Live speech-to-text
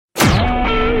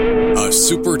a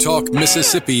Super Talk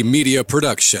Mississippi media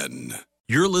production.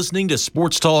 You're listening to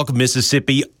Sports Talk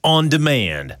Mississippi On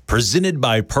Demand, presented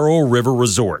by Pearl River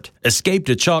Resort. Escape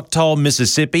to Choctaw,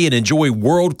 Mississippi and enjoy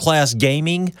world-class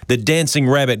gaming, the Dancing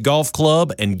Rabbit Golf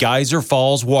Club, and Geyser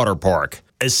Falls Water Park.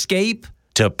 Escape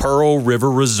to Pearl River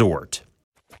Resort.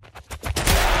 To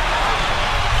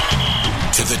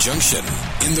the junction,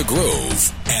 in the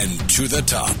Grove, and to the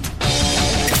top.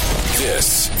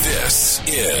 This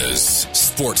is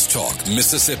Sports Talk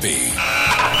Mississippi.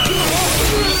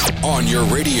 On your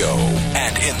radio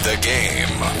and in the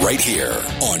game, right here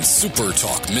on Super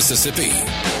Talk Mississippi.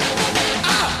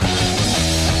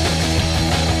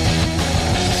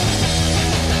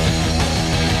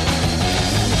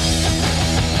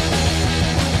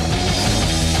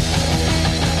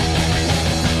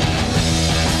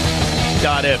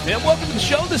 FM. Welcome to the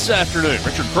show this afternoon.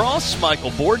 Richard Cross, Michael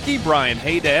Borky, Brian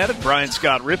Haydad, and Brian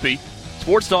Scott Rippey.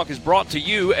 Sports Talk is brought to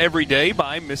you every day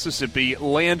by Mississippi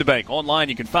Land Bank. Online,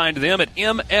 you can find them at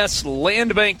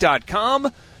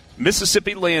mslandbank.com.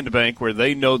 Mississippi Land Bank, where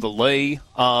they know the lay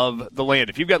of the land.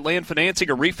 If you've got land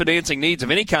financing or refinancing needs of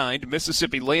any kind,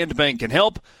 Mississippi Land Bank can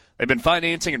help. They've been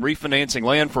financing and refinancing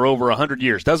land for over 100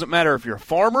 years. Doesn't matter if you're a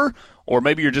farmer or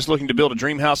maybe you're just looking to build a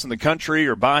dream house in the country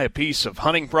or buy a piece of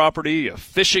hunting property, a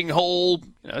fishing hole,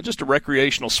 just a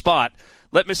recreational spot.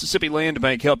 Let Mississippi Land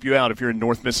Bank help you out if you're in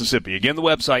North Mississippi. Again, the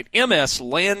website,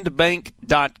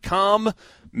 mslandbank.com.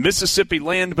 Mississippi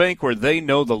Land Bank, where they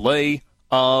know the lay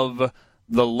of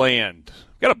the land.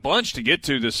 Got a bunch to get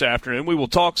to this afternoon. We will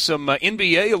talk some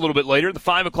NBA a little bit later, the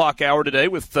 5 o'clock hour today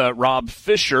with Rob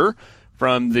Fisher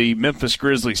from the Memphis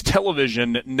Grizzlies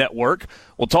television network.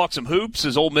 We'll talk some hoops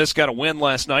as Ole Miss got a win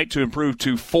last night to improve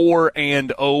to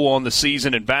 4-0 on the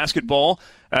season in basketball.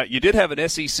 You did have an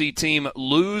SEC team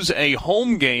lose a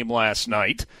home game last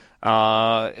night.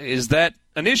 Is that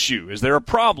an issue? Is there a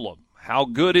problem? How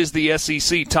good is the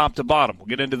SEC top to bottom? We'll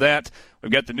get into that.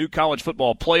 We've got the new college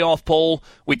football playoff poll.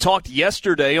 We talked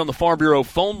yesterday on the Farm Bureau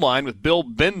phone line with Bill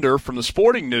Bender from the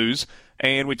Sporting News,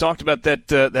 and we talked about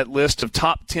that list of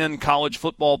top 10 college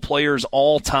football players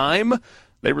all time.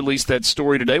 They released that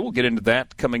story today. We'll get into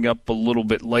that coming up a little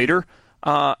bit later.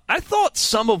 I thought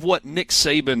some of what Nick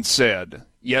Saban said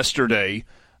yesterday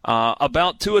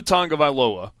about Tua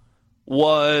Tagovailoa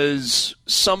was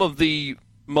some of the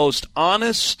most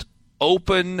honest,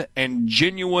 open, and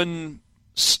genuine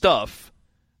stuff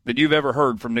that you've ever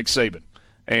heard from Nick Saban.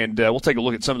 And we'll take a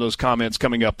look at some of those comments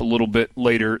coming up a little bit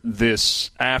later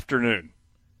this afternoon.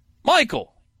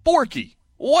 Michael, Borky,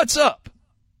 what's up?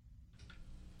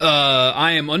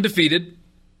 I am undefeated,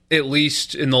 at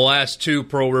least in the last two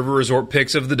Pearl River Resort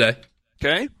picks of the day.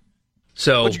 Okay.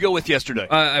 So what'd you go with yesterday?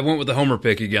 I went with the homer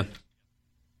pick again.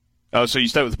 Oh, so you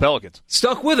stayed with the Pelicans.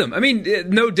 Stuck with them. I mean,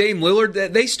 no Dame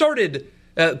Lillard. They started,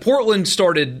 Portland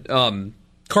started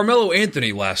Carmelo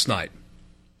Anthony last night.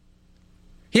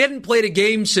 He hadn't played a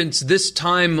game since this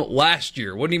time last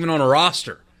year. Wasn't even on a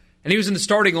roster. And he was in the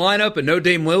starting lineup and no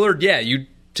Dame Lillard. Yeah, you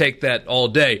take that all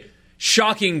day.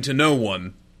 Shocking to no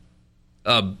one.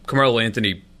 Carmelo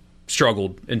Anthony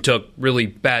struggled and took really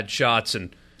bad shots.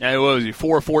 And what was he,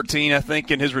 4-14, I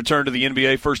think, in his return to the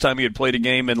NBA. First time he had played a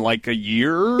game in like a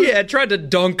year. Yeah, tried to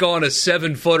dunk on a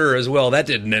 7-footer as well. That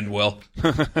didn't end well.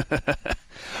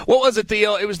 What was it?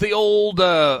 It was the old.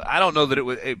 I don't know that it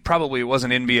was. It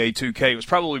wasn't NBA 2K. It was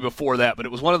probably before that, but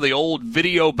it was one of the old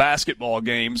video basketball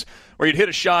games where you'd hit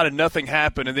a shot and nothing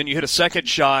happened, and then you hit a second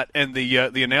shot, and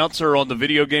the announcer on the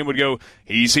video game would go,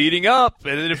 "He's heating up,"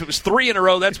 and then if it was 3 in a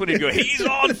row, that's when he'd go, "He's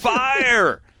on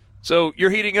fire." So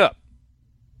you're heating up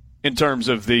in terms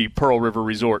of the Pearl River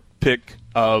Resort pick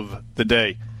of the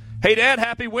day. Hey, Dad,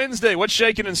 happy Wednesday. What's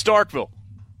shaking in Starkville?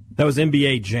 That was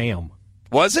NBA Jam.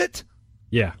 Was it?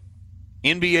 Yeah.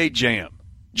 NBA Jam.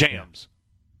 Jams.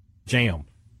 Jam.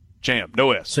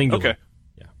 No S. Singular. Okay.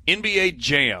 Yeah. NBA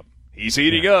Jam. He's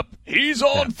heating up. He's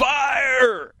on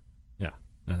fire. Yeah.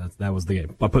 That was the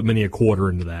game. I put many a quarter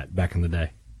into that back in the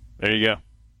day. There you go.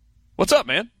 What's up,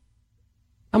 man?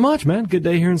 Not much, man. Good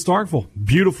day here in Starkville.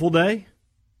 Beautiful day.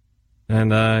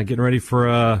 And getting ready for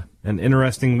an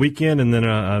interesting weekend and then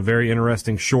a very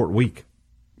interesting short week.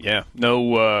 Yeah.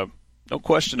 No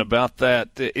question about that.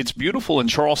 It's beautiful in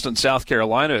Charleston, South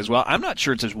Carolina as well. I'm not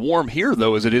sure it's as warm here,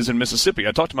 though, as it is in Mississippi.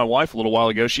 I talked to my wife a little while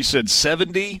ago. She said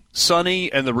 70,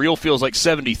 sunny, and the real feels like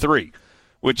 73,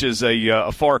 which is a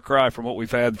far cry from what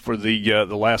we've had for the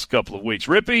last couple of weeks.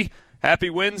 Rippy, happy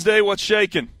Wednesday. What's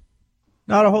shaking?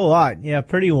 Not a whole lot. Yeah,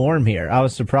 pretty warm here. I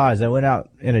was surprised. I went out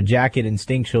in a jacket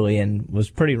instinctually and was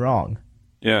pretty wrong.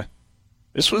 Yeah.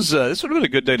 This would have been a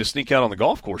good day to sneak out on the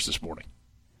golf course this morning.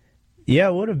 Yeah,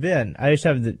 it would have been. I just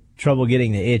have the trouble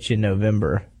getting the itch in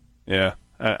November. Yeah,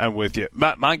 I'm with you.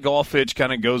 My golf itch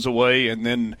kind of goes away, and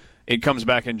then it comes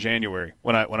back in January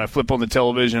when I flip on the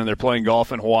television and they're playing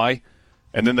golf in Hawaii,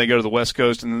 and then they go to the West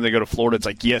Coast and then they go to Florida. It's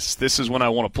like, yes, this is when I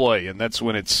want to play, and that's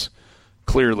when it's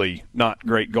clearly not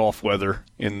great golf weather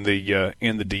in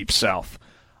the deep South.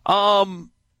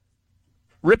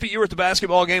 Rippy, you were at the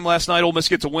basketball game last night. Ole Miss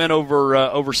gets a win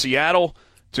over Seattle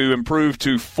to improve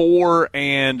to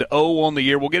 4-0 on the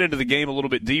year. We'll get into the game a little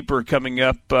bit deeper coming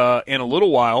up in a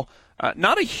little while.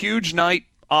 Not a huge night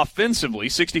offensively,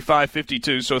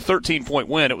 65-52, so a 13-point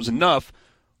win. It was enough.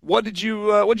 What did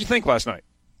you think last night?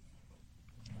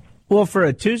 Well, for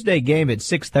a Tuesday game at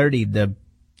 6:30, the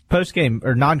post-game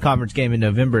or non-conference game in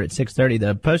November at 6:30,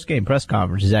 the post-game press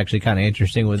conference is actually kind of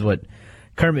interesting with what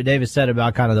Kermit Davis said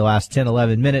about kind of the last 10,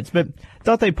 11 minutes. But I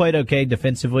thought they played okay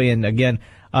defensively. And again,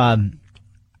 I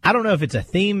don't know if it's a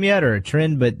theme yet or a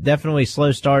trend, but definitely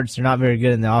slow starts. They're not very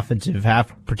good in the offensive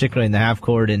half, particularly in the half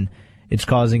court, and it's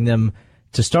causing them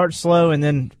to start slow. And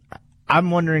then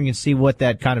I'm wondering and see what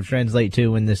that kind of translates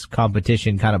to when this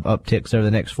competition kind of upticks over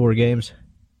the next 4 games.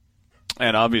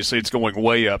 And obviously it's going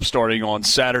way up starting on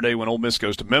Saturday when Ole Miss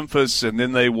goes to Memphis, and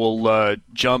then they will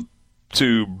jump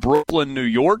to Brooklyn, New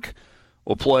York.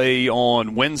 We'll play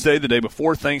on Wednesday, the day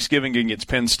before Thanksgiving, against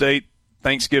Penn State.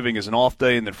 Thanksgiving is an off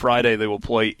day, and then Friday they will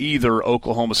play either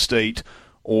Oklahoma State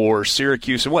or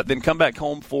Syracuse. And then come back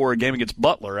home for a game against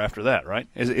Butler after that, right?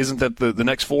 Isn't that the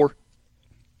next 4?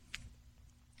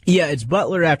 Yeah, it's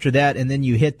Butler after that, and then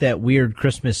you hit that weird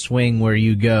Christmas swing where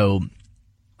you go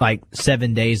like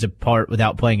 7 days apart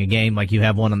without playing a game. Like you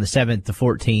have one on the 7th, the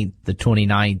 14th, the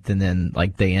 29th, and then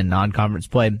like they end non-conference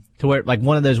play. To where like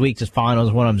one of those weeks is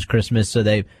finals, one of them is Christmas, so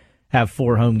they have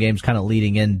 4 home games kind of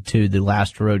leading into the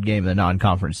last road game of the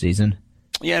non-conference season.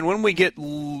 Yeah, and when we get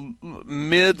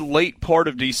late part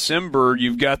of December,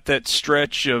 you've got that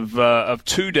stretch of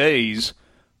 2 days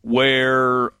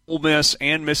where Ole Miss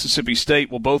and Mississippi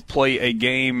State will both play a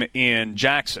game in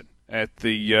Jackson at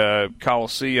the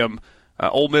Coliseum.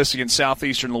 Ole Miss against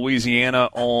Southeastern Louisiana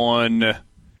on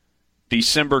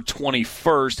December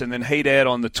 21st, and then Haydad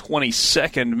on the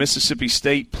 22nd. Mississippi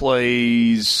State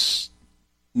plays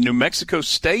New Mexico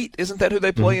State. Isn't that who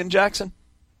they play in Jackson?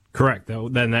 Correct.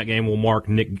 Then that game will mark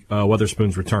Nick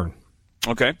Weatherspoon's return.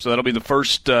 Okay, so that'll be the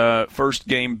first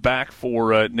game back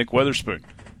for Nick Weatherspoon.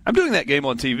 I'm doing that game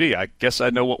on TV. I guess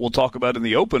I know what we'll talk about in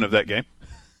the open of that game.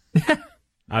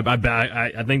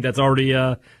 I think that's already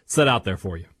set out there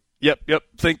for you. Yep.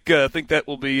 Think that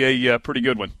will be a pretty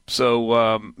good one.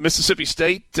 So Mississippi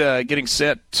State getting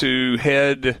set to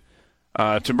head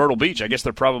to Myrtle Beach. I guess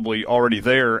they're probably already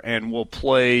there, and will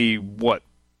play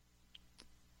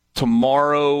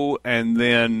tomorrow, and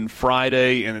then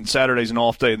Friday, and then Saturday's an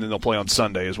off day, and then they'll play on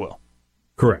Sunday as well.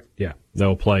 Correct. Yeah,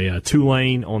 they'll play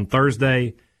Tulane on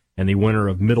Thursday, and the winner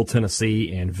of Middle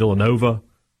Tennessee and Villanova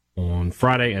on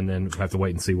Friday, and then we'll have to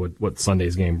wait and see what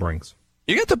Sunday's game brings.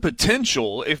 You got the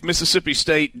potential, if Mississippi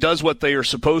State does what they are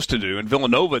supposed to do and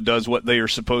Villanova does what they are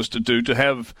supposed to do, to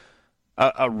have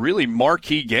a really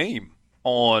marquee game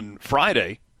on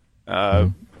Friday,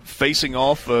 facing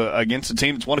off against a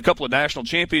team that's won a couple of national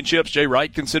championships. Jay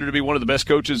Wright considered to be one of the best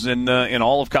coaches in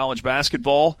all of college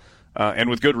basketball, and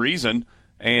with good reason.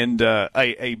 And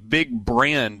a big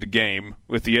brand game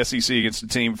with the SEC against a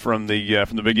team from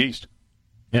the Big East.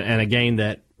 And a game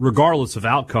that, regardless of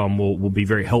outcome, will be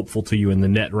very helpful to you in the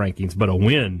net rankings. But a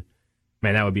win,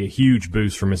 man, that would be a huge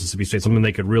boost for Mississippi State, something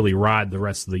they could really ride the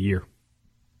rest of the year.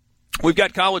 We've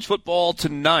got college football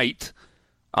tonight.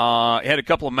 Had a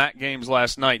couple of MAC games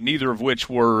last night, neither of which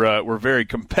were very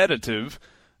competitive.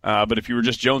 But if you were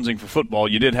just jonesing for football,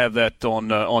 you did have that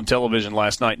on television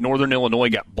last night. Northern Illinois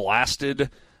got blasted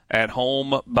at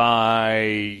home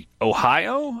by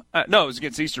Ohio. No, it was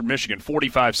against Eastern Michigan,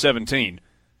 45-17.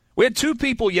 We had 2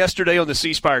 people yesterday on the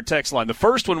C Spire text line. The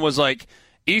first one was like,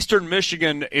 Eastern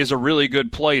Michigan is a really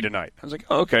good play tonight. I was like,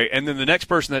 oh, okay. And then the next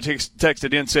person that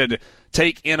texted in said,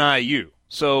 take NIU.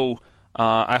 So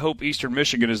I hope Eastern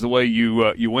Michigan is the way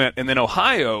you went. And then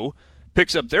Ohio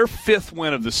picks up their 5th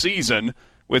win of the season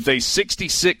with a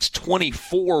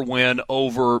 66-24 win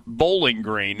over Bowling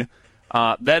Green.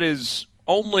 That is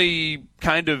only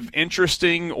kind of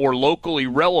interesting or locally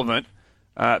relevant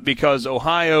because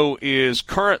Ohio is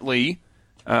currently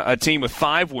a team with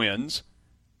 5 wins,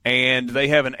 and they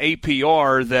have an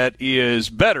APR that is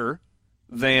better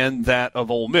than that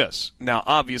of Ole Miss. Now,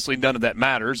 obviously, none of that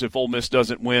matters if Ole Miss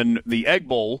doesn't win the Egg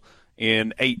Bowl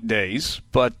in 8 days,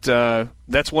 but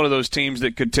that's one of those teams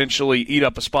that could potentially eat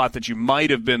up a spot that you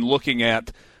might have been looking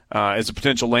at as a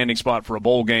potential landing spot for a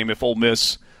bowl game if Ole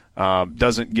Miss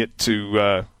doesn't get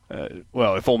to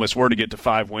if Ole Miss were to get to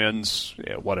 5 wins,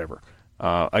 yeah, whatever.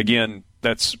 Again,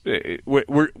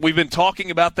 we've been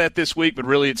talking about that this week, but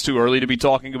really it's too early to be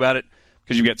talking about it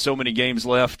because you've got so many games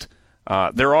left.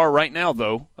 There are right now,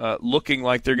 though, looking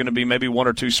like there are going to be maybe one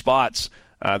or two spots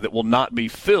that will not be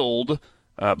filled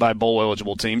by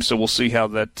bowl-eligible teams, so we'll see how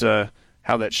that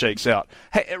shakes out.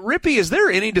 Hey, Rippy, is there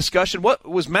any discussion? What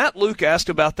was Matt Luke asked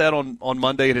about that on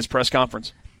Monday at his press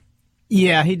conference?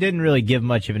 Yeah, he didn't really give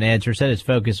much of an answer. Said his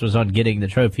focus was on getting the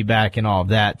trophy back and all of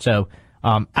that. So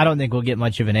I don't think we'll get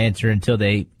much of an answer until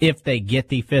if they get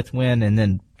the fifth win, and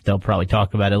then they'll probably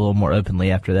talk about it a little more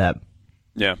openly after that.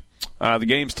 Yeah. The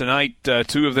games tonight,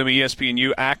 two of them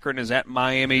ESPNU. Akron is at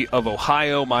Miami of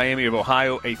Ohio. Miami of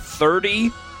Ohio, a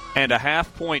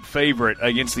 30.5-point favorite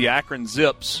against the Akron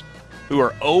Zips, who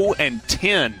are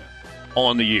 0-10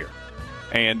 on the year.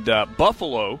 And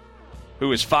Buffalo,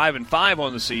 who is 5-5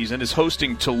 on the season, is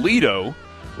hosting Toledo.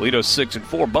 Toledo's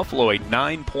 6-4. Buffalo, a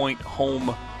 9-point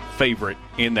home favorite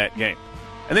in that game.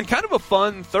 And then kind of a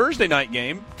fun Thursday night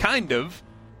game, kind of.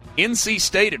 NC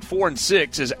State at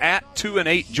 4-6 is at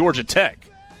 2-8 Georgia Tech.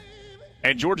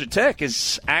 And Georgia Tech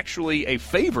is actually a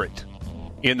favorite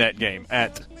in that game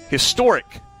at historic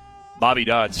Bobby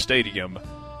Dodd Stadium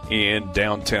in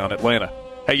downtown Atlanta.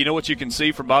 Hey, you know what you can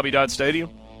see from Bobby Dodd Stadium?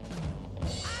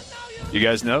 You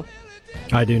guys know?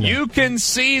 I do know. You can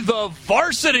see the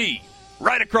varsity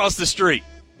right across the street.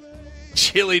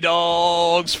 Chili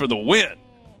Dogs for the win.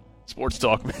 Sports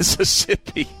Talk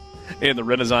Mississippi in the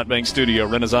Renaissance Bank studio.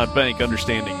 Renaissance Bank,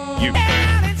 understanding you.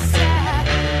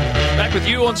 Back with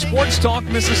you on Sports Talk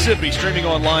Mississippi, streaming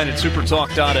online at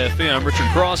supertalk.fm. Richard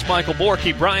Cross, Michael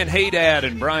Borky, Brian Haydad,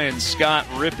 and Brian Scott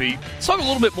Rippey. Let's talk a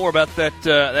little bit more about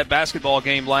that basketball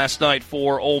game last night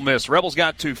for Ole Miss. Rebels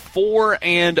got to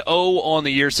 4-0 on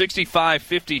the year.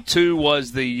 65-52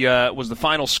 was the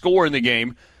final score in the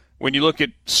game. When you look at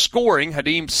scoring,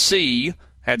 Hadim C.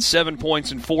 had 7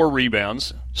 points and 4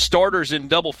 rebounds. Starters in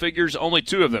double figures, only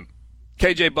 2 of them.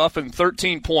 KJ Buffin,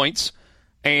 13 points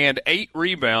and 8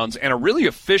 rebounds, and a really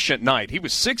efficient night. He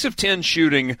was 6 of 10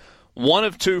 shooting, 1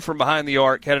 of 2 from behind the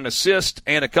arc, had an assist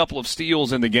and a couple of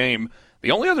steals in the game. The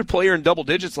only other player in double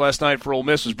digits last night for Ole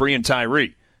Miss was Breon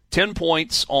Tyree. 10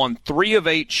 points on 3 of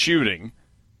 8 shooting.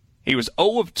 He was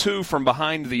 0 of 2 from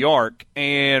behind the arc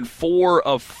and 4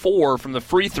 of 4 from the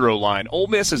free throw line. Ole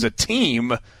Miss as a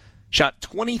team shot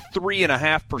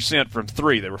 23.5% from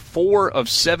 3. They were 4 of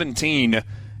 17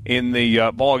 in the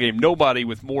ball game. Nobody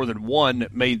with more than 1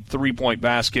 made 3-point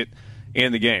basket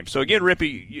in the game. So again,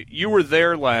 Rippy, you were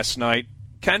there last night.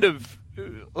 Kind of,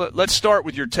 let's start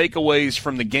with your takeaways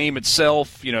from the game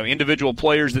itself. You know, individual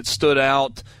players that stood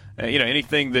out.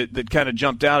 Anything that kind of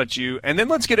jumped out at you. And then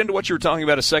let's get into what you were talking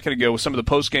about a second ago with some of the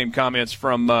post-game comments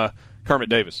from Kermit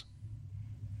Davis.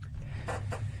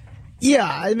 Yeah,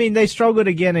 I mean, they struggled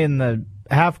again in the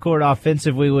half-court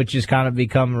offensively, which has kind of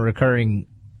become a recurring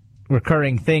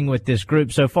thing with this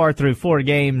group so far through 4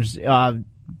 games.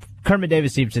 Kermit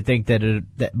Davis seems to think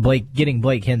that getting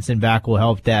Blake Henson back will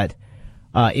help that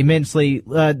immensely.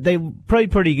 They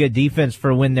played pretty good defense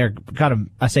for when their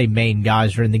main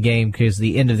guys are in the game, because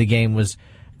the end of the game was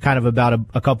kind of about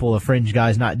a couple of fringe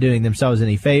guys not doing themselves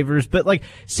any favors. But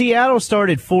Seattle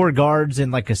started 4 guards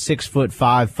and a 6'5"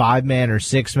 5-man or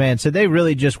 6-man, so they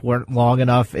really just weren't long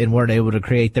enough and weren't able to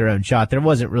create their own shot. There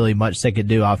wasn't really much they could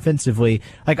do offensively.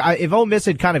 If Ole Miss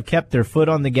had kind of kept their foot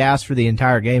on the gas for the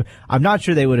entire game, I'm not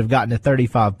sure they would have gotten to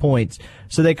 35 points.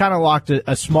 So they kind of locked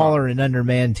a smaller and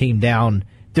undermanned team down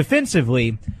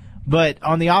defensively. But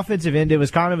on the offensive end, it was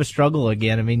kind of a struggle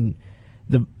again. I mean,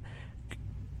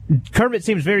 Kermit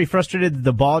seems very frustrated that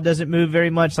the ball doesn't move very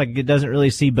much. It doesn't really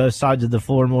see both sides of the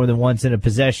floor more than once in a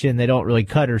possession. They don't really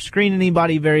cut or screen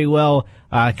anybody very well.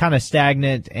 Kind of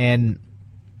stagnant, and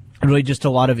really just a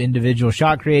lot of individual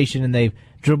shot creation, and they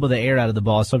dribble the air out of the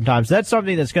ball sometimes. That's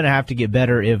something that's going to have to get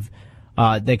better if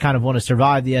they kind of want to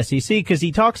survive the SEC, because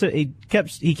he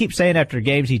keeps saying after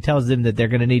games, he tells them that they're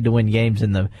going to need to win games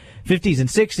in the 50s and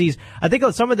 60s. I think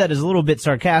some of that is a little bit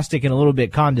sarcastic and a little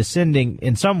bit condescending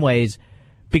in some ways,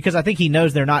 because I think he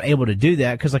knows they're not able to do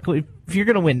that. Because if you're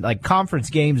going to win conference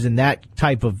games in that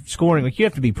type of scoring, you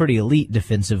have to be pretty elite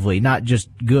defensively, not just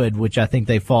good, which I think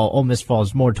Ole Miss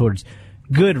falls more towards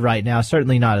good right now,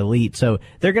 certainly not elite. So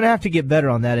they're going to have to get better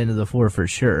on that end of the floor for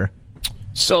sure.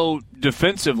 So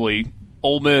defensively,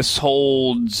 Ole Miss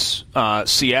holds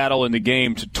Seattle in the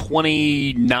game to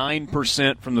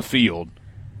 29% from the field,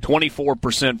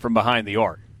 24% from behind the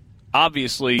arc.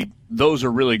 Obviously, those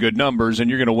are really good numbers, and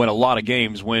you're going to win a lot of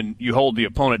games when you hold the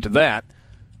opponent to that.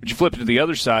 But you flip it to the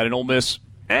other side, and Ole Miss,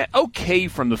 okay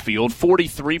from the field,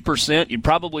 43%. You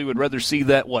probably would rather see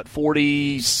that,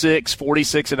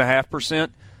 46.5%.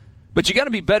 But you got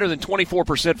to be better than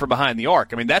 24% from behind the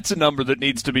arc. I mean, that's a number that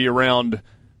needs to be around,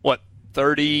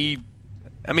 30?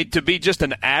 I mean, to be just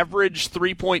an average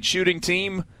three-point shooting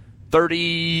team,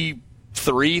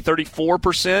 33,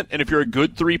 34%. And if you're a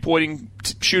good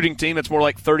three-point shooting team, it's more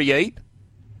like 38.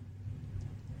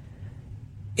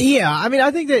 Yeah, I mean,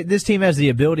 I think that this team has the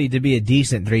ability to be a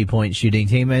decent three-point shooting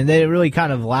team, and they really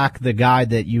kind of lack the guy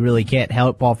that you really can't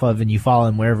help off of and you follow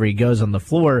him wherever he goes on the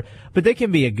floor, but they can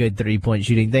be a good three-point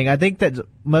shooting thing. I think that's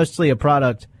mostly a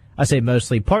product, I say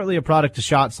mostly, partly a product of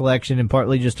shot selection and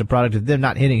partly just a product of them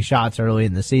not hitting shots early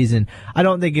in the season. I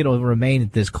don't think it'll remain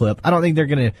at this clip. I don't think they're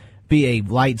going to be a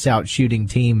lights-out shooting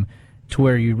team to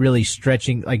where you're really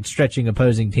stretching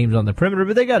opposing teams on the perimeter,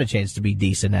 but they got a chance to be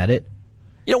decent at it.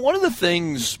 You know, one of the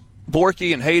things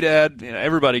Borky and Haydad,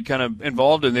 everybody kind of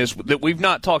involved in this that we've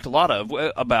not talked a lot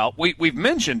about, we've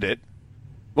mentioned it,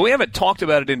 but we haven't talked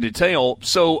about it in detail.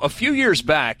 So a few years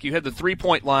back, you had the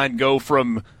three-point line go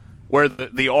from where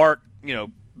the arc,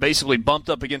 basically bumped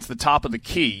up against the top of the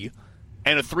key,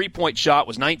 and a three-point shot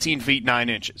was 19 feet 9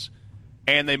 inches.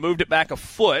 And they moved it back a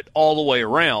foot all the way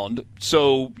around,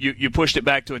 so you pushed it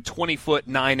back to a 20-foot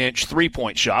 9-inch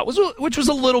three-point shot, which was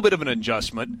a little bit of an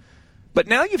adjustment. But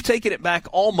now you've taken it back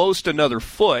almost another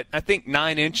foot. I think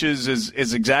 9 inches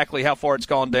is exactly how far it's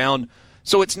gone down.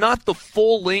 So it's not the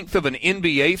full length of an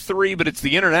NBA three, but it's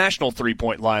the international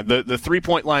three-point line, the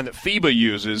three-point line that FIBA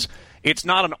uses. It's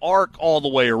not an arc all the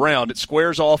way around. It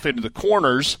squares off into the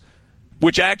corners,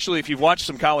 which actually, if you've watched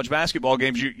some college basketball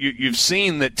games, you've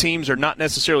seen that teams are not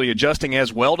necessarily adjusting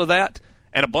as well to that,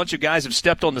 and a bunch of guys have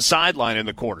stepped on the sideline in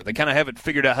the corner. They kind of haven't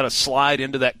figured out how to slide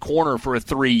into that corner for a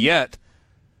three yet.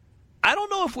 I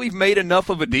don't know if we've made enough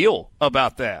of a deal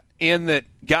about that, in that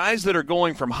guys that are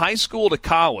going from high school to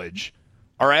college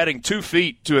are adding 2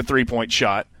 feet to a three-point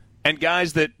shot, and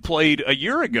guys that played a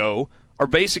year ago are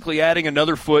basically adding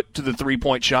another foot to the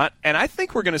three-point shot, and I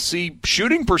think we're going to see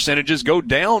shooting percentages go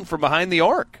down from behind the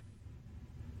arc.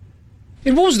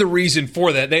 And what was the reason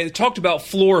for that? They talked about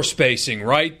floor spacing,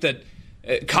 right? That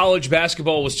college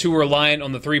basketball was too reliant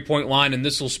on the three-point line, and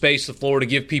this will space the floor to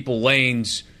give people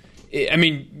lanes. I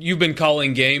mean, you've been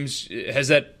calling games. Has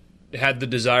that had the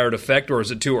desired effect, or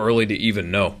is it too early to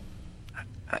even know?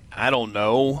 I don't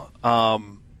know.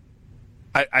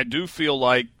 I do feel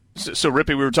like – so, Rippy,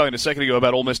 we were talking a second ago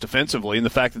about Ole Miss defensively and the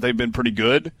fact that they've been pretty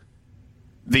good.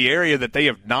 The area that they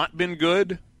have not been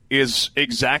good is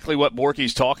exactly what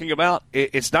Borky's talking about.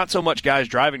 It's not so much guys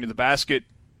driving to the basket,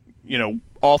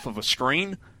 off of a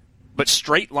screen, but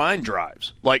straight line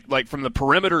drives. Like from the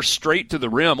perimeter straight to the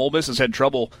rim, Ole Miss has had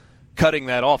trouble – cutting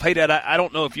that off. Hey, Dad, I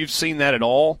don't know if you've seen that at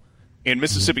all in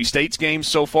Mississippi State's games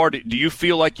so far. Do you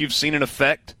feel like you've seen an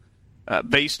effect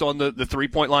based on the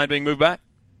three-point line being moved back?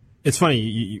 It's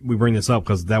funny we bring this up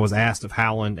because that was asked of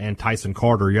Howland and Tyson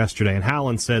Carter yesterday, and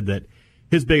Howland said that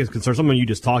his biggest concern, something you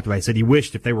just talked about, he said he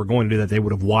wished if they were going to do that, they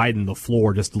would have widened the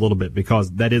floor just a little bit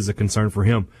because that is a concern for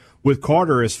him. With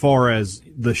Carter, as far as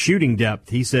the shooting depth,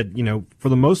 he said, for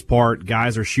the most part,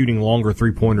 guys are shooting longer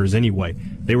three-pointers anyway.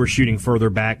 They were shooting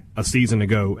further back a season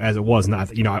ago as it was.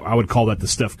 Not, I would call that the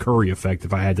Steph Curry effect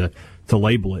if I had to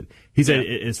label it. He said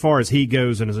as far as he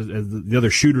goes and as the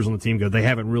other shooters on the team go, they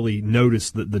haven't really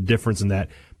noticed the difference in that.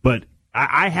 But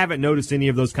I haven't noticed any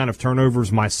of those kind of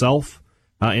turnovers myself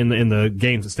in the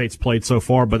games that State's played so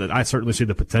far, but I certainly see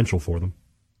the potential for them.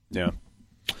 Yeah.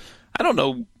 I don't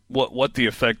know what the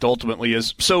effect ultimately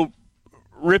is. So,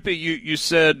 Rippy, you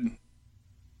said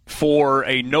for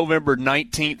a November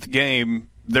 19th game,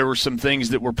 there were some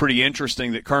things that were pretty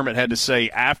interesting that Kermit had to say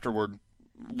afterward.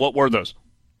 What were those?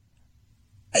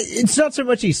 It's not so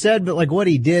much he said, but like what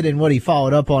he did and what he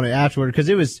followed up on it afterward, because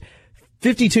it was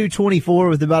 52-24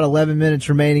 with about 11 minutes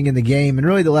remaining in the game, and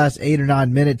really the last 8 or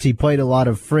 9 minutes he played a lot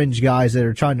of fringe guys that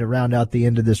are trying to round out the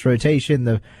end of this rotation,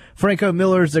 the Franco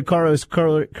Millers, the Carlos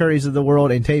Currys of the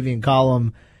world, and Tavian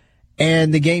Collum,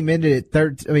 and the game ended at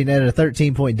at a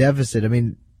 13-point deficit. I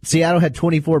mean, Seattle had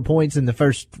 24 points in the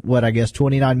first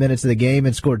 29 minutes of the game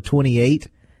and scored 28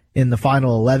 in the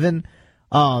final 11.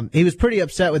 He was pretty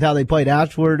upset with how they played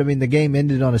afterward. I mean, the game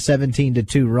ended on a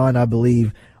 17-2 run, I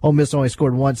believe. Ole Miss only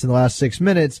scored once in the last 6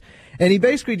 minutes. And he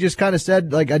basically just kind of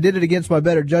said, I did it against my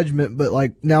better judgment,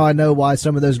 but, now I know why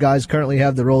some of those guys currently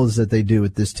have the roles that they do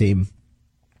with this team.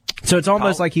 So it's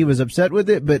almost like he was upset with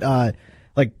it, but,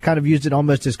 kind of used it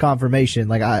almost as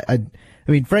confirmation. I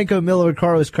mean, Franco Miller,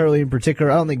 Carlos Curley in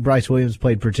particular, I don't think Bryce Williams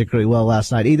played particularly well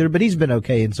last night either, but he's been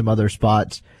okay in some other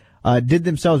spots. Did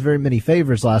themselves very many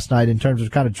favors last night in terms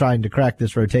of kind of trying to crack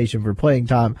this rotation for playing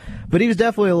time. But he was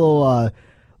definitely a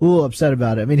little upset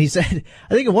about it. I mean, he said,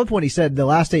 I think at one point he said the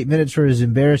last 8 minutes were as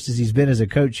embarrassed as he's been as a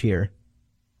coach here.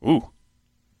 Ooh.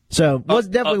 So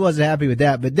definitely wasn't happy with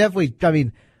that, but definitely, I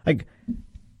mean, like,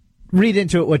 read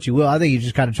into it what you will. I think he's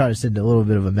just kind of trying to send a little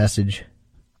bit of a message.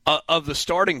 Of the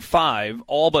starting five,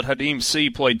 all but Hadim C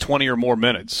played 20 or more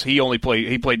minutes. He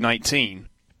played 19.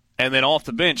 And then off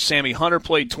the bench, Sammy Hunter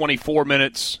played 24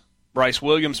 minutes. Bryce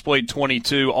Williams played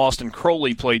 22. Austin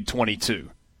Crowley played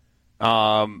 22.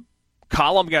 Colum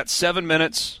got 7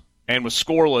 minutes and was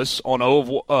scoreless on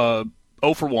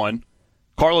 0 for 1.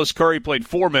 Carlos Curry played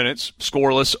 4 minutes,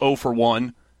 scoreless, 0 for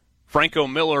 1. Franco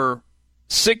Miller,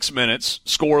 6 minutes,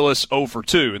 scoreless, 0 for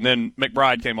 2. And then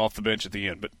McBride came off the bench at the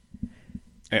end, but.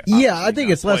 Yeah, I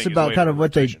think it's less about kind of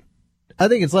what they. I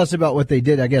think it's less about what they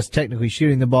did, I guess, technically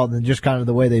shooting the ball than just kind of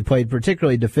the way they played,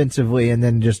 particularly defensively and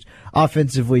then just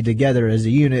offensively together as a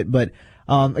unit. But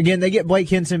again, they get Blake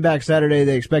Hinson back Saturday.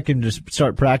 They expect him to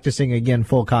start practicing again,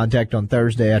 full contact on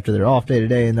Thursday after their off day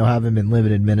today, and they'll have him in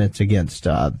limited minutes against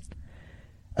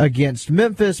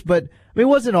Memphis. But I mean, it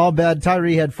wasn't all bad.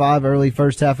 Tyree had 5 early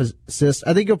first half assists.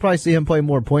 I think you'll probably see him play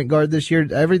more point guard this year.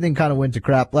 Everything kind of went to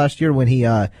crap last year when he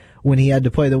had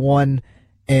to play the 1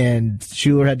 and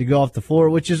Schuler had to go off the floor,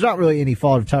 which is not really any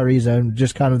fault of Tyree's own,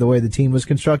 just kind of the way the team was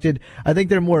constructed. I think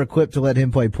they're more equipped to let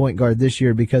him play point guard this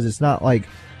year because it's not like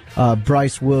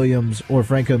Bryce Williams or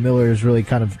Franco Miller has really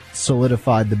kind of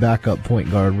solidified the backup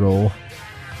point guard role.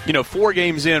 4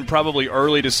 games in, probably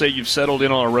early to say you've settled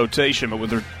in on a rotation, but with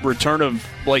the return of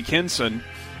Blake Hinson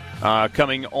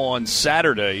coming on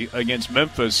Saturday against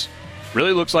Memphis,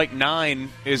 really looks like 9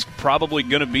 is probably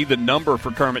going to be the number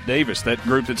for Kermit Davis. That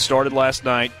group that started last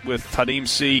night with Hadim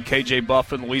C, KJ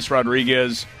Buffin, Luis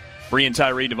Rodriguez, Breein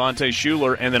Tyree, Devontae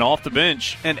Schuler, and then off the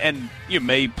bench, and you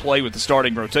may play with the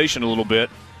starting rotation a little bit.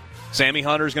 Sammy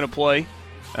Hunter is going to play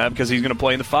because he's going to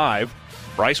play in the 5.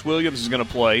 Bryce Williams is going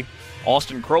to play.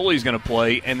 Austin Crowley is going to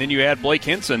play, and then you add Blake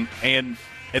Hinson, and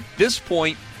at this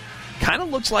point, kind of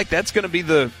looks like that's going to be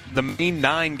the main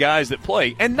 9 guys that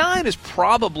play. And 9 is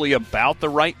probably about the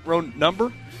right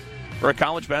number for a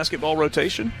college basketball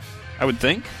rotation, I would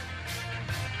think.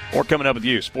 Or coming up with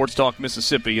you, Sports Talk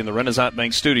Mississippi in the Renaissance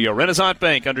Bank studio. Renaissance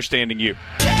Bank, understanding you.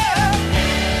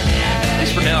 At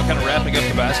least for now, kind of wrapping up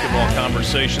the basketball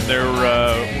conversation. There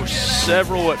were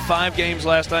several, 5 games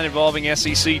last night involving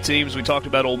SEC teams. We talked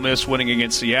about Ole Miss winning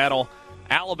against Seattle.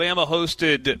 Alabama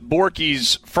hosted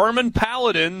Borky's Furman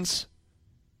Paladins.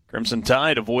 Crimson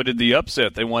Tide avoided the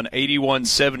upset. They won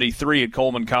 81-73 at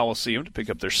Coleman Coliseum to pick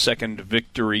up their second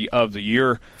victory of the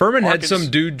year. Furman had some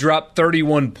dude drop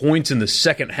 31 points in the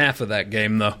second half of that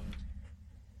game, though.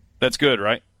 That's good,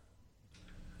 right?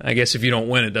 I guess if you don't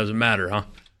win, it doesn't matter, huh?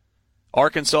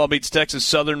 Arkansas beats Texas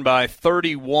Southern by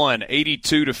 31,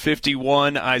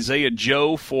 82-51. Isaiah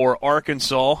Joe for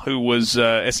Arkansas, who was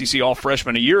SEC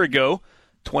All-Freshman a year ago.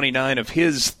 29 of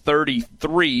his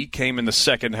 33 came in the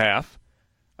second half.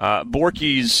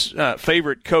 Borky's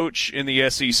favorite coach in the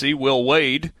SEC, Will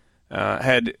Wade,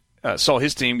 saw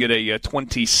his team get a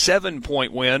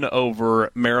 27-point win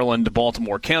over Maryland,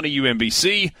 Baltimore County,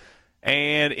 UMBC.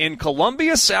 And in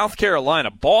Columbia, South Carolina,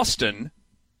 Boston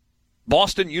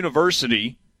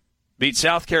University beat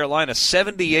South Carolina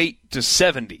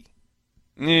 78-70.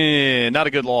 Not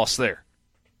a good loss there.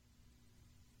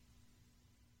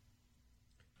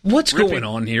 What's going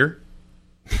on here?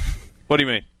 What do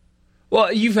you mean?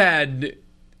 Well, you've had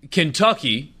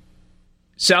Kentucky,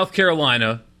 South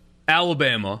Carolina,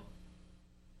 Alabama.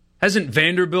 Hasn't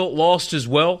Vanderbilt lost as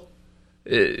well?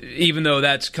 Even though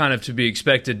that's kind of to be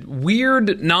expected.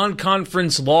 Weird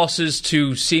non-conference losses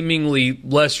to seemingly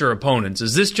lesser opponents.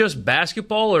 Is this just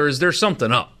basketball or is there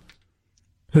something up?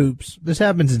 Hoops. This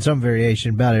happens in some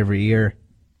variation about every year.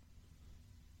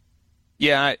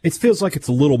 Yeah. It feels like it's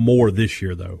a little more this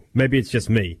year, though. Maybe it's just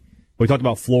me. We talked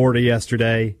about Florida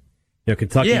yesterday.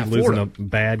 Kentucky losing a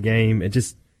bad game. It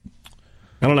just,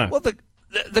 I don't know. Well,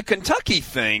 the Kentucky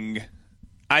thing,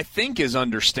 I think, is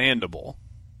understandable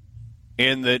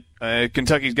in that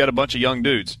Kentucky's got a bunch of young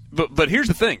dudes. But here's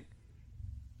the thing. I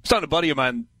was talking to a buddy of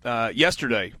mine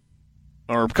yesterday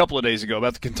or a couple of days ago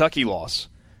about the Kentucky loss.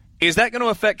 Is that going to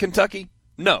affect Kentucky?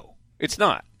 No, it's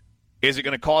not. Is it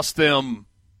going to cost them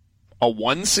a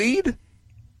 1 seed?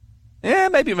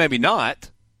 Maybe, maybe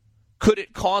not. Could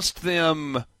it cost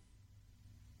them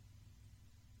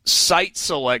site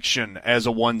selection as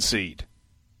a 1 seed?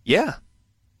 Yeah.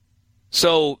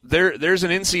 So there's an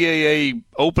NCAA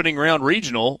opening round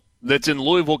regional that's in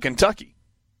Louisville, Kentucky.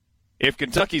 If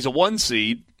Kentucky's a 1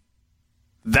 seed,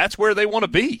 that's where they want to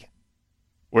be,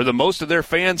 where the most of their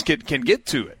fans can get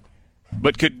to it.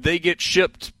 But could they get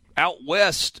shipped out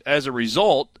west as a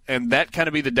result, and that kind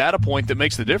of be the data point that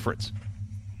makes the difference?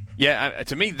 Yeah,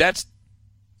 to me, that's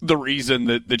the reason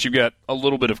that you've got a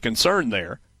little bit of concern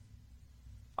there.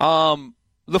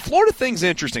 The Florida thing's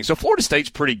interesting. So Florida State's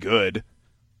pretty good.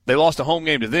 They lost a home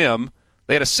game to them.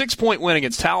 They had a 6-point win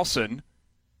against Towson,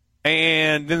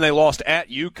 and then they lost at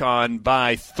UConn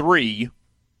by 3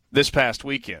 this past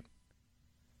weekend.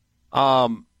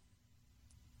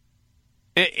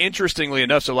 Interestingly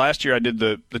enough, so last year I did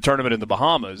the tournament in the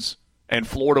Bahamas, and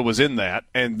Florida was in that,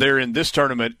 and they're in this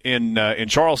tournament in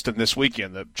Charleston this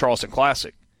weekend, the Charleston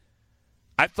Classic.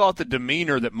 I thought the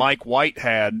demeanor that Mike White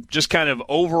had, just kind of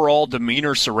overall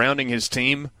demeanor surrounding his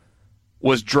team,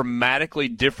 was dramatically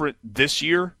different this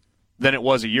year than it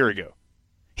was a year ago.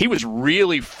 He was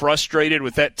really frustrated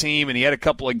with that team, and he had a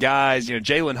couple of guys,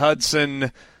 Jalen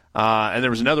Hudson, and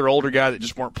there was another older guy that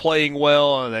just weren't playing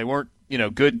well, and they weren't,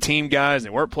 good team guys. They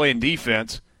weren't playing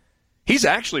defense. He's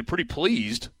actually pretty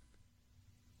pleased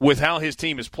with how his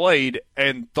team has played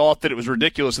and thought that it was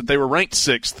ridiculous that they were ranked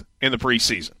 6th in the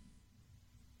preseason.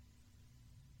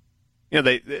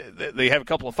 They have a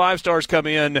couple of 5-stars come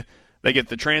in. They get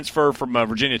the transfer from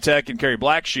Virginia Tech and Kerry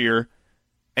Blackshear,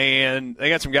 and they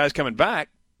got some guys coming back.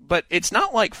 But it's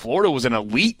not like Florida was an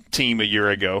elite team a year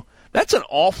ago. That's an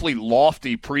awfully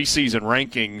lofty preseason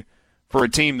ranking for a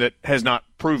team that has not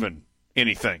proven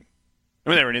anything. I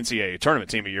mean, they were an NCAA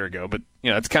tournament team a year ago, but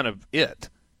that's kind of it.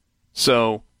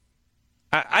 So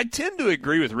I tend to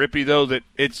agree with Rippey, though, that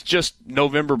it's just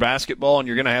November basketball and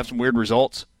you're going to have some weird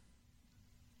results.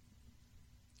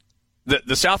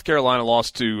 The South Carolina loss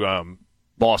to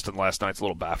Boston last night's a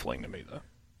little baffling to me, though.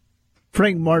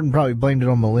 Frank Martin probably blamed it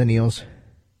on millennials.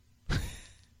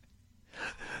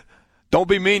 Don't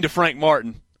be mean to Frank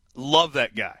Martin. Love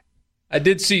that guy. I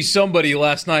did see somebody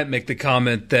last night make the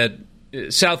comment that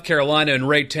South Carolina and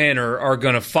Ray Tanner are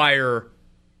going to fire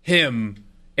him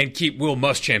and keep Will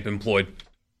Muschamp employed.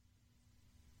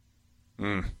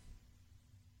 I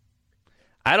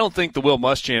don't think the Will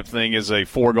Muschamp thing is a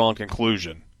foregone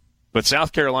conclusion, but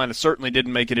South Carolina certainly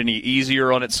didn't make it any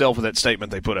easier on itself with that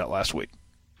statement they put out last week.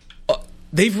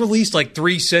 They've released like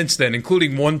 3 since then,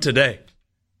 including one today.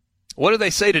 What did they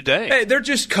say today? Hey, they're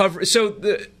just covering. So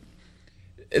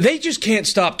they just can't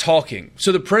stop talking.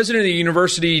 So the president of the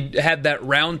university had that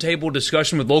roundtable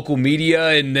discussion with local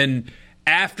media, and then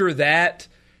after that,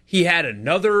 he had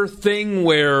another thing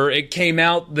where it came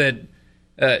out that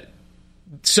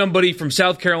somebody from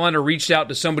South Carolina reached out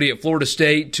to somebody at Florida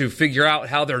State to figure out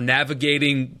how they're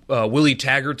navigating Willie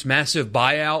Taggart's massive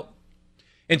buyout.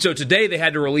 And so today they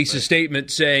had to release a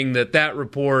statement saying that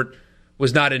report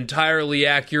was not entirely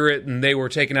accurate and they were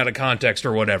taken out of context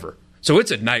or whatever. So it's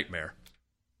a nightmare.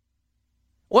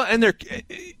 Well, and they're,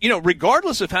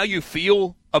 regardless of how you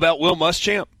feel about Will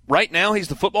Muschamp, right now he's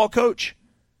the football coach,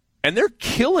 and they're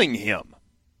killing him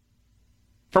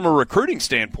from a recruiting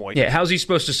standpoint. Yeah, how's he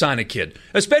supposed to sign a kid?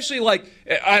 Especially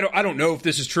I don't know if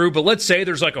this is true, but let's say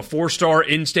there's like a 4-star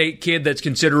in-state kid that's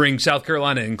considering South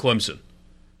Carolina and Clemson.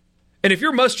 And if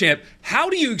you're Muschamp, how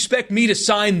do you expect me to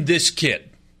sign this kid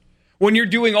when you're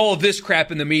doing all of this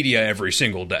crap in the media every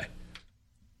single day?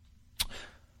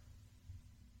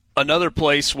 Another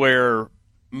place where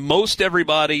most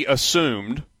everybody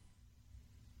assumed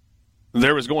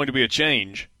there was going to be a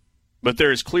change, but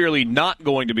there is clearly not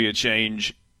going to be a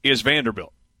change, is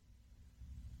Vanderbilt.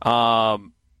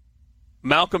 Malcolm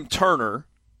Turner,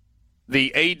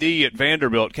 the AD at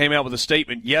Vanderbilt, came out with a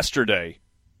statement yesterday.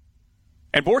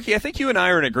 And, Borky, I think you and I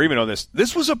are in agreement on this.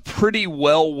 This was a pretty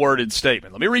well-worded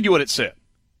statement. Let me read you what it said.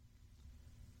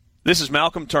 This is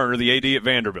Malcolm Turner, the AD at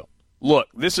Vanderbilt. Look,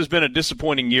 this has been a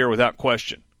disappointing year without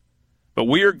question, but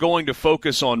we are going to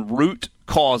focus on root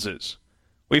causes.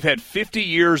 We've had 50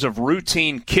 years of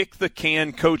routine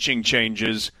kick-the-can coaching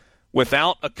changes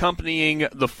without accompanying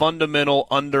the fundamental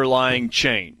underlying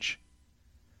change.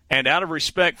 And out of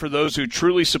respect for those who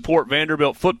truly support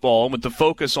Vanderbilt football and with the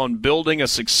focus on building a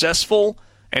successful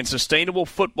and sustainable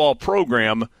football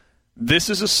program, this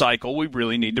is a cycle we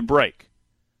really need to break.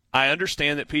 I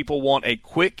understand that people want a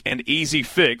quick and easy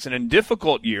fix, and in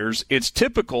difficult years, it's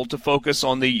typical to focus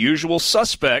on the usual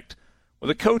suspect with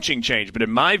a coaching change. But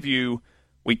in my view,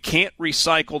 we can't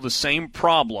recycle the same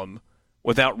problem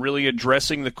without really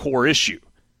addressing the core issue.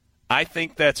 I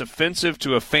think that's offensive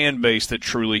to a fan base that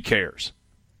truly cares.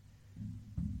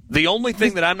 The only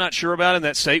thing that I'm not sure about in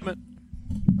that statement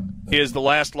is the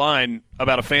last line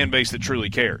about a fan base that truly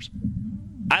cares.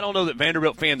 I don't know that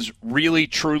Vanderbilt fans really,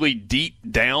 truly, deep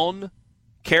down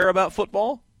care about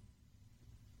football.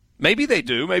 Maybe they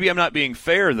do. Maybe I'm not being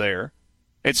fair there.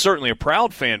 It's certainly a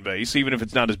proud fan base, even if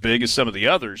it's not as big as some of the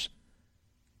others.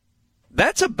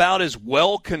 That's about as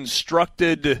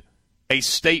well-constructed a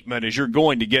statement as you're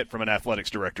going to get from an athletics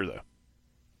director, though.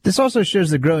 This also shows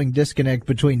the growing disconnect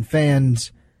between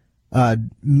fans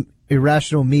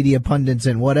irrational media pundits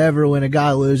and whatever, when a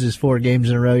guy loses 4 games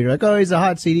in a row, you're like, oh, he's a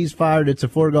hot seat, he's fired, it's a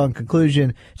foregone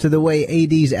conclusion, to the way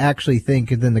ADs actually think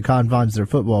within the confines of their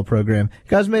football program.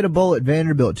 Guys made a bowl at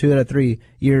Vanderbilt 2 out of 3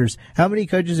 years. How many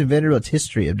coaches in Vanderbilt's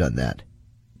history have done that?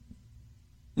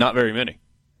 Not very many.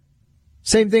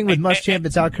 Same thing with Muschamp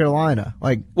at South Carolina.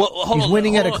 Like, he's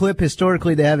winning at a clip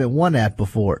historically they haven't won at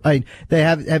before. They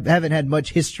haven't had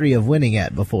much history of winning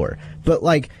at before. But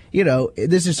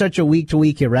this is such a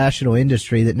week-to-week irrational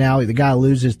industry that now the guy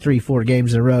loses 3-4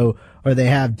 games in a row, or they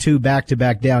have 2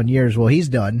 back-to-back down years. Well, he's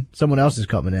done. Someone else is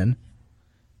coming in.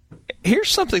 Here's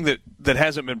something that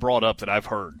hasn't been brought up that I've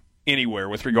heard anywhere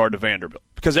with regard to Vanderbilt,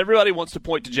 because everybody wants to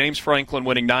point to James Franklin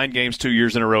winning 9 games 2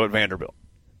 years in a row at Vanderbilt.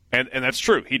 And that's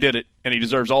true. He did it, and he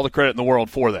deserves all the credit in the world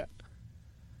for that.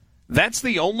 That's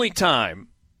the only time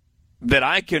that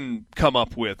I can come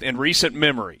up with in recent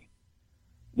memory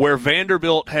where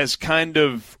Vanderbilt has kind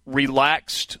of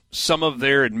relaxed some of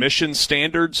their admission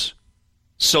standards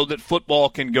so that football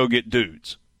can go get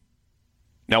dudes.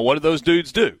 Now, what did those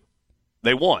dudes do?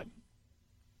 They won.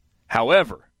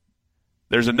 However,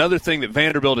 there's another thing that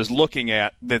Vanderbilt is looking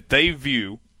at that they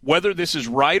view, whether this is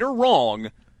right or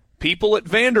wrong, people at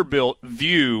Vanderbilt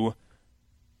view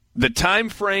the time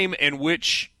frame in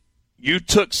which you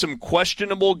took some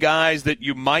questionable guys that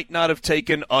you might not have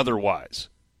taken otherwise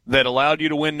that allowed you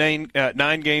to win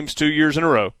 9 games 2 years in a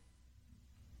row.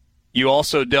 You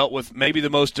also dealt with maybe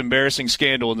the most embarrassing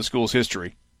scandal in the school's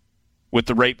history with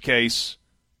the rape case,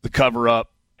 the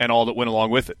cover-up, and all that went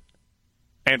along with it.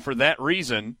 And for that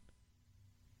reason,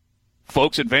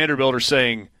 folks at Vanderbilt are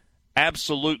saying,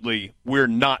 absolutely, we're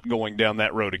not going down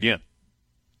that road again.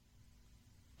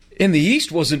 And the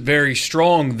East wasn't very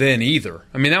strong then either.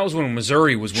 I mean, that was when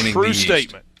Missouri was winning the East. True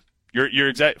statement. You're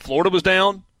exact. Florida was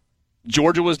down,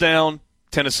 Georgia was down,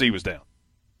 Tennessee was down.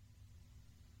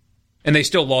 And they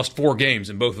still lost 4 games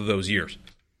in both of those years.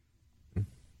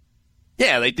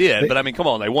 Yeah, they did, but I mean, come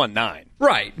on, they won 9.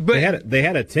 Right, but they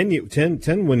had a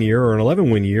 10 win year or an 11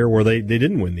 win year where they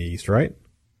didn't win the East, right?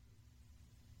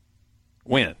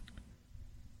 When?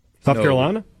 South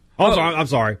Carolina? Oh, I'm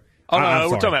sorry. Oh, no, I'm we're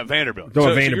sorry. talking about Vanderbilt.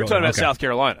 So you're talking about South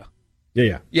Carolina.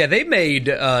 Yeah. Yeah, they made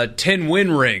 10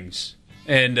 win rings,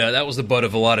 and that was the butt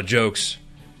of a lot of jokes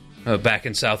back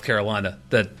in South Carolina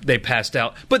that they passed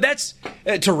out. But that's,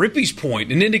 to Rippy's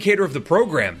point, an indicator of the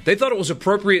program. They thought it was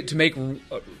appropriate to make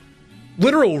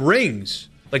literal rings,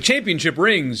 like championship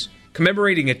rings,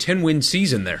 commemorating a 10-win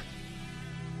season there.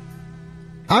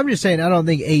 I'm just saying, I don't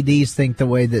think ADs think the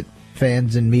way that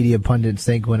fans and media pundits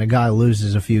think when a guy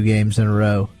loses a few games in a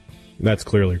row. That's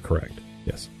clearly correct.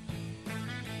 Yes.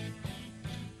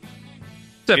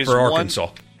 Except for Arkansas.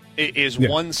 Is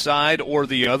one side or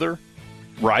the other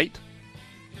right?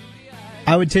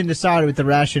 I would tend to side with the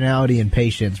rationality and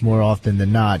patience more often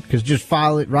than not, because just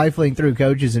rifling through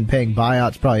coaches and paying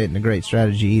buyouts probably isn't a great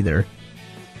strategy either.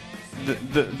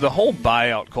 The whole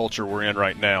buyout culture we're in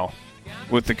right now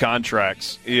with the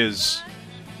contracts is,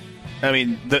 I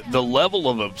mean, the level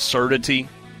of absurdity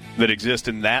that exists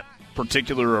in that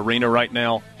particular arena right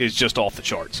now is just off the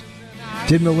charts.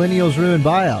 Did millennials ruin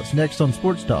buyouts? Next on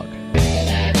Sports Talk.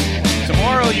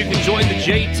 Tomorrow you can join the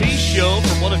JT Show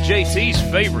from one of JT's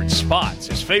favorite spots,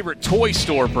 his favorite toy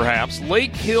store perhaps,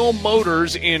 Lake Hill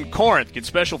Motors in Corinth. Get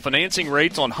special financing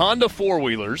rates on Honda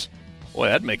four-wheelers. Boy,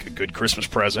 that'd make a good Christmas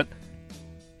present.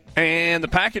 And the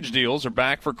package deals are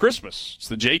back for Christmas. It's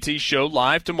the JT Show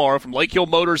live tomorrow from Lake Hill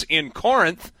Motors in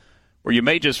Corinth, where you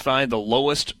may just find the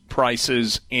lowest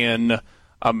prices in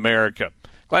America.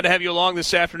 Glad to have you along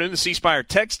this afternoon. The C Spire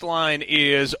text line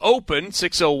is open,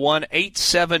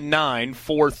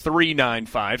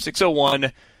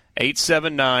 601-879-4395,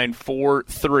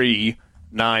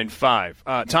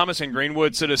 601-879-4395. Thomas in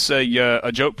Greenwood sent us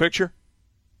a joke picture.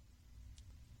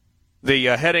 The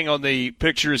heading on the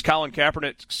picture is Colin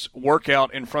Kaepernick's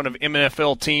workout in front of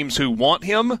NFL teams who want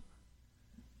him.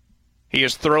 He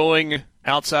is throwing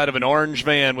outside of an orange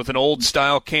van with an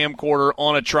old-style camcorder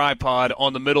on a tripod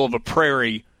on the middle of a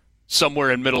prairie somewhere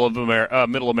in middle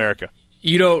America.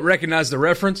 You don't recognize the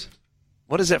reference?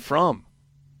 What is that from?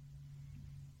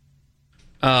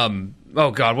 Oh,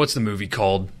 God, what's the movie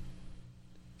called?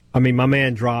 I mean, my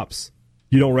man drops,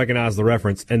 you don't recognize the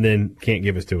reference, and then can't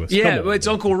give it to us. Yeah, it's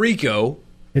Uncle Rico.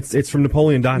 It's from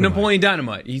Napoleon Dynamite. Napoleon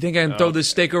Dynamite. You think I can throw this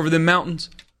steak over the mountains?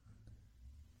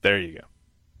 There you go.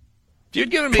 If you'd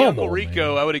given me Uncle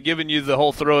Rico, I would have given you the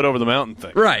whole throw it over the mountain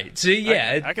thing. Right. See,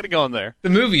 yeah. I could have gone there. The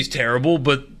movie's terrible,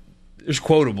 but there's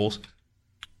quotables.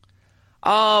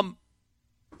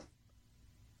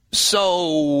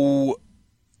 So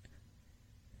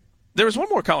there was one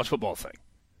more college football thing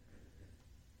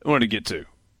I wanted to get to.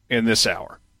 in this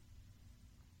hour.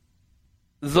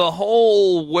 The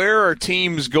whole where are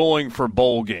teams going for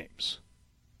bowl games?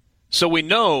 So we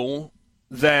know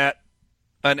that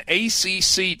an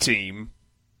ACC team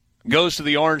goes to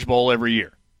the Orange Bowl every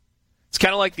year. It's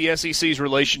kind of like the SEC's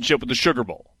relationship with the Sugar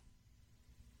Bowl.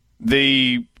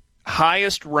 The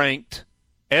highest-ranked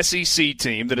SEC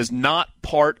team that is not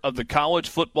part of the college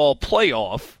football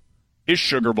playoff is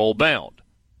Sugar Bowl bound.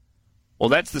 Well,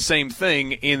 that's the same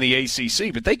thing in the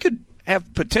ACC, but they could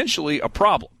have potentially a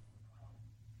problem.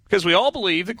 Because we all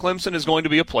believe that Clemson is going to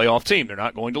be a playoff team. They're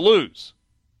not going to lose,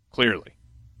 clearly.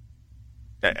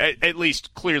 At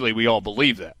least, clearly, we all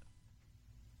believe that.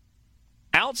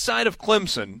 Outside of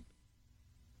Clemson,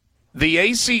 the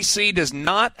ACC does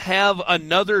not have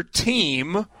another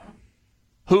team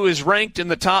who is ranked in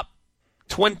the top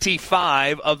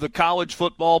 25 of the college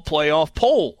football playoff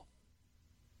poll.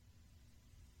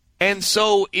 And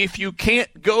so if you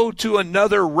can't go to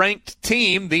another ranked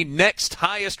team, the next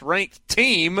highest ranked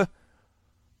team,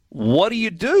 what do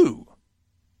you do?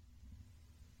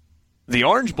 The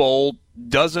Orange Bowl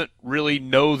doesn't really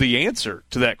know the answer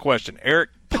to that question. Eric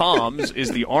Palms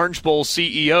is the Orange Bowl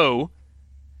CEO.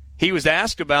 He was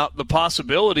asked about the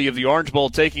possibility of the Orange Bowl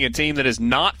taking a team that is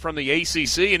not from the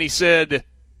ACC, and he said,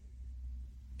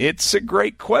 it's a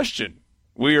great question.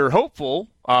 We are hopeful,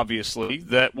 obviously,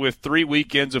 that with 3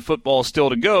 weekends of football still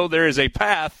to go, there is a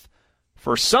path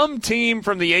for some team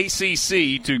from the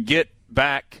ACC to get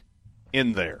back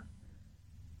in there.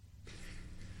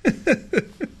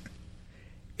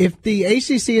 If the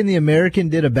ACC and the American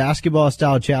did a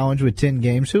basketball-style challenge with 10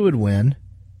 games, who would win?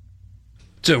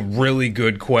 It's a really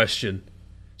good question.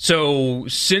 So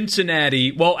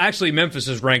Cincinnati, well, actually Memphis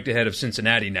is ranked ahead of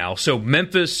Cincinnati now. So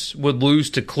Memphis would lose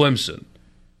to Clemson.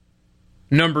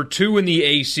 Number 2 in the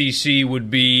ACC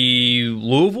would be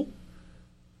Louisville.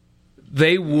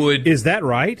 They would. Is that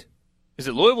right? Is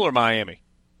it Louisville or Miami?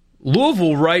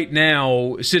 Louisville right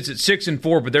now sits at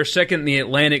 6-4, but they're second in the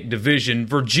Atlantic Division.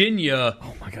 Virginia.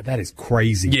 Oh my God, that is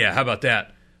crazy. Yeah, how about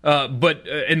that? But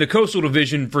in the Coastal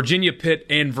Division, Virginia Pitt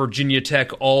and Virginia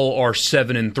Tech all are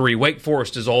 7-3. Wake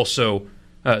Forest is also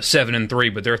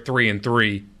 7-3, but they're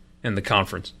 3-3 in the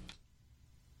conference.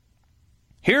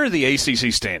 Here are the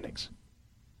ACC standings.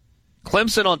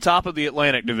 Clemson on top of the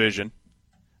Atlantic Division.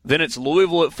 Then it's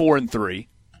Louisville at 4-3,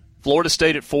 Florida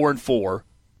State at 4-4,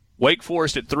 Wake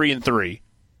Forest at 3-3,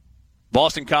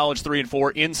 Boston College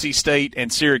 3-4, NC State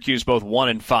and Syracuse both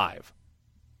 1-5.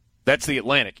 That's the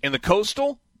Atlantic. In the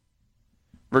Coastal,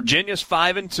 Virginia's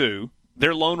 5-2.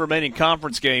 Their lone remaining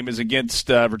conference game is against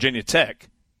Virginia Tech.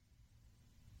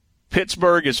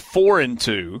 Pittsburgh is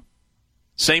 4-2.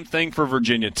 Same thing for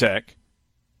Virginia Tech.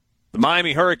 The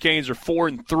Miami Hurricanes are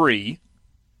 4-3.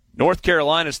 North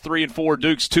Carolina's 3-4.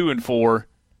 Duke's 2-4.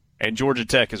 And Georgia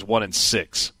Tech is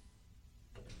 1-6.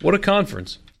 What a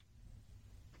conference.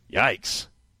 Yikes.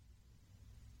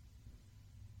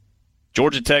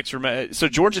 Georgia Tech's sitting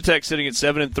at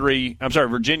 7-3. I'm sorry,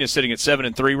 Virginia's sitting at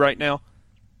 7-3 right now.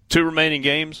 2 remaining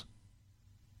games.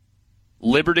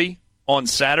 Liberty on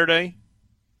Saturday,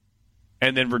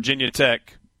 and then Virginia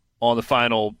Tech on the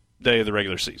final day of the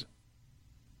regular season.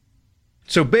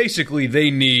 So basically,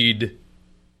 they need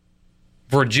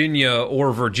Virginia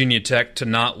or Virginia Tech to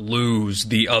not lose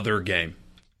the other game.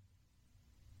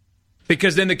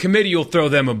 Because then the committee will throw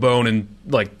them a bone and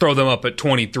throw them up at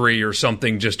 23 or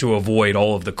something just to avoid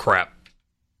all of the crap.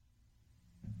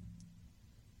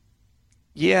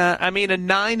 Yeah, I mean, a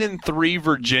 9-3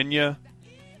 Virginia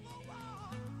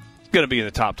is going to be in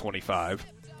the top 25.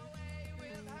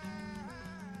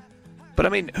 But, I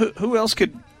mean, who else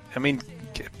could... I mean,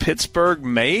 Pittsburgh,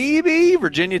 maybe?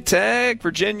 Virginia Tech,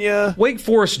 Virginia... Wake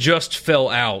Forest just fell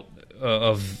out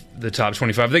of the top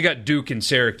 25. They got Duke and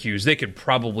Syracuse. They could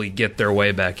probably get their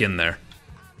way back in there.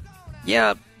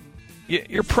 Yeah,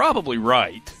 you're probably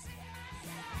right.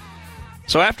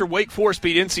 So after Wake Forest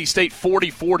beat NC State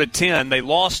 44-10, they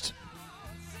lost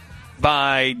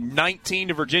by 19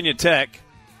 to Virginia Tech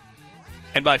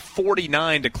and by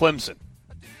 49 to Clemson.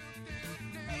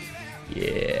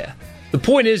 Yeah. The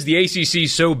point is the ACC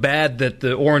is so bad that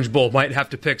the Orange Bowl might have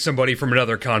to pick somebody from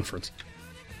another conference.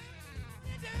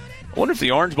 I wonder if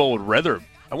the Orange Bowl would rather.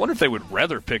 I wonder if they would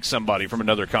rather pick somebody from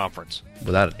another conference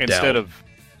without a doubt, instead of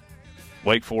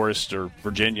Wake Forest or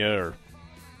Virginia or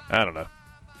I don't know.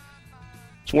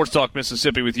 Sports Talk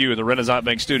Mississippi with you in the Renaissance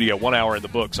Bank Studio. 1 hour in the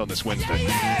books on this Wednesday.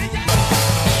 Back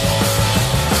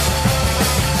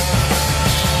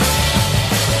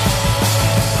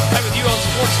with you on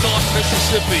Sports Talk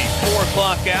Mississippi, 4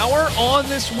 o'clock hour on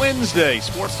this Wednesday.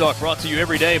 Sports Talk brought to you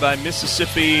every day by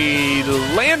Mississippi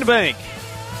Land Bank.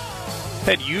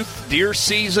 Had youth deer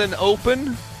season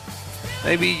open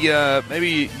Maybe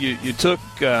you took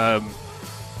a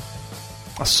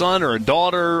son or a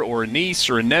daughter or a niece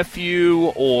or a nephew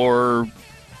or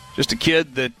just a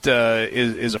kid that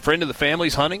is a friend of the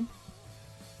family's hunting,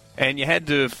 and you had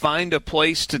to find a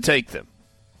place to take them.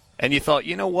 And you thought,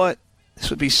 you know what? This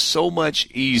would be so much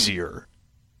easier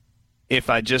if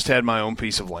I just had my own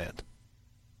piece of land.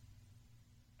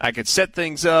 I could set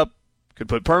things up, could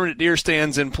put permanent deer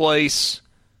stands in place,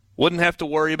 wouldn't have to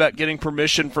worry about getting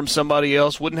permission from somebody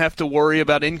else, wouldn't have to worry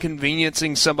about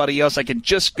inconveniencing somebody else. I could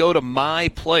just go to my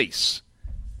place.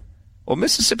 Well,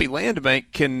 Mississippi Land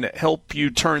Bank can help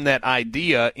you turn that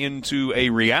idea into a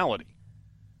reality.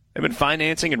 They've been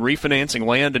financing and refinancing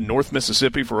land in North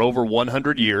Mississippi for over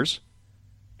 100 years.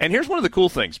 And here's one of the cool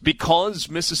things. Because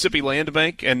Mississippi Land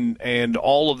Bank and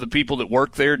all of the people that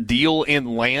work there deal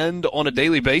in land on a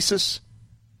daily basis,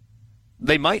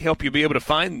 they might help you be able to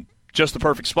find just the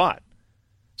perfect spot.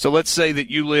 So let's say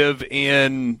that you live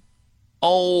in,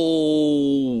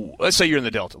 let's say you're in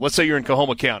the Delta. Let's say you're in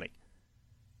Coahoma County.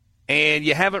 And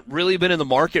you haven't really been in the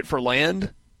market for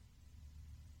land,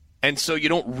 and so you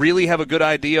don't really have a good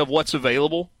idea of what's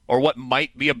available or what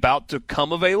might be about to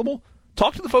come available.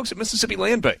 Talk to the folks at Mississippi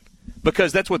Land Bank,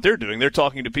 because that's what they're doing. They're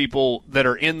talking to people that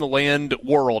are in the land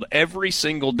world every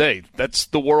single day. That's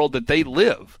the world that they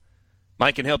live.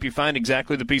 Mike can help you find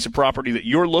exactly the piece of property that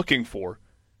you're looking for.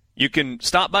 You can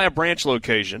stop by a branch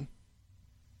location,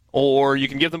 or you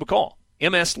can give them a call.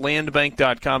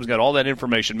 MSLandbank.com's got all that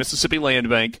information. Mississippi Land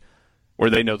Bank, where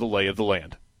they know the lay of the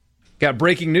land. Got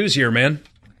breaking news here, man.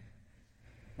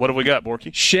 What have we got,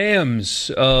 Borky? Shams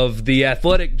of The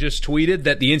Athletic just tweeted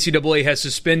that the NCAA has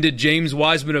suspended James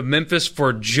Wiseman of Memphis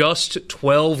for just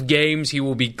 12 games. He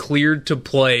will be cleared to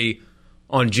play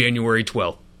on January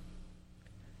 12th.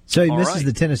 So he misses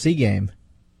the Tennessee game.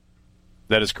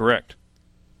 That is correct.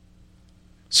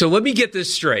 So let me get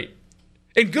this straight.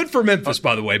 And good for Memphis,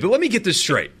 by the way, but let me get this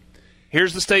straight.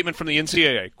 Here's the statement from the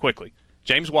NCAA, quickly.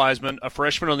 James Wiseman, a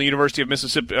freshman on the University of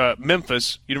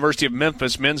University of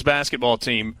Memphis men's basketball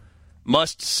team,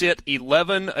 must sit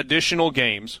 11 additional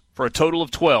games for a total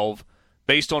of 12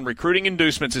 based on recruiting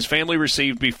inducements his family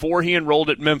received before he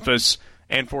enrolled at Memphis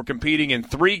and for competing in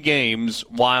 3 games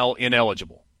while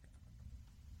ineligible.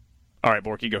 All right,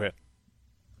 Borky, go ahead.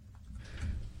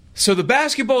 So the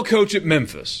basketball coach at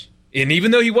Memphis, and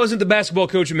even though he wasn't the basketball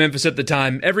coach at Memphis at the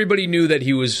time, everybody knew that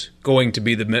he was going to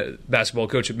be the basketball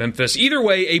coach at Memphis. Either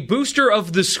way, a booster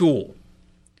of the school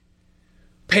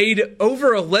paid over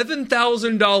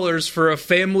 $11,000 for a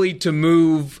family to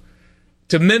move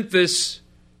to Memphis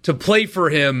to play for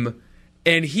him,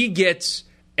 and he gets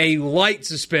a light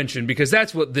suspension because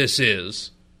that's what this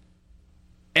is.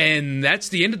 And that's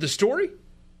the end of the story?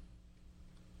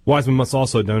 Wiseman must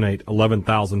also donate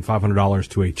 $11,500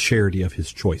 to a charity of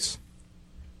his choice.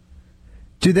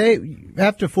 Do they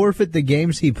have to forfeit the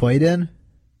games he played in?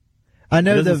 I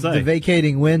know the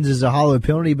vacating wins is a hollow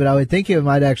penalty, but I would think it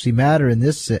might actually matter in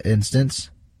this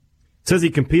instance. It says he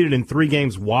competed in 3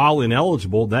 games while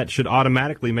ineligible. That should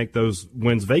automatically make those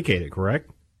wins vacated,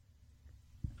 correct?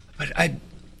 But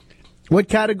what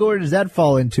category does that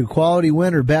fall into? Quality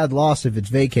win or bad loss if it's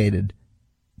vacated?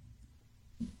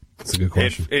 That's a good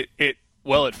question. It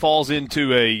falls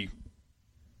into a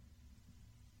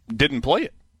didn't play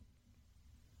it.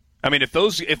 I mean, if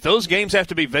those games have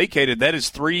to be vacated, that is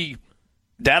 3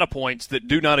 data points that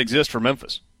do not exist for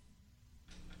Memphis.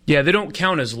 Yeah, they don't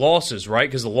count as losses, right?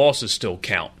 Because the losses still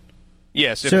count.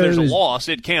 Yes, if there's a loss,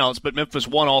 it counts, but Memphis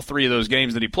won all 3 of those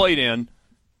games that he played in.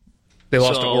 They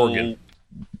lost to Oregon.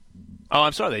 Oh,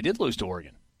 I'm sorry, they did lose to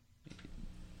Oregon.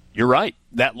 You're right.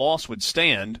 That loss would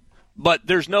stand, but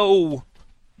there's no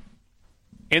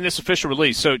in this official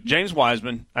release. So James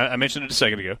Wiseman, I mentioned it a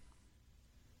second ago,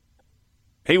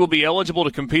 he will be eligible to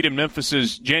compete in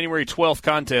Memphis's January 12th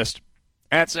contest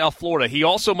at South Florida. He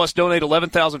also must donate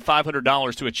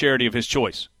 $11,500 to a charity of his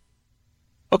choice.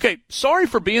 Okay, sorry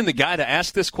for being the guy to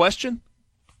ask this question,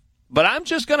 but I'm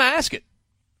just going to ask it.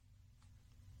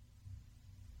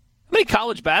 How many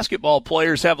college basketball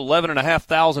players have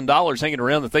 $11,500 hanging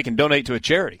around that they can donate to a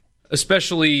charity?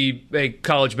 Especially a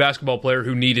college basketball player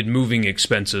who needed moving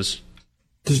expenses.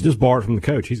 Just borrow it from the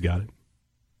coach. He's got it.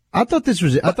 I thought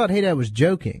Haydad was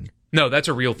joking. No, that's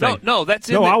a real thing. No, that's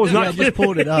no. I was not. I just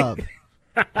pulled it up.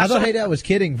 I thought Haydad was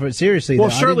kidding. Seriously. Well,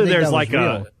 though. surely there's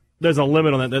there's a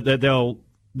limit on that they'll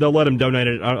let him donate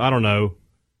it. I don't know,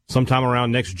 sometime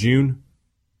around next June.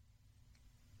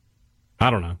 I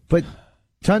don't know. But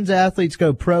tons of athletes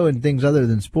go pro in things other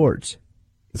than sports.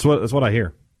 That's what I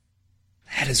hear.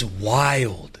 That is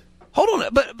wild. Hold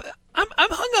on, but I'm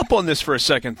hung up on this for a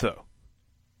second, though.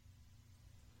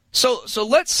 So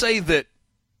let's say that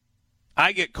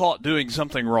I get caught doing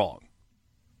something wrong.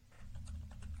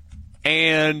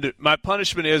 And my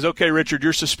punishment is, okay, Richard,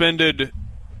 you're suspended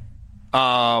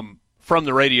from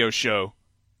the radio show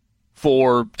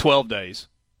for 12 days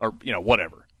or,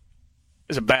 whatever.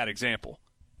 It's a bad example.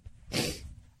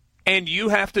 And you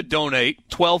have to donate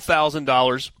 $12,000,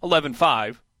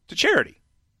 $11,500 to charity.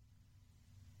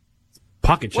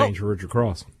 Pocket change for Richard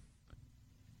Cross.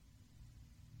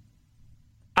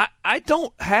 I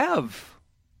don't have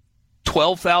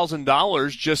 $12,000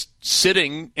 just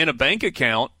sitting in a bank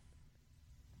account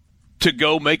to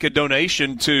go make a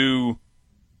donation to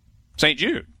St.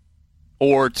 Jude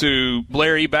or to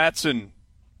Blair E. Batson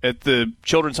at the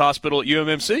Children's Hospital at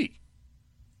UMMC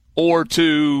or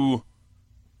to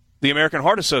the American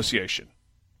Heart Association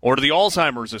or to the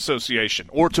Alzheimer's Association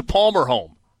or to Palmer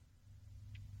Home.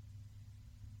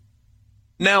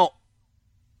 Now,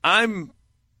 I'm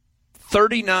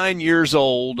 39 years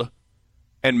old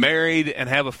and married and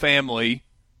have a family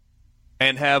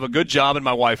and have a good job, and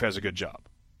my wife has a good job.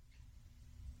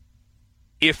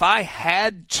 If I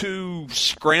had to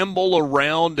scramble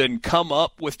around and come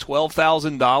up with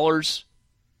 $12,000,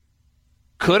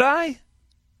 could I?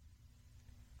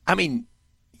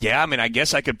 I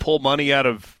guess I could pull money out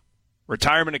of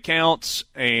retirement accounts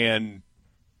and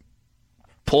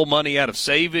pull money out of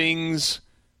savings,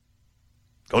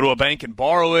 go to a bank and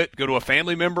borrow it, go to a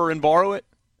family member and borrow it.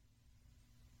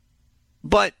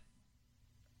 But,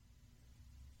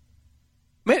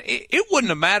 man, it wouldn't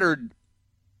have mattered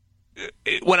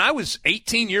when I was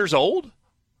 18 years old.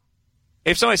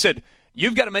 If somebody said,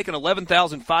 you've got to make an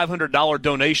 $11,500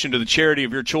 donation to the charity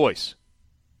of your choice,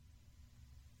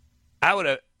 I would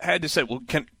have had to say, well,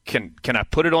 can I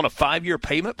put it on a 5-year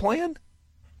payment plan?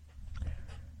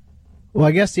 Well,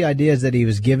 I guess the idea is that he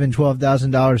was given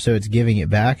 $12,000, so it's giving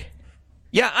it back.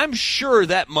 Yeah, I'm sure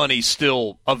that money's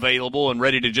still available and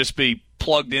ready to just be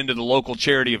plugged into the local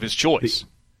charity of his choice.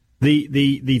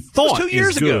 The thought 2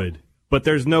 years is good, ago. but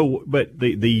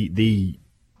the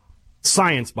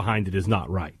science behind it is not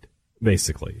right.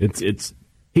 Basically, it's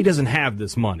he doesn't have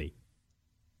this money,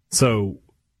 so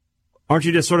aren't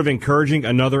you just sort of encouraging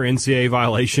another NCAA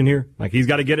violation here? Like, he's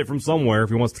got to get it from somewhere if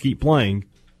he wants to keep playing.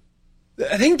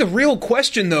 I think the real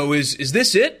question, though, is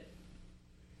this it?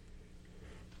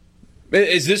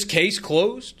 Is this case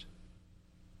closed?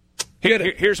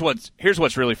 Here's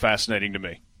what's really fascinating to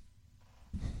me.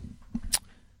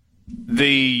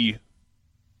 The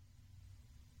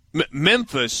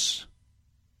Memphis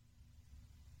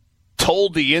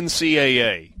told the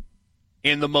NCAA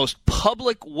in the most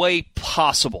public way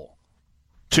possible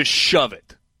to shove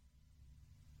it.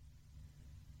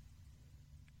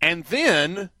 And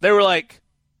then they were like,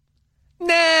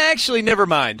 nah, actually, never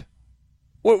mind.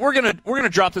 We're gonna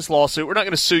drop this lawsuit. We're not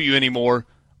going to sue you anymore.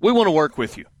 We want to work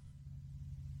with you.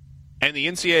 And the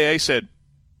NCAA said,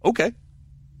 okay.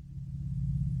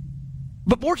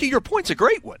 But more to your point's a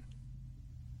great one.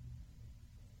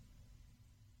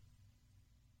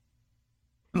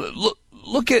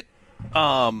 Look at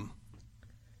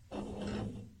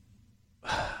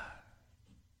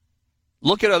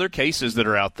other cases that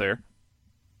are out there.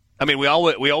 I mean, we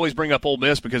always bring up Ole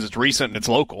Miss because it's recent and it's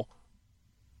local.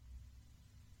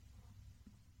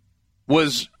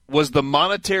 Was the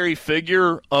monetary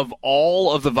figure of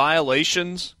all of the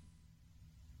violations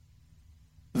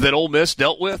that Ole Miss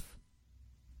dealt with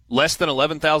less than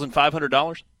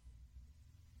 $11,500?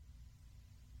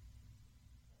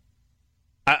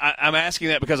 I'm asking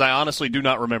that because I honestly do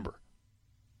not remember.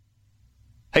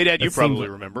 Hey, Dad, you probably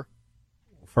remember.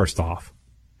 First off,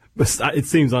 it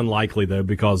seems unlikely, though,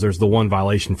 because there's the one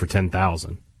violation for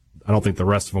 $10,000. I don't think the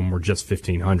rest of them were just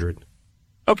 $1,500.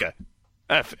 Okay.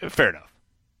 Fair enough.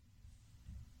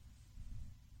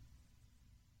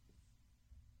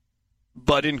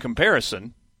 But in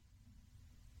comparison,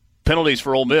 penalties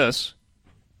for Ole Miss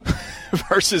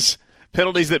versus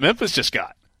penalties that Memphis just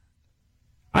got.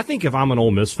 I think if I'm an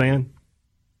Ole Miss fan,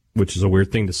 which is a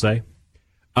weird thing to say,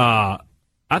 I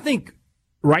think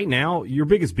right now your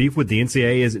biggest beef with the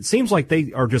NCAA is it seems like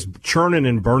they are just churning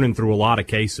and burning through a lot of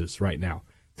cases right now.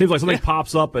 It seems like something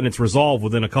pops up and it's resolved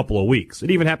within a couple of weeks.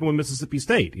 It even happened with Mississippi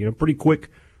State. Pretty quick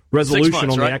resolution 6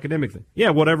 months, on right? the academic thing. Yeah,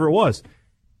 whatever it was.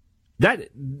 That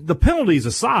the penalties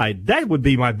aside, that would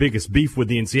be my biggest beef with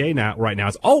the NCAA right now.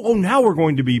 Is now we're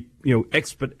going to be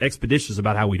expeditious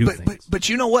about how we do things. But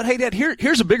you know what? Hey, Dad,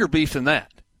 here's a bigger beef than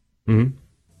that. Mm-hmm.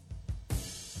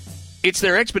 It's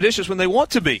they're expeditious when they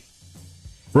want to be.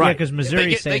 Right, because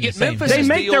Missouri's they get the same Memphis. thing. They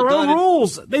make their own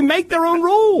rules. They make their own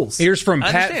rules. Here's from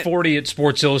I Pat understand. Forty at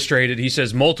Sports Illustrated. He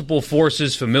says multiple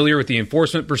forces familiar with the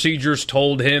enforcement procedures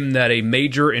told him that a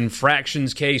major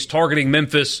infractions case targeting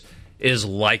Memphis is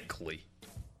likely.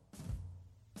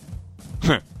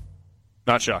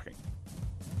 Not shocking.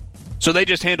 So they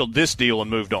just handled this deal and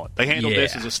moved on. They handled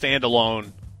this as a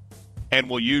standalone and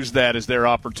will use that as their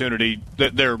opportunity,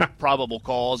 their probable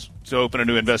cause to open a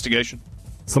new investigation.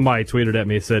 Somebody tweeted at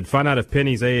me and said, find out if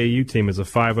Penny's AAU team is a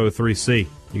 503C.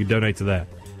 You can donate to that.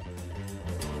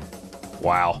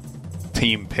 Wow.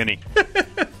 Team Penny.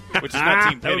 Which is not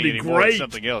Team Penny anymore. Great. It's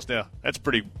something else. Yeah, that's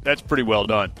pretty well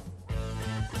done.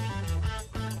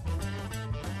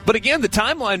 But again, the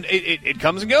timeline, it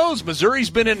comes and goes. Missouri's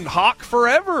been in hock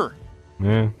forever.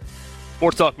 Yeah.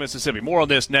 Sports Talk Mississippi. More on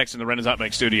this next in the Renaissance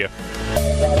Bank studio.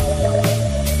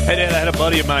 Hey, Dad, I had a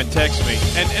buddy of mine text me,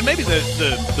 and maybe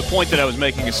the point that I was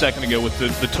making a second ago with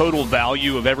the total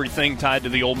value of everything tied to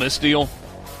the Ole Miss deal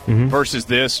versus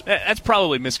this, that's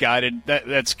probably misguided.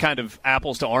 That's kind of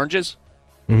apples to oranges.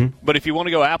 Mm-hmm. But if you want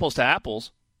to go apples to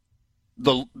apples,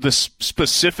 the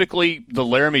specifically the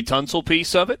Laramie Tunsil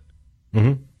piece of it,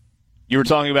 you were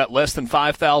talking about less than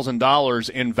 $5,000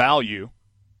 in value,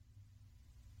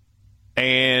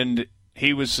 and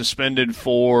he was suspended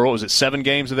for, 7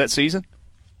 games of that season?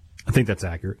 I think that's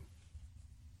accurate.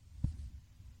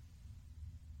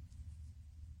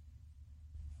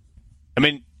 I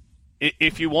mean,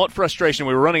 if you want frustration,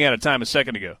 we were running out of time a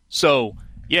second ago. So,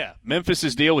 yeah,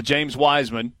 Memphis' deal with James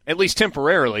Wiseman, at least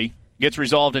temporarily, gets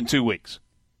resolved in 2 weeks.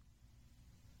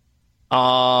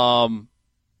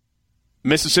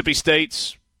 Mississippi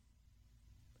State's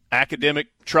academic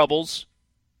troubles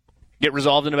get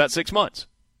resolved in about 6 months.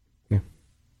 Yeah.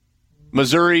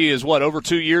 Missouri is, over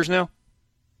 2 years now?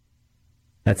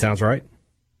 That sounds right.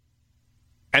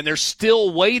 And they're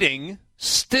still waiting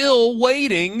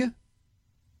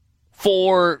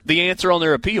for the answer on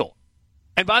their appeal.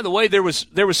 And by the way, there was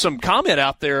some comment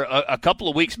out there a couple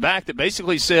of weeks back that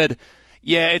basically said,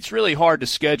 yeah, it's really hard to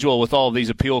schedule with all of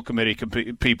these appeal committee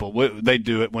people. They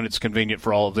do it when it's convenient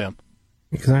for all of them.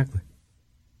 Exactly.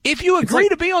 If you agree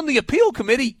to be on the appeal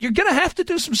committee, you're going to have to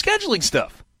do some scheduling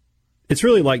stuff. It's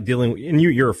really like dealing, and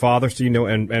you're a father, so you know,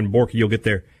 and Borky, you'll get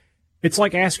there. It's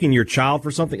like asking your child for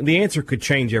something. The answer could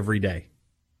change every day.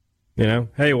 You know,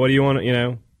 hey, what do you want?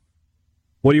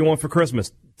 What do you want for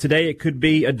Christmas? Today it could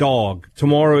be a dog.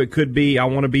 Tomorrow it could be I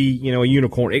want to be, a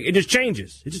unicorn. It just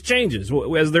changes. It just changes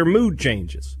as their mood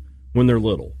changes when they're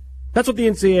little. That's what the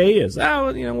NCAA is.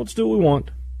 Let's do what we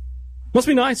want. Must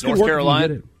be nice. North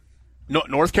Carolina.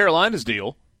 North Carolina's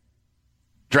deal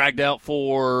dragged out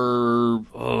for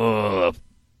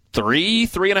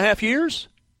 3.5 years.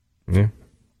 Yeah.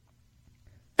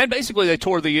 And basically they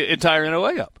tore the entire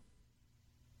NOA up.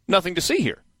 Nothing to see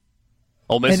here.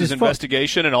 Ole Miss's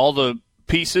investigation and all the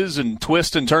pieces and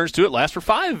twists and turns to it last for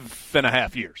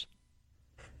 5.5 years.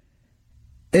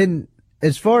 And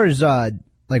as far as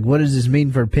what does this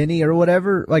mean for Penny or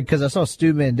whatever? Because I saw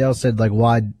Stu Mandel said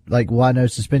why no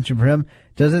suspension for him?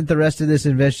 Doesn't the rest of this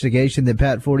investigation that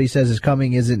Pat Forty says is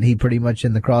coming, isn't he pretty much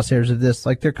in the crosshairs of this?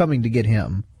 They're coming to get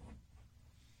him.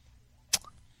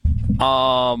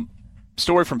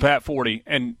 Story from Pat Forty,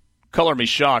 and color me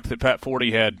shocked that Pat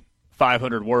Forty had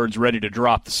 500 words ready to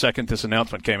drop the second this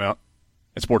announcement came out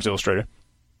at Sports Illustrated.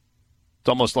 It's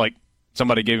almost like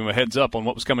somebody gave him a heads up on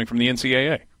what was coming from the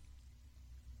NCAA.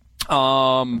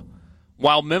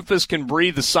 While Memphis can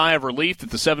breathe a sigh of relief that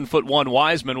the 7'1"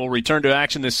 Wiseman will return to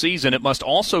action this season, it must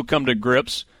also come to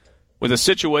grips with a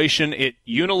situation it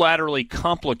unilaterally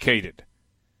complicated.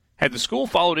 Had the school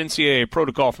followed NCAA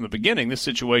protocol from the beginning, this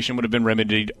situation would have been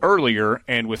remedied earlier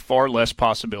and with far less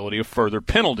possibility of further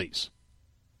penalties.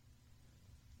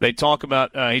 He talks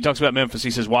about Memphis. He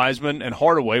says Wiseman and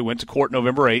Hardaway went to court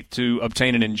November 8th to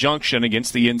obtain an injunction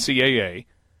against the NCAA,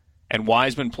 and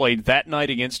Wiseman played that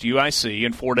night against UIC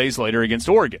and 4 days later against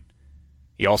Oregon.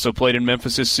 He also played in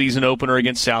Memphis' season opener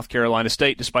against South Carolina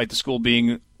State, despite the school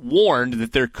being warned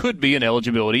that there could be an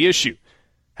eligibility issue.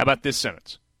 How about this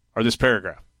sentence, or this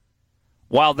paragraph?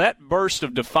 While that burst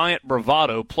of defiant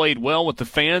bravado played well with the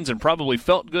fans and probably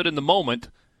felt good in the moment,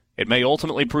 it may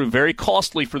ultimately prove very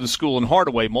costly for the school in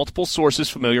Hardaway. Multiple sources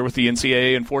familiar with the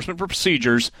NCAA enforcement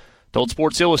procedures told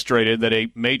Sports Illustrated that a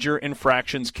major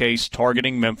infractions case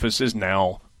targeting Memphis is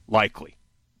now likely.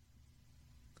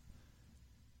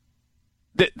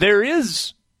 There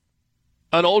is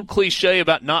an old cliche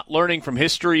about not learning from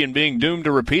history and being doomed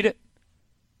to repeat it.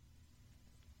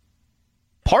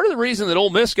 Part of the reason that Ole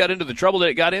Miss got into the trouble that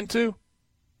it got into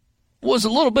was a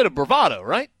little bit of bravado,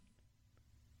 right?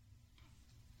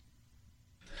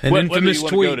 An infamous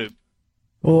tweet.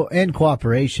 Well, and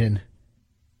cooperation.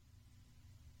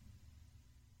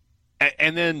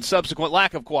 And then subsequent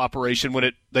lack of cooperation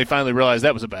when they finally realized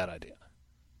that was a bad idea.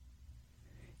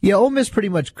 Yeah, Ole Miss pretty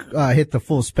much hit the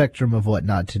full spectrum of what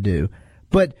not to do.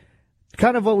 But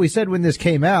kind of what we said when this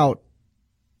came out,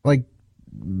 like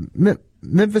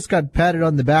Memphis got patted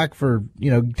on the back for,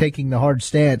 taking the hard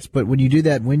stance, but when you do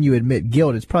that, when you admit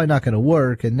guilt, it's probably not going to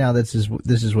work. And now this is what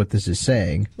this is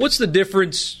saying. What's the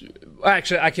difference?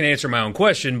 Actually, I can answer my own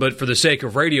question, but for the sake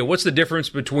of radio, what's the difference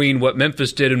between what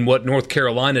Memphis did and what North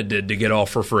Carolina did to get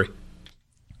off for free?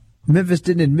 Memphis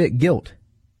didn't admit guilt.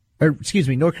 Or,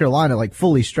 North Carolina,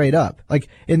 fully straight up.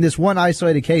 In this one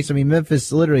isolated case,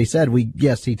 Memphis literally said,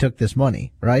 yes, he took this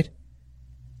money, right?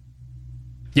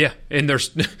 Yeah, in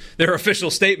their official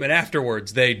statement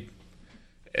afterwards, they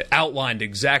outlined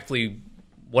exactly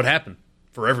what happened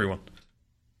for everyone.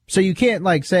 So you can't,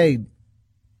 say,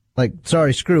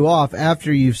 sorry, screw off,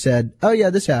 after you've said, oh,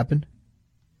 yeah, this happened.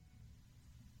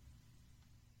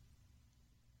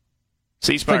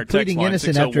 Ceasefire it's like pleading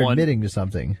innocent after admitting to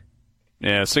something.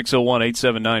 Yeah,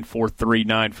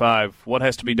 601-879-4395. What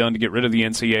has to be done to get rid of the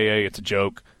NCAA? It's a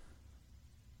joke.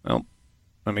 Well,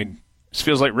 this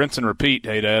feels like rinse and repeat,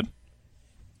 hey, Dad.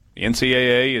 The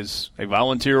NCAA is a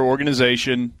volunteer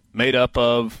organization made up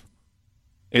of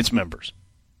its members.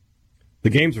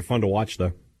 The games are fun to watch,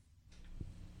 though.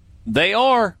 They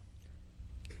are.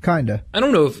 Kinda. I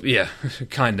don't know if,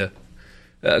 kinda.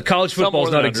 College football's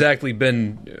not exactly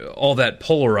been all that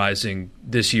polarizing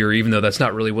this year, even though that's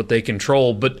not really what they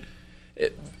control. But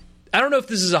I don't know if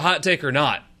this is a hot take or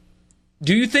not.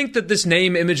 Do you think that this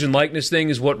name, image, and likeness thing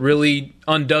is what really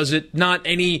undoes it? Not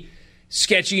any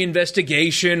sketchy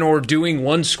investigation or doing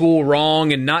one school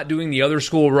wrong and not doing the other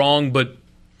school wrong, but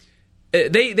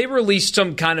they released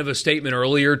some kind of a statement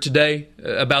earlier today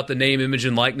about the name, image,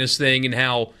 and likeness thing and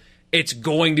how it's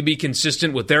going to be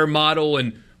consistent with their model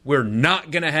and we're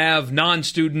not going to have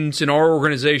non-students in our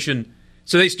organization,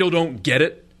 so they still don't get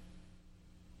it.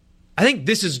 I think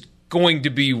this is going to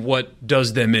be what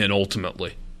does them in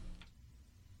ultimately.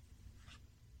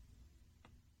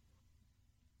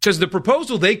 Because the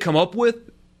proposal they come up with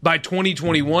by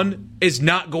 2021 is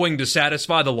not going to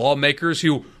satisfy the lawmakers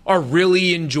who are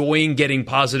really enjoying getting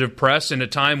positive press in a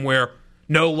time where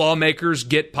no lawmakers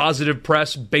get positive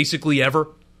press basically ever.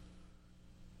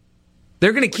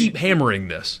 They're going to keep hammering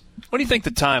this. What do you think the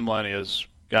timeline is,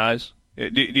 guys?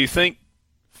 Do you think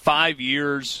 5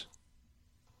 years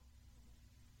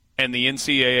and the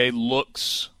NCAA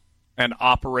looks and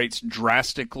operates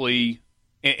drastically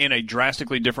in a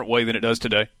drastically different way than it does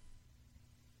today?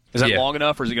 Is that long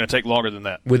enough, or is it going to take longer than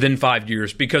that? Within 5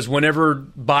 years, because whenever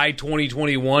by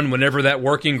 2021, whenever that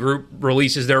working group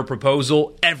releases their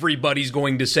proposal, everybody's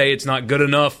going to say it's not good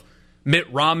enough.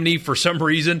 Mitt Romney, for some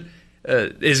reason,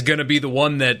 is going to be the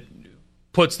one that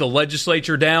puts the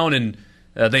legislature down, and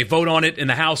they vote on it in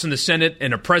the House and the Senate,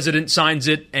 and a president signs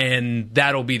it, and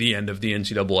that'll be the end of the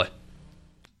NCAA.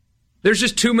 There's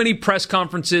just too many press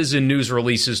conferences and news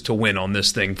releases to win on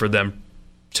this thing for them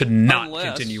to not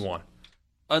continue on.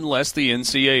 Unless the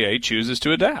NCAA chooses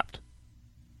to adapt.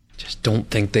 Just don't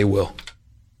think they will.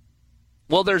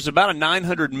 Well, there's about a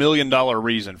 $900 million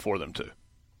reason for them to.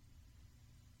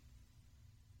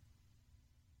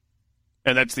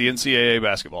 And that's the NCAA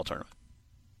basketball tournament.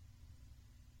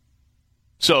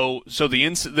 So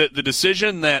the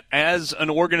decision that as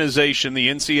an organization the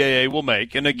NCAA will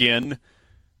make, and again,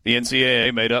 the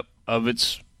NCAA made up of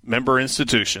its member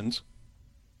institutions,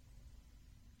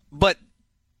 but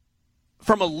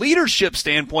from a leadership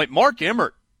standpoint, Mark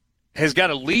Emmert has got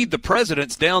to lead the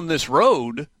presidents down this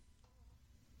road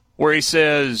where he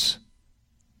says,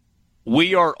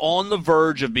 we are on the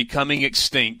verge of becoming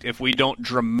extinct if we don't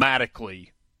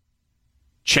dramatically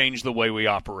change the way we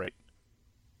operate.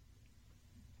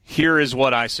 Here is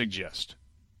what I suggest.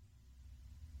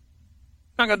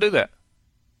 Not going to do that.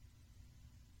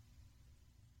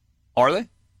 Are they?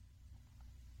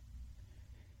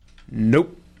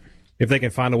 Nope. If they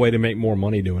can find a way to make more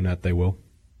money doing that, they will.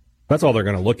 That's all they're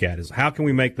going to look at is how can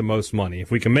we make the most money? If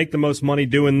we can make the most money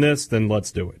doing this, then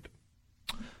let's do it.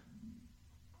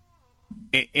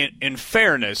 In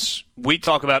fairness, we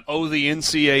talk about, the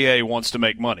NCAA wants to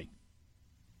make money.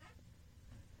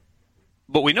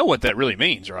 But we know what that really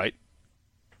means, right?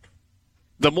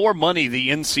 The more money the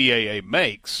NCAA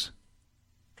makes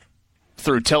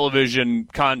through television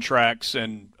contracts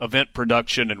and event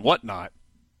production and whatnot,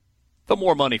 the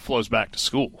more money flows back to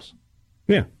schools.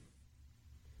 Yeah.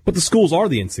 But the schools are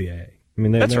the NCAA.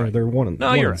 That's right. They're one and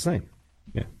the same.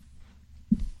 Yeah.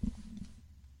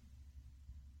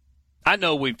 I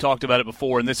know we've talked about it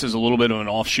before, and this is a little bit of an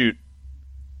offshoot,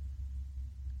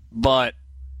 but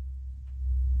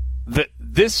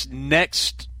this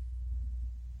next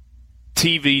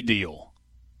TV deal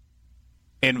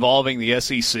involving the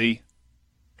SEC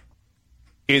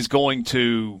is going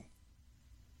to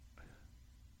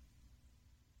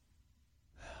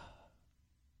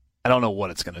I don't know what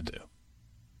it's going to do.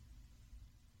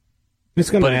 It's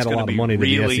going to But add it's a gonna lot be of money to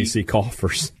really- the SEC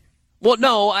coffers. Well,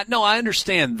 no, I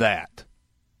understand that.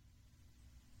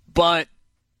 But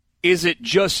is it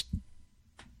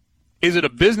a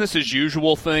business as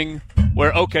usual thing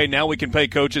where, okay, now we can pay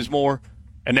coaches more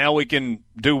and now we can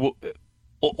do,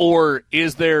 or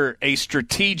is there a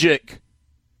strategic?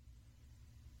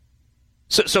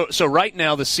 So right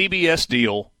now the CBS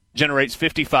deal generates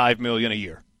 $55 million a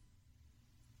year.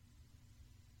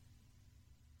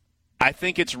 I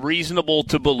think it's reasonable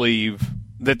to believe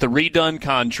that the redone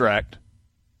contract,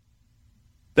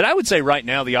 that I would say right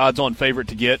now the odds-on favorite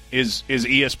to get is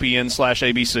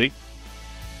ESPN/ABC.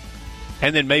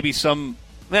 And then maybe some,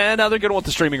 no, they're going to want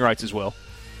the streaming rights as well.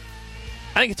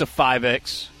 I think it's a 5 or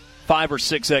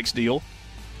 6x deal.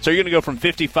 So you're going to go from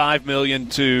 $55 million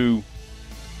to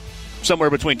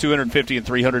somewhere between $250 and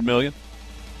 $300 million.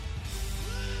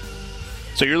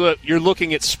 So you're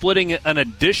looking at splitting an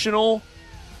additional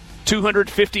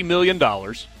 $250 million.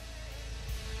 Or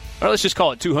let's just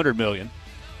call it $200 million.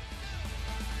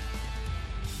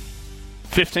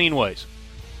 15 ways.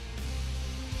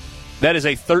 That is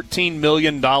a $13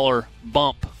 million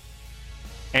bump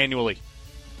annually.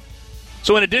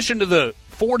 So in addition to the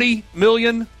 $40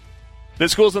 million that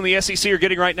schools in the SEC are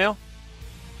getting right now,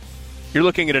 you're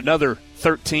looking at another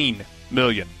 $13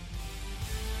 million.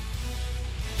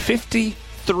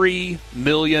 $53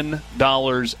 million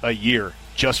a year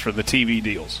just for the TV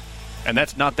deals. And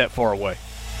that's not that far away.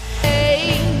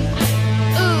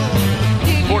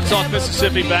 Sports Talk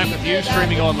Mississippi back with you,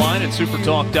 streaming online at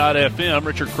supertalk.fm.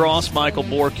 Richard Cross, Michael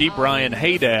Borky, Brian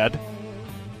Haydad,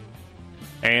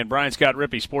 and Brian Scott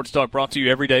Rippey. Sports Talk brought to you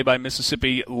every day by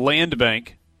Mississippi Land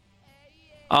Bank.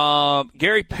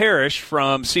 Gary Parrish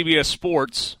from CBS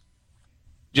Sports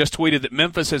just tweeted that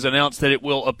Memphis has announced that it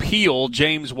will appeal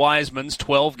James Wiseman's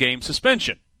 12-game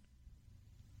suspension,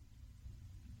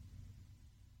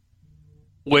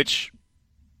 which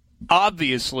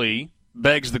obviously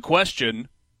begs the question,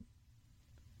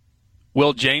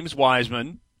 will James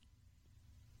Wiseman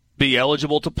be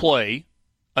eligible to play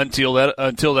until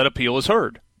that appeal is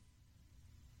heard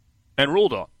and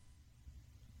ruled on?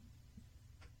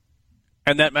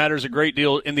 And that matters a great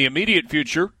deal in the immediate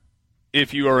future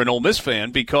if you are an Ole Miss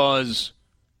fan, because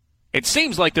it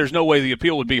seems like there's no way the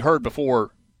appeal would be heard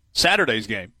before Saturday's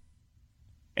game.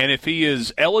 And if he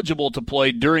is eligible to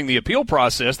play during the appeal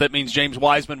process, that means James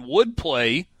Wiseman would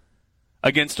play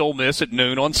against Ole Miss at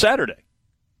noon on Saturday.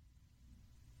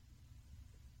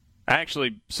 I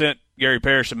actually sent Gary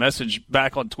Parrish a message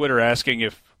back on Twitter asking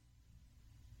if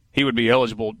he would be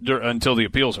eligible until the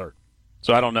appeal's heard.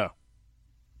 So I don't know.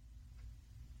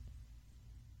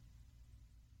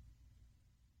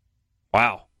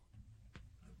 Wow.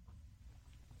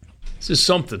 This is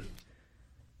something.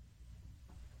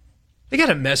 They got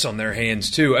a mess on their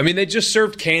hands, too. I mean, they just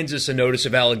served Kansas a notice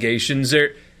of allegations.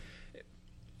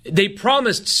 They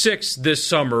promised 6 this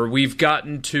summer. We've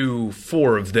gotten to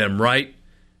 4 of them, right?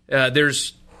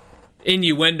 There's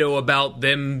innuendo about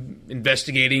them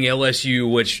investigating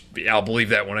LSU, which I'll believe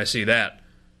that when I see that.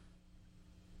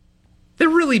 They're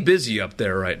really busy up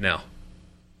there right now.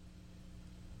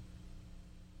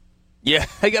 Yeah,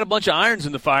 they got a bunch of irons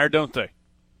in the fire, don't they?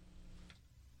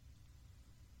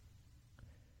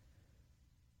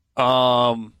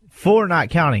 4 not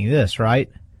counting this, right?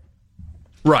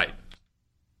 Right.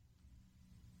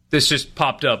 This just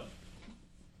popped up.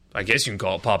 I guess you can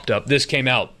call it popped up. This came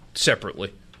out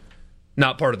separately.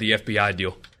 Not part of the FBI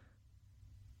deal.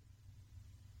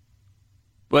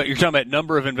 But you're talking about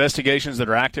number of investigations that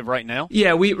are active right now?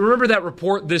 Yeah, we remember that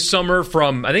report this summer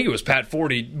from, I think it was Pat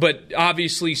Forty, but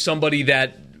obviously somebody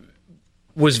that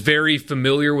was very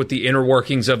familiar with the inner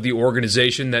workings of the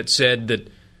organization that said that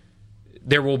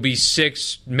there will be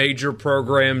 6 major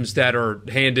programs that are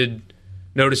handed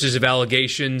notices of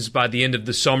allegations by the end of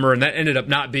the summer, and that ended up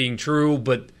not being true,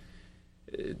 but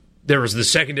there was the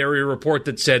secondary report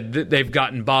that said that they've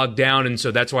gotten bogged down, and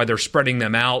so that's why they're spreading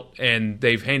them out, and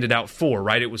they've handed out 4,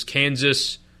 right? It was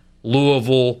Kansas,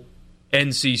 Louisville,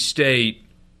 NC State.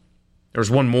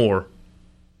 There's one more.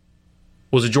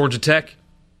 Was it Georgia Tech?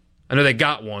 I know they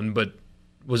got one, but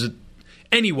was it?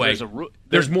 Anyway,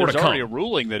 there's more to come. There's already a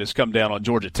ruling that has come down on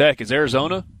Georgia Tech. Is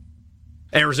Arizona?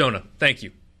 Arizona, thank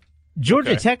you.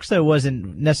 Georgia Tech, though,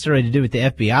 wasn't necessarily to do with the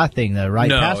FBI thing, though, right?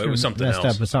 No, Pastner it was something messed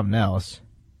else. up with something else.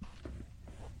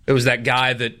 It was that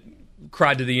guy that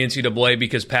cried to the NCAA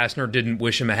because Pastner didn't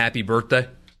wish him a happy birthday.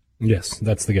 Yes,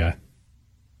 that's the guy.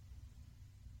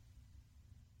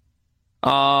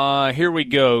 Here we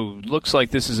go. Looks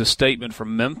like this is a statement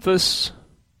from Memphis.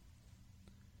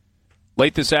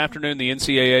 Late this afternoon, the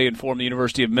NCAA informed the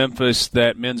University of Memphis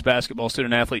that men's basketball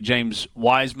student-athlete James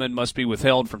Wiseman must be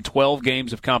withheld from 12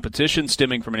 games of competition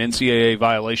stemming from an NCAA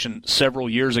violation several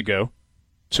years ago.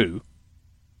 2.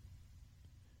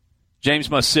 James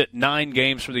must sit 9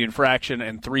 games for the infraction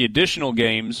and 3 additional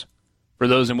games for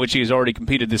those in which he has already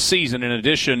competed this season. In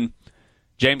addition,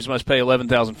 James must pay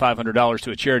 $11,500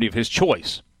 to a charity of his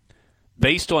choice.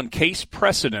 Based on case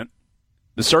precedent,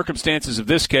 the circumstances of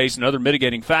this case, and other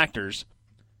mitigating factors,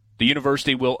 the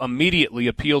university will immediately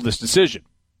appeal this decision.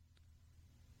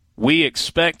 We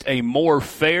expect a more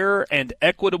fair and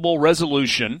equitable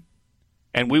resolution,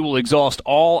 and we will exhaust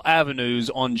all avenues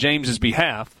on James's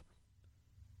behalf.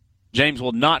 James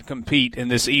will not compete in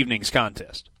this evening's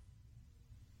contest.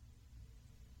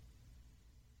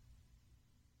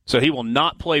 So he will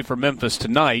not play for Memphis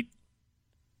tonight.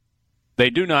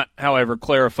 They do not, however,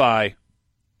 clarify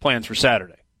plans for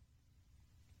Saturday.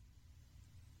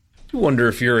 I wonder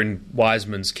if you're in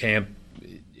Wiseman's camp,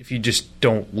 if you just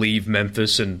don't leave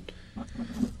Memphis and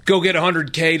go get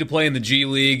 $100K to play in the G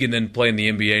League and then play in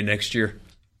the NBA next year.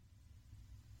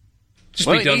 Just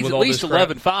be done with all this crap. He's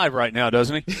at least 11-5 right now,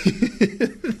 doesn't he?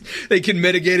 They can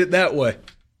mitigate it that way.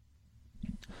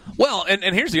 Well, and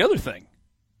here's the other thing.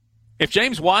 If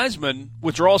James Wiseman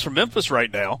withdraws from Memphis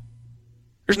right now,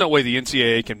 there's no way the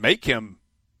NCAA can make him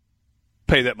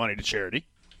pay that money to charity.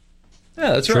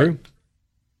 Yeah, that's true. Right.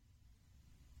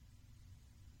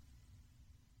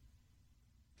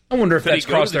 I wonder if that's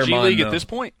crossed their mind. League at this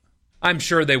point? I'm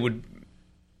sure they would.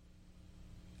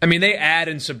 I mean, they add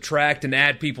and subtract and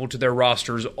add people to their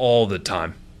rosters all the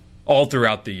time, all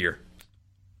throughout the year.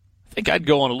 I think I'd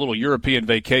go on a little European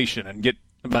vacation and get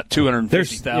about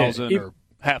 $250,000 or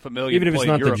 $500,000 even if it's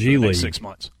not Europe the G League. 6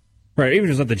 months. Right, even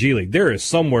if it's not the G League, there is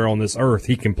somewhere on this earth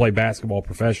he can play basketball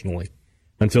professionally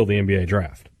until the NBA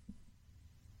draft.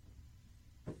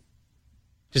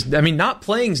 Not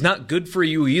playing's not good for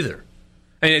you either.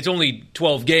 I mean, it's only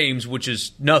 12 games, which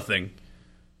is nothing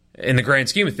in the grand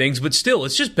scheme of things, but still,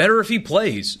 it's just better if he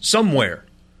plays somewhere.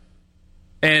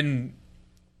 And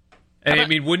I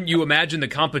mean, wouldn't you imagine the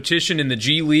competition in the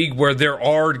G League where there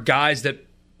are guys that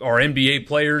are NBA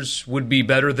players would be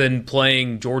better than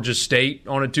playing Georgia State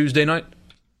on a Tuesday night?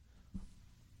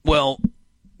 Well,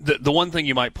 the one thing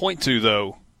you might point to,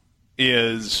 though,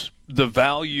 is the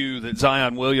value that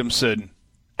Zion Williamson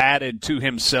added to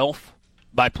himself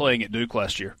by playing at Duke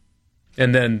last year.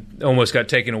 And then almost got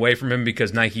taken away from him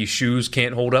because Nike's shoes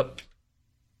can't hold up?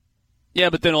 Yeah,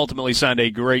 but then ultimately signed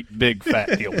a great big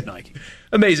fat deal with Nike.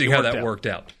 Amazing how that worked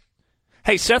out.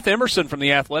 Hey, Seth Emerson from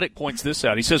The Athletic points this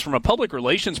out. He says, from a public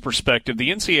relations perspective, the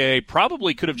NCAA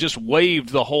probably could have just waived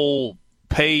the whole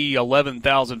pay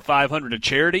 $11,500 to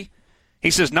charity.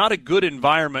 He says, not a good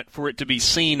environment for it to be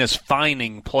seen as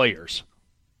fining players.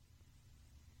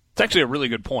 It's actually a really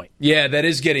good point. Yeah, that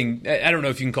is getting, I don't know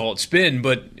if you can call it spin,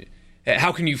 but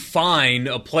how can you fine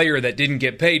a player that didn't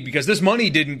get paid? Because this money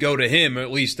didn't go to him,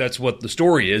 at least that's what the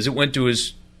story is. It went to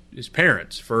his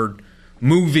parents for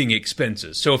moving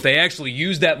expenses. So if they actually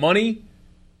used that money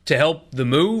to help the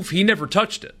move, he never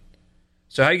touched it.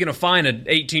 So how are you going to fine an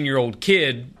 18-year-old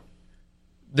kid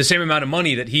the same amount of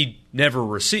money that he never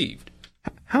received?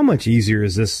 How much easier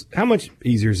is this? How much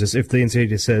easier is this if the NCAA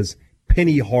just says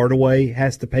Penny Hardaway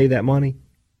has to pay that money?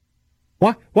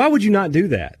 Why would you not do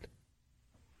that?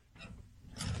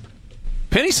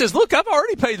 Penny says, look, I've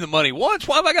already paid the money once.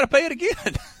 Why have I got to pay it again?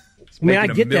 I mean, I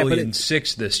get that, but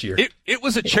 $1,600,000 this year. It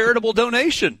was a charitable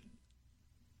donation.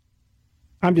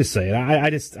 I'm just saying.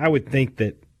 I would think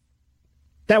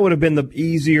that would have been the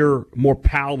easier, more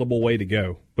palatable way to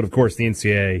go. But of course, the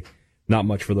NCAA, not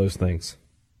much for those things.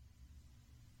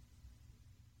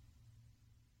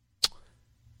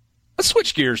 Let's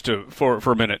switch gears for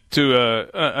a minute to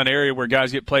an area where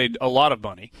guys get paid a lot of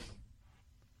money.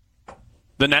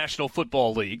 The National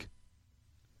Football League.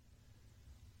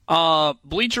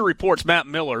 Bleacher Report's Matt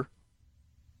Miller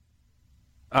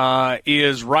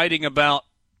is writing about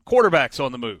quarterbacks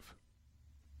on the move.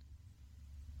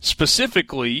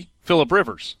 Specifically, Phillip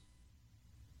Rivers.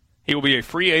 He will be a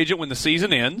free agent when the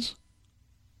season ends.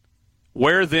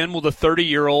 Where then will the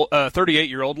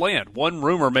 38-year-old land? One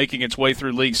rumor making its way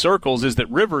through league circles is that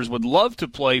Rivers would love to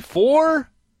play for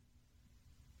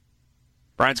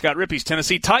Brian Scott Rippey's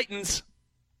Tennessee Titans.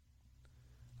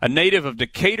 A native of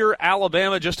Decatur,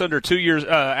 Alabama, just under 2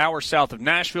 hours south of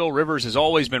Nashville, Rivers has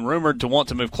always been rumored to want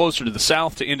to move closer to the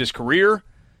South to end his career.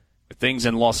 With things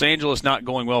in Los Angeles not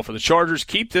going well for the Chargers,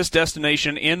 keep this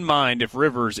destination in mind if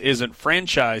Rivers isn't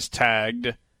franchise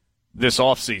tagged this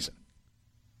offseason.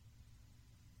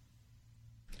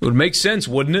 It would make sense,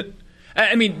 wouldn't it?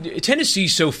 I mean,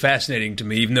 Tennessee's so fascinating to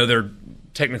me, even though they're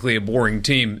technically a boring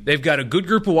team. They've got a good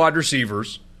group of wide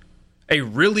receivers, a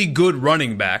really good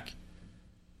running back,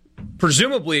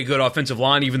 presumably a good offensive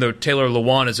line, even though Taylor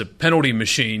Lewan is a penalty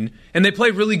machine, and they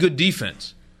play really good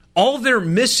defense. All they're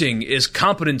missing is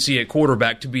competency at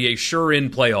quarterback to be a sure-in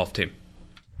playoff team.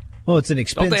 Well, it's an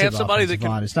expensive have somebody offensive that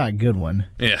can- line. It's not a good one.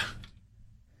 Yeah.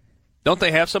 Don't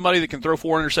they have somebody that can throw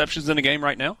 4 interceptions in a game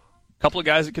right now? A couple of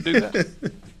guys that can do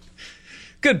that?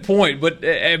 Good point, but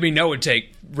I mean, that would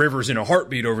take Rivers in a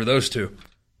heartbeat over those two.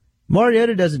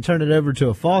 Mariota doesn't turn it over to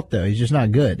a fault, though. He's just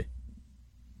not good.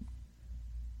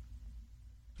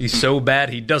 He's so bad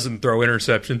he doesn't throw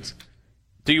interceptions.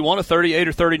 Do you want a 38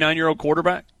 or 39-year-old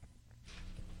quarterback?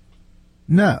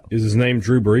 No. Is his name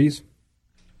Drew Brees?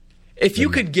 If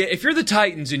you're the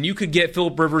Titans and you could get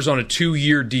Phillip Rivers on a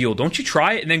 2-year deal, don't you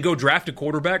try it and then go draft a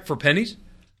quarterback for pennies?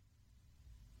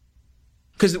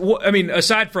 Because, I mean,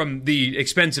 aside from the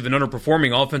expensive and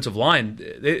underperforming offensive line,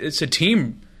 it's a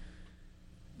team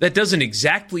that doesn't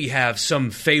exactly have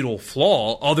some fatal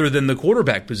flaw other than the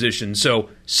quarterback position. So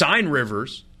sign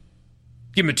Rivers,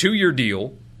 give him a 2-year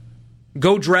deal,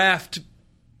 go draft.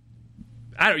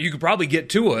 You could probably get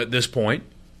Tua at this point,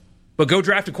 but go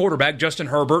draft a quarterback, Justin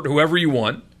Herbert, whoever you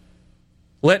want.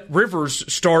 Let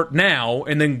Rivers start now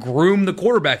and then groom the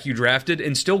quarterback you drafted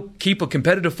and still keep a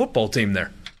competitive football team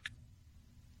there.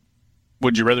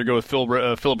 Would you rather go with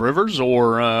Phillip Rivers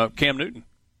or Cam Newton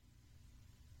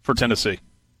for Tennessee?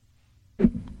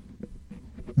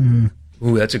 Ooh,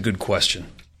 that's a good question.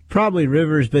 Probably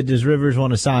Rivers, but does Rivers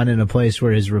want to sign in a place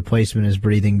where his replacement is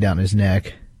breathing down his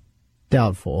neck?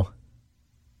 Doubtful.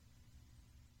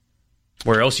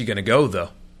 Where else are you going to go, though?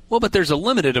 Well, but there's a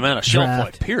limited amount of shelf Draft.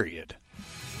 life, period.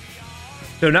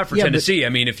 No, not for Yeah, Tennessee. I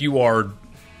mean, if you're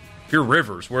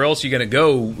Rivers, where else are you going to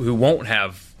go who won't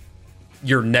have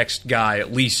your next guy,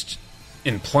 at least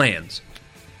in plans?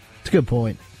 It's a good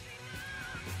point.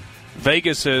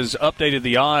 Vegas has updated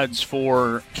the odds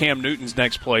for Cam Newton's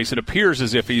next place. It appears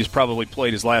as if he's probably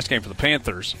played his last game for the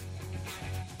Panthers.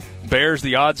 Bears,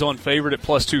 the odds-on favorite at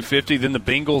plus 250, then the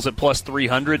Bengals at plus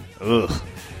 300. Ugh.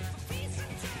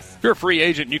 If you're a free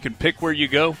agent and you can pick where you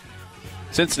go,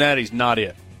 Cincinnati's not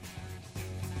it.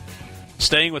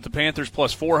 Staying with the Panthers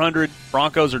plus 400,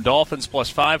 Broncos or Dolphins plus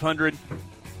 500.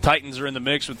 Titans are in the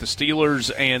mix with the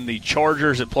Steelers and the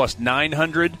Chargers at plus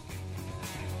 900.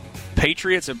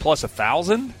 Patriots at plus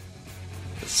 1,000.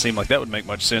 Doesn't seem like that would make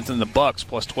much sense. And the Bucks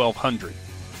plus 1,200.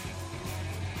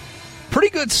 Pretty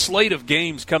good slate of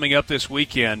games coming up this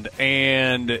weekend,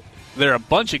 and there are a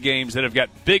bunch of games that have got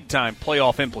big-time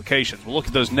playoff implications. We'll look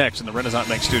at those next in the Renaissance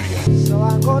Bank studio. So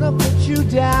I'm gonna put you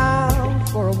down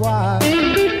for a while.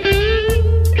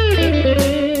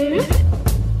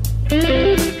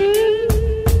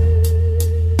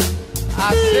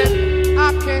 I said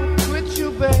I can't quit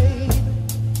you, babe.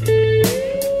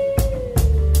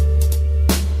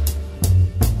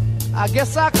 I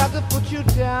guess I got to put you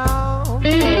down for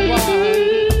a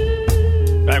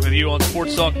while. Back with you on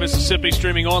Sports Talk Mississippi,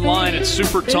 streaming online at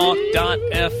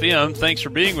supertalk.fm. Thanks for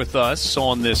being with us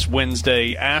on this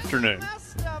Wednesday afternoon.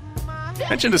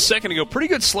 Mentioned a second ago, pretty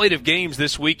good slate of games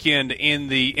this weekend in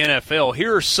the NFL.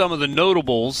 Here are some of the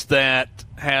notables that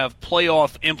have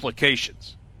playoff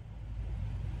implications.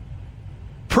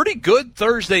 Pretty good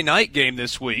Thursday night game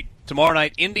this week. Tomorrow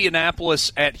night,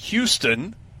 Indianapolis at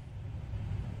Houston.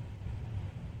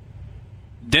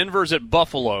 Denver's at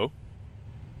Buffalo.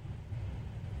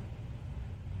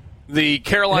 The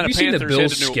Carolina Have you seen Panthers the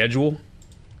Bills' schedule?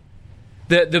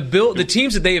 The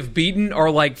teams that they have beaten are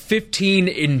like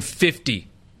 15-50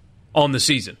 on the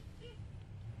season.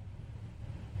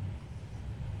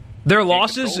 Their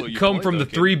losses come from the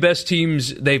three best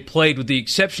teams they've played, with the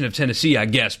exception of Tennessee, I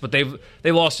guess. But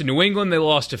they lost to New England, they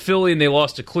lost to Philly, and they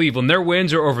lost to Cleveland. Their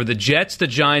wins are over the Jets, the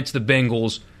Giants, the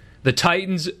Bengals, the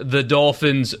Titans, the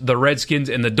Dolphins, the Redskins,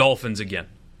 and the Dolphins again.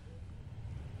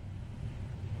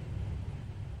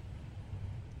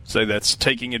 Say that's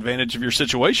taking advantage of your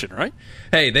situation, right?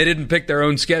 Hey, they didn't pick their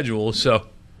own schedule, so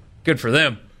good for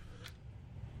them.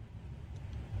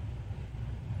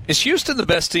 Is Houston the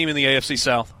best team in the AFC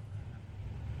South?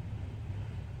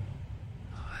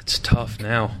 It's tough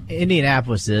now.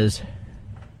 Indianapolis is.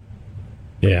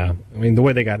 Yeah, I mean the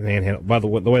way they got manhandled, by the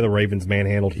way the Ravens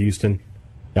manhandled Houston,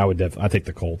 I take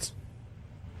the Colts.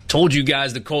 Told you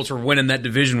guys the Colts were winning that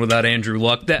division without Andrew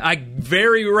Luck. That I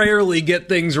very rarely get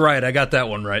things right. I got that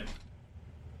one right.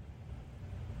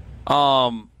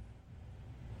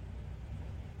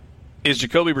 Is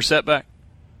Jacoby Brissett back?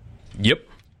 Yep.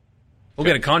 We'll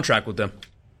get a contract with them.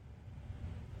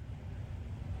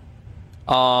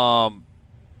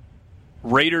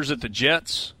 Raiders at the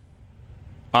Jets.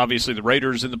 Obviously, the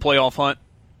Raiders in the playoff hunt.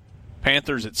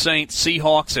 Panthers at Saints,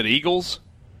 Seahawks at Eagles.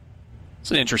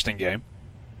 It's an interesting game.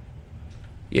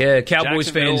 Yeah, Cowboys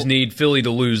fans need Philly to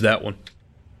lose that one.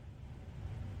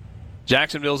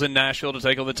 Jacksonville's in Nashville to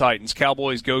take on the Titans.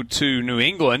 Cowboys go to New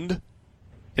England.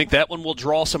 Think that one will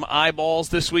draw some eyeballs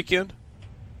this weekend?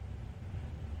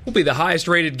 Will be the highest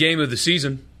rated game of the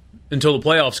season until the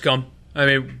playoffs come. I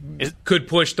mean, it could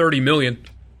push 30 million.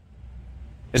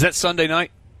 Is that Sunday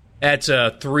night? That's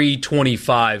a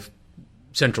 3:25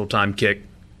 Central Time kick.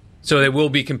 So they will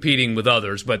be competing with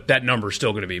others, but that number is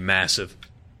still going to be massive.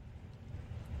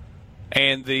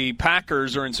 And the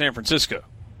Packers are in San Francisco.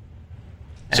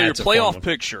 So That's your playoff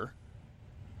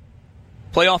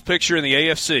picture in the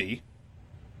AFC,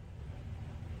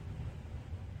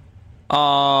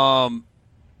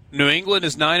 New England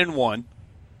is 9-1,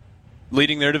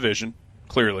 leading their division,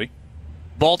 clearly.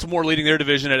 Baltimore leading their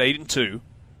division at 8-2.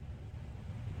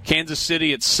 Kansas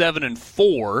City at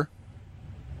 7-4.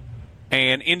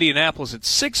 And Indianapolis at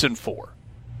 6-4.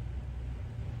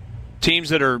 Teams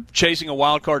that are chasing a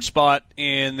wild card spot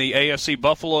in the AFC: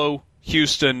 Buffalo,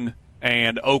 Houston,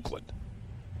 and Oakland.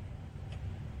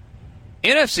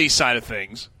 NFC side of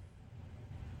things,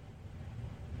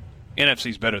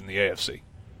 NFC's better than the AFC.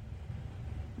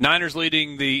 Niners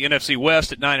leading the NFC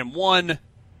West at 9-1,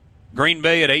 Green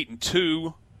Bay at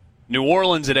 8-2, New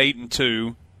Orleans at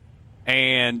 8-2,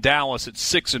 and Dallas at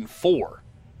 6-4.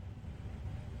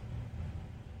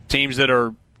 Teams that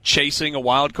are chasing a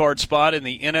wild card spot in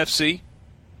the NFC.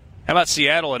 How about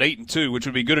Seattle at 8-2, which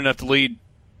would be good enough to lead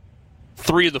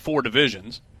 3 of the 4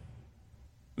 divisions.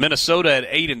 Minnesota at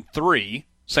 8-3,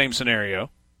 same scenario.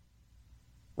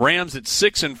 Rams at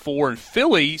 6-4, and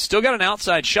Philly still got an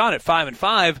outside shot at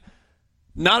 5-5.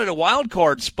 Not at a wild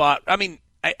card spot. I mean,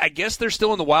 I guess they're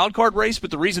still in the wild card race, but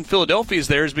the reason Philadelphia is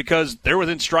there is because they're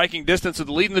within striking distance of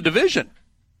the lead in the division.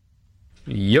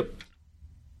 Yep.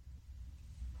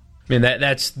 I mean,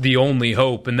 that's the only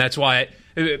hope, and that's why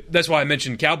I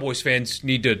mentioned Cowboys fans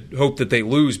need to hope that they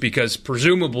lose, because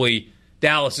presumably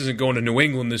Dallas isn't going to New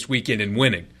England this weekend and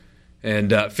winning,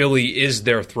 and Philly is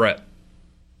their threat.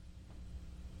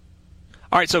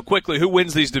 All right, so quickly, who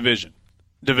wins these divisions?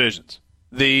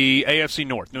 The AFC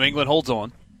North. New England holds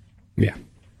on. Yeah.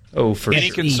 Oh, for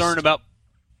Any concern about...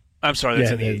 I'm sorry,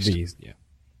 that's in the East. Yeah.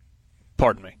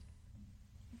 Pardon me.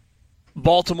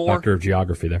 Baltimore. Doctor of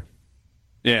geography there.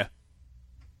 Yeah.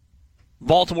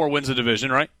 Baltimore wins the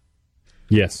division, right?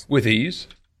 Yes. With ease.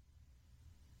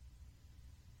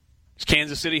 Does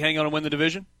Kansas City hang on and win the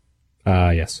division?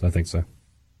 Yes, I think so.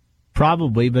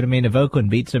 Probably, but I mean, if Oakland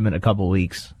beats them in a couple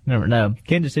weeks, never know.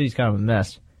 Kansas City's kind of a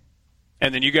mess.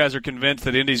 And then you guys are convinced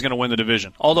that Indy's going to win the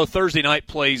division. Although Thursday night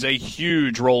plays a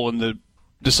huge role in the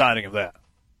deciding of that.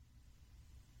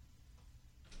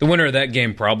 The winner of that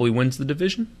game probably wins the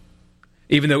division,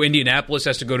 even though Indianapolis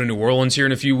has to go to New Orleans here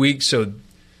in a few weeks, so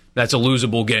that's a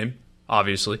losable game,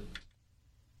 obviously.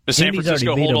 Does San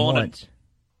Francisco hold on? Once.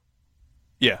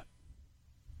 Yeah.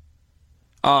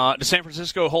 Does San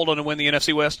Francisco hold on and win the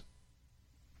NFC West?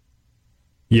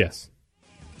 Yes.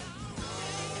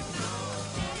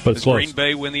 But Does Green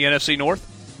Bay win the NFC North?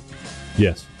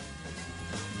 Yes.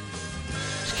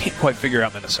 Just can't quite figure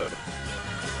out Minnesota.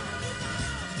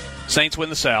 Saints win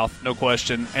the South, no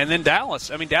question. And then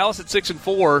Dallas. I mean, Dallas at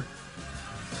 6-4.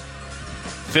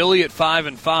 Philly at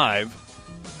 5-5.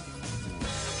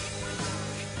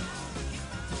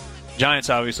 Giants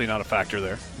obviously not a factor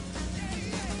there.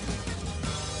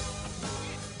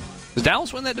 Does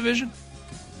Dallas win that division?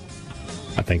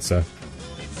 I think so.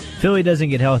 Philly doesn't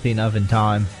get healthy enough in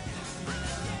time.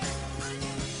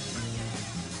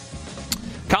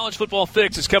 College Football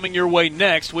Fix is coming your way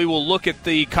next. We will look at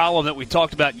the column that we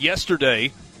talked about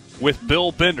yesterday with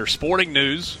Bill Bender. Sporting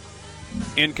News,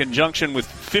 in conjunction with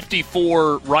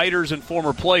 54 writers and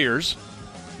former players,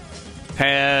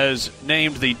 has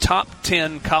named the top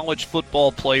 10 college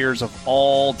football players of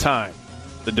all time.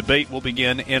 The debate will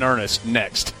begin in earnest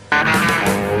next.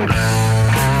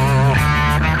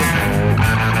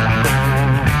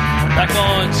 Back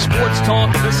on Sports Talk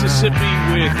Mississippi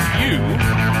with you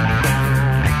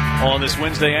on this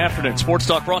Wednesday afternoon. Sports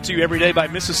Talk brought to you every day by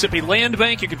Mississippi Land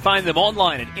Bank. You can find them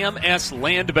online at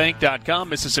mslandbank.com.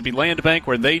 Mississippi Land Bank,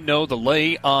 where they know the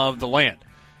lay of the land.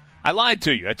 I lied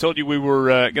to you. I told you we were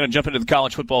going to jump into the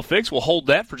College Football Fix. We'll hold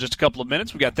that for just a couple of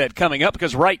minutes. We got that coming up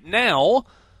because right now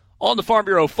on the Farm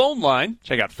Bureau phone line,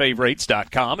 check out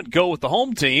favorites.com and go with the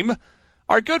home team.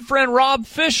 Our good friend Rob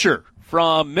Fisher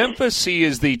from Memphis. He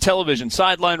is the television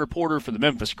sideline reporter for the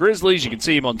Memphis Grizzlies. You can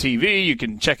see him on TV. You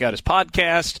can check out his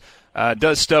podcast.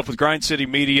 Does stuff with Grind City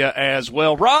Media as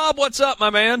well. Rob, what's up, my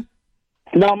man?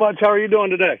 Not much. How are you doing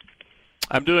today?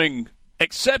 I'm doing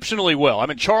Exceptionally well.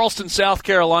 I'm in Charleston, South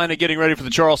Carolina, getting ready for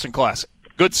the Charleston Classic.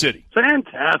 Good city.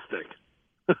 Fantastic.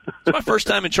 It's my first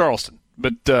time in Charleston,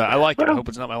 but I like it. I hope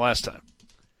it's not my last time.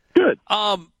 Good.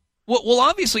 We'll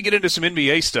obviously get into some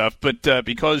NBA stuff, but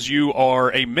because you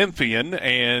are a Memphian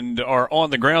and are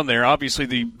on the ground there, obviously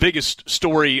the biggest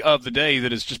story of the day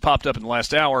that has just popped up in the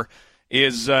last hour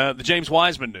is the James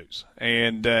Wiseman news.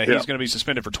 And he's going to be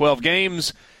suspended for 12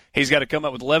 games. He's got to come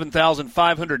up with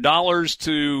 $11,500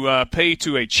 to pay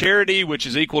to a charity, which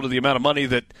is equal to the amount of money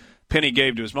that Penny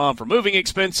gave to his mom for moving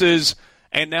expenses.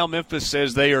 And now Memphis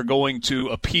says they are going to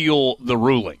appeal the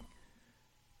ruling.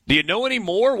 Do you know any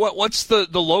more? What's the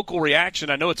local reaction?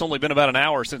 I know it's only been about an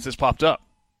hour since this popped up.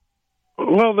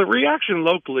 Well, the reaction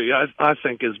locally, I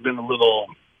think, has been a little,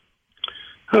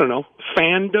 I don't know,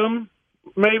 fandom,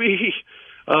 maybe.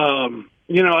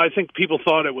 I think people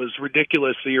thought it was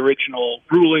ridiculous, the original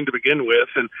ruling to begin with.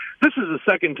 And this is the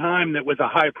second time that with a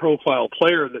high-profile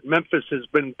player that Memphis has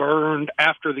been burned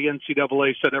after the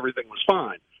NCAA said everything was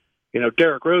fine.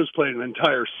 Derrick Rose played an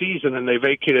entire season, and they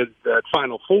vacated that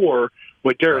Final Four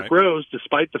with Derrick Rose,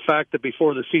 despite the fact that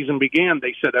before the season began,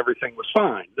 they said everything was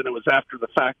fine. Then it was after the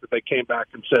fact that they came back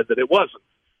and said that it wasn't.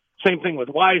 Same thing with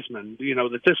Wiseman,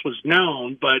 that this was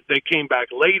known, but they came back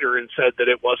later and said that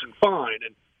it wasn't fine.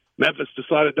 And Memphis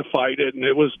decided to fight it, and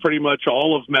it was pretty much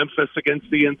all of Memphis against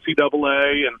the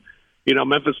NCAA. And,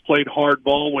 Memphis played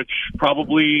hardball, which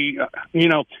probably,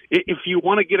 if you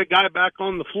want to get a guy back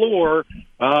on the floor,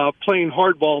 playing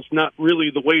hardball is not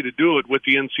really the way to do it with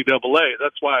the NCAA.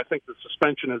 That's why I think the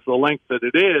suspension is the length that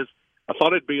it is. I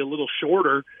thought it'd be a little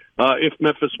shorter if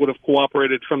Memphis would have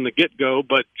cooperated from the get-go,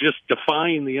 but just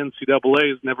defying the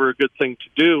NCAA is never a good thing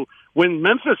to do. When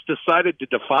Memphis decided to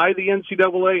defy the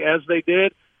NCAA as they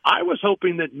did, I was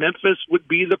hoping that Memphis would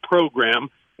be the program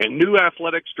and new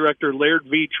athletics director Laird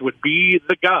Veach would be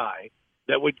the guy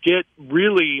that would get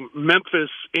really Memphis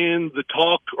in the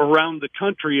talk around the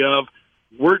country of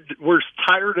we're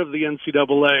tired of the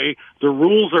NCAA. The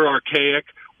rules are archaic.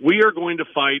 We are going to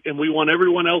fight, and we want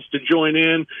everyone else to join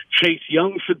in. Chase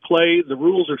Young should play. The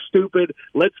rules are stupid.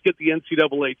 Let's get the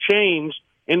NCAA changed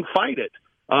and fight it.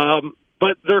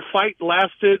 But their fight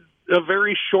lasted a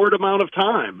very short amount of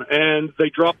time, and they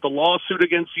dropped the lawsuit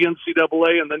against the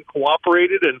NCAA and then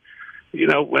cooperated. And,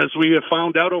 as we have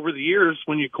found out over the years,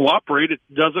 when you cooperate, it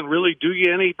doesn't really do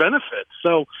you any benefit.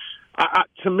 So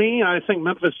to me, I think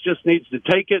Memphis just needs to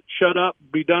take it, shut up,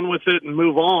 be done with it, and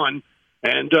move on,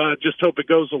 and just hope it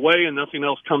goes away and nothing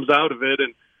else comes out of it,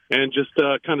 and just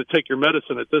kind of take your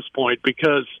medicine at this point,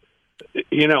 because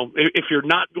if you're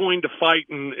not going to fight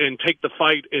and take the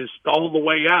fight is all the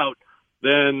way out,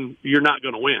 then you're not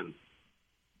going to win.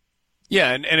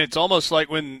 Yeah, and it's almost like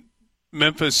when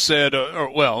Memphis said,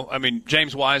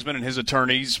 James Wiseman and his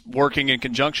attorneys working in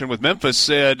conjunction with Memphis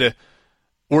said,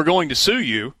 we're going to sue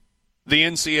you. The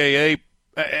NCAA,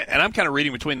 and I'm kind of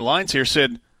reading between the lines here,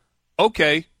 said,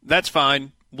 okay, that's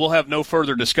fine. We'll have no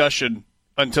further discussion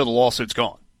until the lawsuit's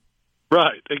gone.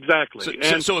 Right,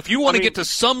 exactly. So if you want to get to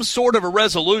some sort of a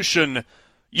resolution,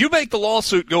 you make the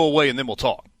lawsuit go away and then we'll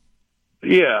talk.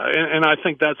 Yeah, and I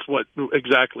think that's what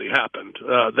exactly happened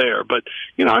there. But,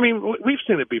 we've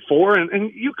seen it before,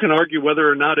 and you can argue whether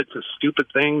or not it's a stupid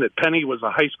thing that Penny was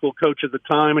a high school coach at the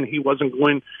time and he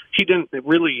didn't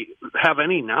really have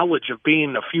any knowledge of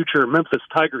being a future Memphis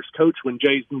Tigers coach when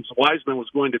James Wiseman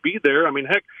was going to be there.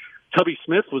 Heck, Tubby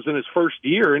Smith was in his first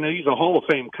year, and he's a Hall of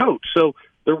Fame coach. So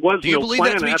there was no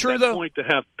plan at that point to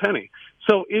have Penny.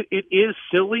 So it is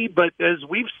silly, but as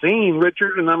we've seen,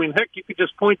 Richard, and heck, you could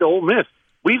just point to Ole Miss.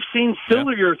 We've seen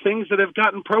sillier things that have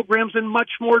gotten programs in much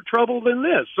more trouble than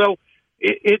this. So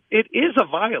it is a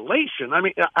violation.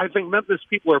 I think Memphis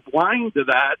people are blind to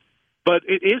that, but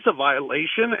it is a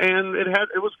violation, and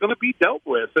it was going to be dealt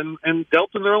with and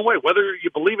dealt in their own way. Whether you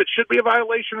believe it should be a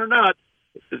violation or not,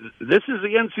 this is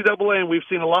the NCAA, and we've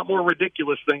seen a lot more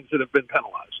ridiculous things that have been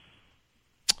penalized.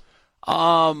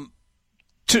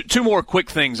 Two more quick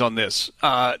things on this.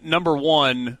 Number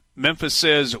one, Memphis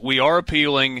says we are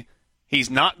appealing. He's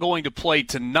not going to play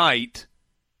tonight.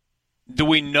 Do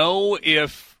we know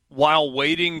if, while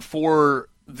waiting for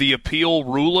the appeal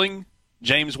ruling,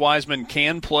 James Wiseman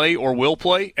can play or will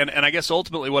play? And I guess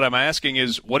ultimately what I'm asking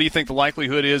is, what do you think the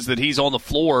likelihood is that he's on the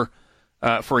floor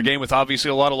for a game with obviously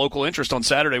a lot of local interest on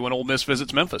Saturday when Ole Miss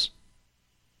visits Memphis?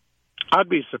 I'd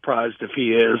be surprised if he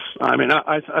is.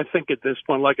 I think at this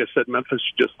point, like I said, Memphis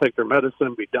should just take their medicine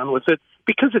and be done with it,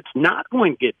 because it's not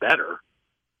going to get better.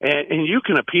 And you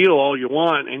can appeal all you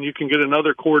want, and you can get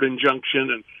another court injunction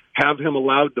and have him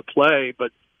allowed to play.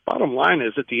 But bottom line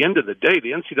is, at the end of the day,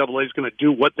 the NCAA is going to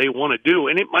do what they want to do,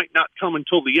 and it might not come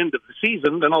until the end of the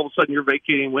season. Then all of a sudden you're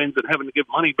vacating wins and having to give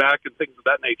money back and things of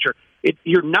that nature.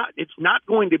 It's not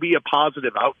going to be a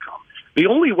positive outcome. The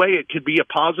only way it could be a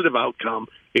positive outcome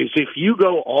is if you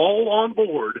go all on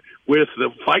board with the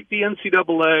fight the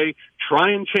NCAA,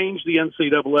 try and change the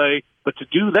NCAA. But to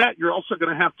do that, you're also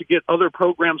going to have to get other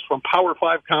programs from Power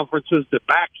 5 conferences to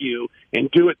back you and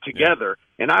do it together.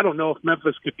 And I don't know if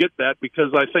Memphis could get that,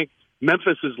 because I think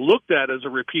Memphis is looked at as a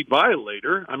repeat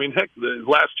violator. I mean, heck, the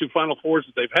last two Final Fours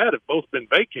that they've had have both been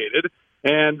vacated,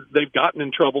 and they've gotten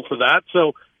in trouble for that.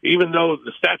 So even though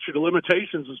the statute of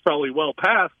limitations is probably well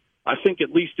past, I think at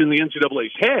least in the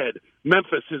NCAA's head,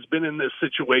 Memphis has been in this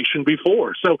situation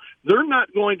before. So they're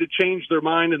not going to change their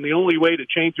mind, and the only way to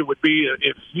change it would be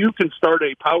if you can start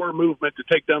a power movement to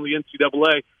take down the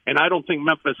NCAA, and I don't think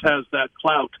Memphis has that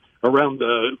clout around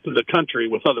the country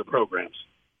with other programs.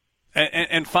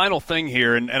 And final thing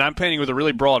here, and I'm painting with a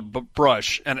really broad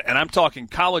brush, and I'm talking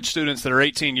college students that are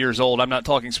 18 years old. I'm not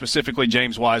talking specifically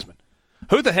James Wiseman.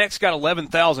 Who the heck's got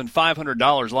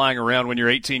 $11,500 lying around when you're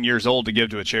 18 years old to give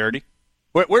to a charity?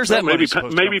 Where's that money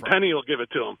supposed to come from? Penny will give it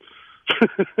to him.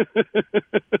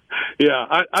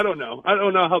 Yeah, I don't know. I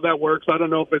don't know how that works. I don't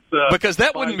know if it's because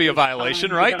that wouldn't be a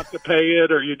violation, right? You have to pay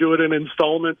it, or you do it in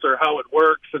installments, or how it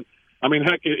works. And I mean,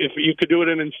 heck, if you could do it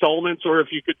in installments, or if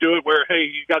you could do it where, hey,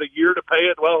 you got a year to pay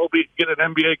it, well, he'll get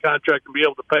an NBA contract and be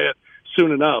able to pay it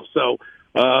soon enough. So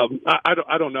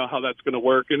I don't know how that's going to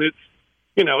work, and it's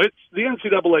the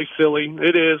NCAA silly.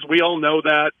 It is. We all know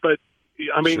that, but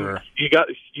I mean, sure.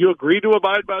 You agree to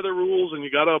abide by the rules, and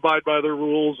you got to abide by the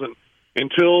rules, and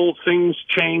until things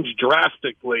change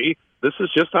drastically, this is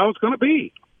just how it's going to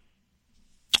be.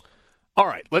 All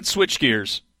right, let's switch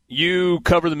gears. You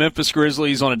cover the Memphis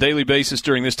Grizzlies on a daily basis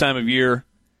during this time of year.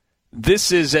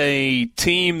 This is a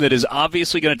team that is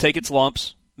obviously going to take its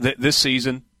lumps this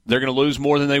season. They're going to lose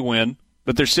more than they win,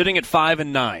 but they're sitting at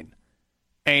 5-9.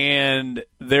 And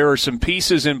there are some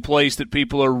pieces in place that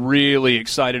people are really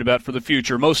excited about for the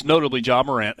future, most notably Ja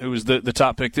Morant, who was the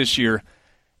top pick this year.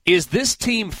 Is this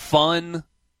team fun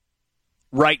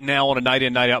right now on a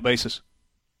night-in, night-out basis?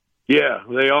 Yeah,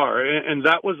 they are. And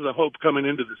that was the hope coming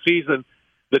into the season,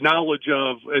 the knowledge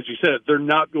of, as you said, they're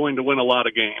not going to win a lot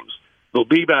of games. They'll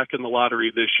be back in the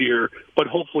lottery this year, but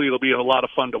hopefully it'll be a lot of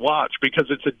fun to watch, because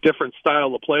it's a different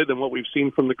style of play than what we've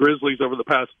seen from the Grizzlies over the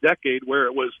past decade, where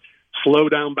it was slow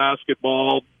down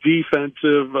basketball,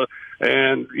 defensive,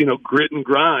 and grit and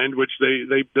grind, which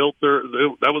they built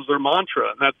that was their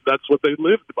mantra, and that's what they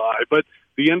lived by. But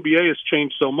the NBA has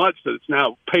changed so much that it's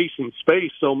now pace and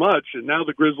space so much, and now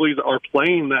the Grizzlies are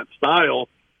playing that style.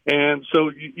 And so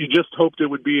you just hoped it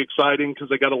would be exciting, because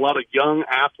they got a lot of young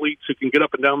athletes who can get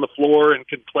up and down the floor and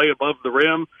can play above the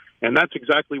rim, and that's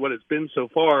exactly what it's been so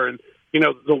far. And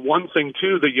the one thing,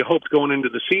 too, that you hoped going into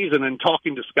the season, and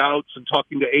talking to scouts and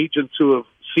talking to agents who have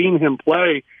seen him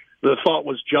play, the thought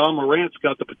was Ja Morant's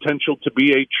got the potential to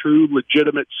be a true,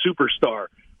 legitimate superstar.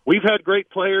 We've had great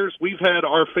players. We've had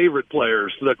our favorite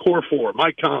players, the core four,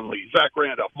 Mike Conley, Zach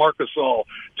Randolph, Marc Gasol,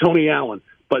 Tony Allen,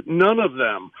 but none of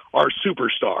them are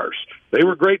superstars. They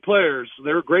were great players.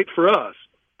 They were great for us,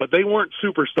 but they weren't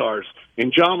superstars.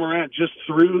 And Ja Morant, just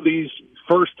through these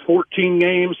first 14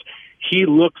 games, he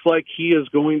looks like he is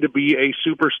going to be a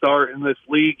superstar in this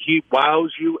league. He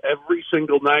wows you every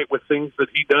single night with things that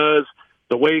he does,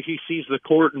 the way he sees the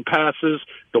court and passes,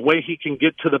 the way he can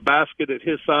get to the basket at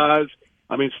his size.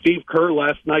 I mean, Steve Kerr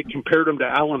last night compared him to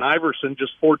Allen Iverson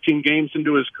just 14 games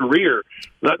into his career.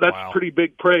 That's wow. Pretty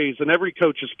big praise, and every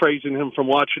coach is praising him from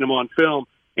watching him on film,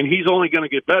 and he's only going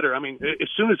to get better. I mean, as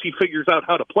soon as he figures out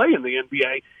how to play in the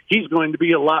NBA, he's going to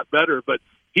be a lot better, but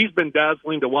he's been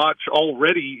dazzling to watch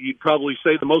already. You'd probably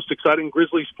say the most exciting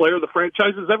Grizzlies player the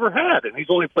franchise has ever had, and he's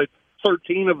only played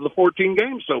 13 of the 14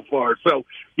 games so far. So,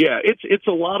 yeah, it's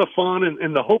a lot of fun,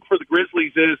 and the hope for the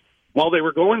Grizzlies is, while they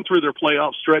were going through their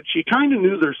playoff stretch, you kind of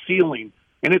knew their ceiling.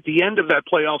 And at the end of that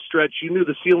playoff stretch, you knew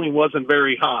the ceiling wasn't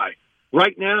very high.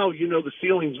 Right now, the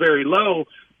ceiling's very low,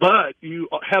 but you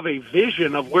have a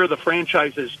vision of where the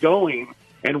franchise is going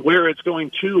and where it's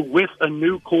going to with a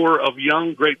new core of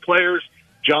young, great players.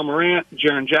 Ja Morant,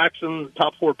 Jaren Jackson,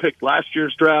 top 4 pick last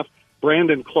year's draft.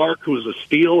 Brandon Clark, who was a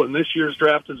steal in this year's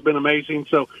draft, has been amazing.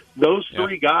 So those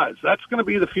three guys, that's going to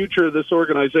be the future of this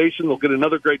organization. They'll get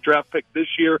another great draft pick this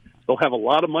year. They'll have a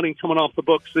lot of money coming off the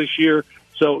books this year.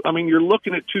 So, I mean, you're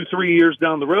looking at 2-3 years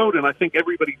down the road, and I think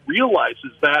everybody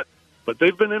realizes that. But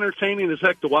they've been entertaining as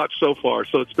heck to watch so far,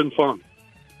 so it's been fun.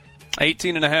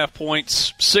 18.5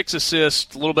 points, 6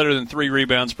 assists, a little better than 3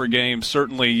 rebounds per game.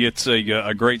 Certainly it's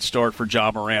a great start for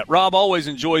Ja Morant. Rob, always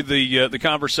enjoyed the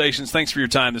conversations. Thanks for your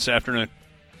time this afternoon.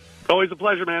 Always a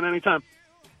pleasure, man. Anytime.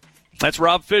 That's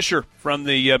Rob Fisher from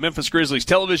the Memphis Grizzlies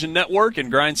Television Network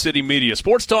and Grind City Media.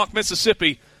 Sports Talk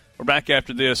Mississippi. We're back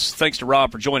after this. Thanks to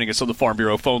Rob for joining us on the Farm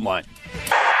Bureau phone line.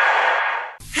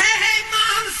 Hey,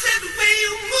 mama said the way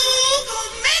you move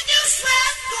gon' make you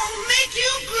sweat, gon' make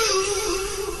you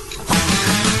groove.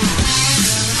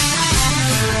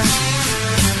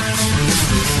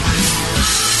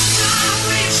 The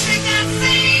way you shake that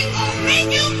thing gon'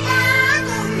 make you burn,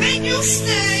 gon' make you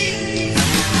stay.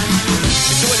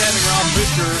 Enjoyed having Rob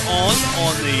Fisher on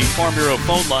the Farm Bureau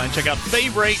phone line. Check out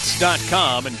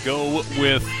favorites.com and go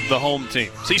with the home team.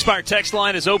 C-Spire text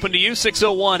line is open to you,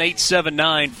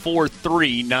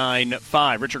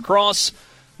 601-879-4395. Richard Cross,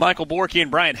 Michael Borky,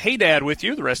 and Brian Haydad with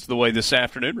you the rest of the way this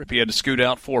afternoon. Rippy had to scoot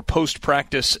out for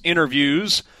post-practice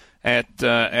interviews at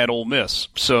Ole Miss.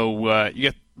 So you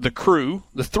get the crew,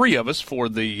 the three of us, for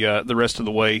the rest of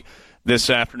the way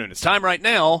this afternoon. It's time right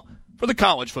now for the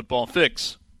College Football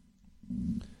Fix.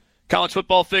 College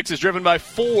Football Fix is driven by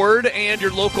Ford and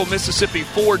your local Mississippi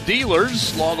Ford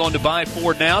dealers. Log on to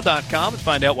buyfordnow.com and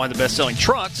find out why the best-selling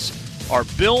trucks are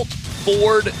built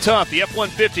Ford tough. The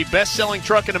F-150 best-selling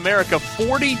truck in America,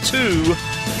 42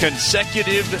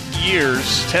 consecutive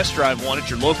years. Test drive one at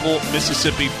your local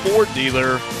Mississippi Ford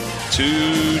dealer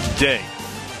today.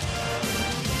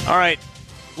 All right,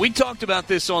 we talked about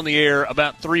this on the air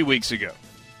about 3 weeks ago.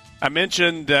 I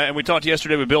mentioned, and we talked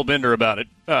yesterday with Bill Bender about it,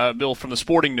 Bill from the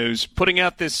Sporting News, putting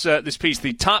out this piece,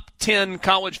 the top 10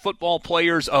 college football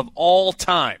players of all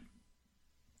time.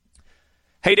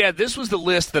 Hey, Dad, this was the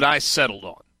list that I settled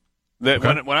on. That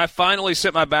okay. When I finally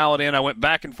sent my ballot in, I went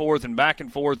back and forth and back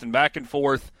and forth and back and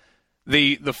forth.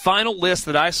 The final list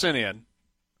that I sent in,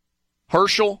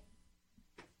 Herschel,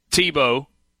 Tebow,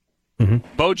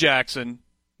 Bo Jackson,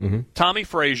 Tommy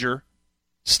Frazier,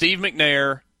 Steve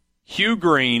McNair, Hugh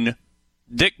Green,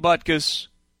 Dick Butkus,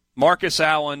 Marcus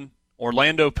Allen,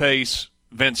 Orlando Pace,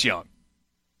 Vince Young.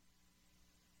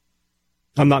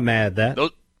 I'm not mad at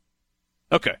that.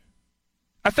 Okay.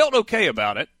 I felt okay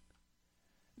about it.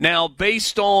 Now,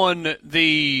 based on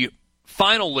the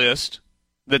final list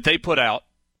that they put out,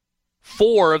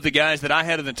 4 of the guys that I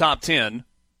had in the top 10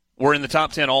 were in the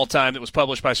top 10 all-time that was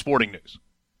published by Sporting News.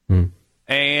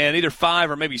 And either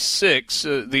 5 or maybe 6,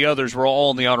 the others were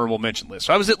all on the honorable mention list.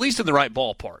 So I was at least in the right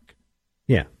ballpark.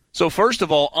 Yeah. So first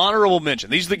of all, honorable mention.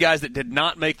 These are the guys that did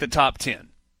not make the top 10.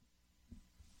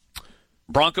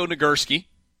 Bronco Nagurski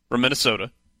from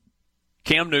Minnesota.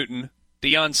 Cam Newton.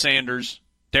 Deion Sanders.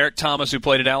 Derek Thomas, who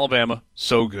played at Alabama.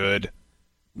 So good.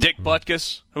 Dick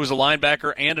Butkus, who was a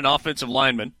linebacker and an offensive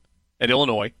lineman at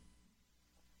Illinois.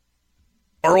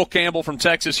 Earl Campbell from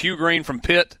Texas. Hugh Green from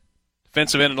Pitt.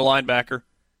 Defensive end and a linebacker.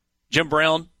 Jim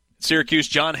Brown, Syracuse.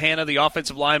 John Hanna, the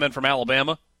offensive lineman from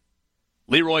Alabama.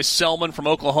 Leroy Selman from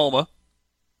Oklahoma.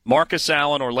 Marcus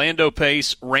Allen, Orlando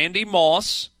Pace. Randy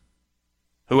Moss,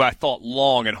 who I thought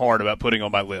long and hard about putting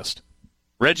on my list.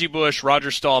 Reggie Bush, Roger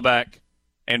Staubach,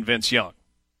 and Vince Young.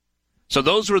 So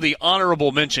those were the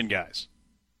honorable mention guys.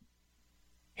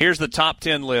 Here's the top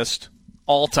 10 list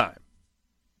all time.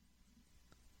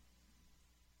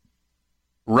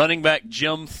 Running back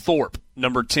Jim Thorpe,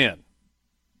 number 10.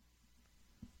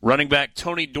 Running back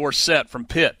Tony Dorsett from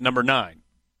Pitt, number 9.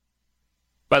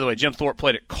 By the way, Jim Thorpe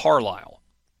played at Carlisle.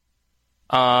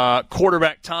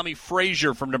 Quarterback Tommy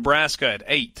Frazier from Nebraska at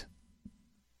 8.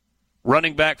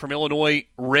 Running back from Illinois,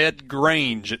 Red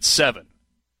Grange at 7.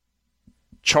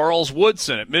 Charles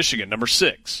Woodson at Michigan, number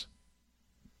 6.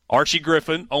 Archie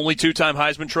Griffin, only 2-time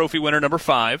Heisman Trophy winner, number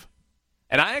 5.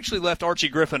 And I actually left Archie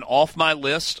Griffin off my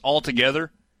list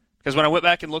altogether because when I went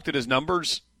back and looked at his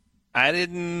numbers, I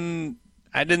didn't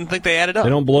think they added up. They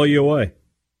don't blow you away.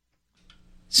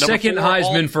 Second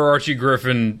Heisman for Archie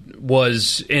Griffin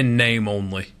was in name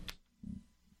only.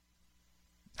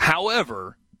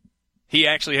 However, he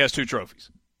actually has 2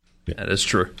 trophies. That is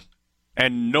true.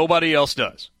 And nobody else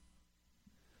does.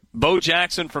 Bo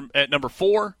Jackson at number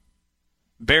 4.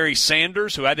 Barry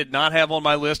Sanders, who I did not have on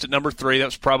my list at number 3. That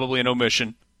was probably an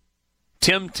omission.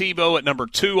 Tim Tebow at number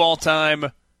 2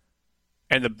 all-time.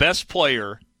 And the best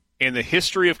player in the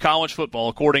history of college football,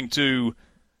 according to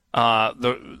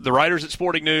the writers at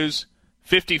Sporting News,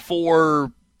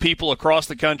 54 people across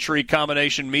the country,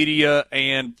 combination media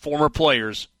and former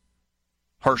players,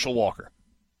 Herschel Walker.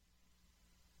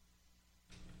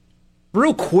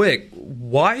 Real quick,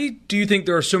 why do you think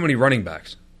there are so many running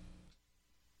backs?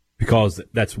 Because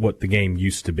that's what the game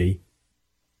used to be.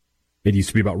 It used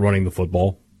to be about running the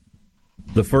football.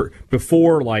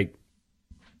 Before, like,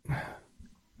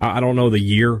 I don't know the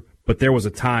year, but there was a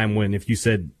time when if you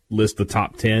said list the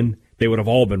top 10, they would have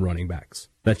all been running backs.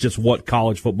 That's just what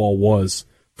college football was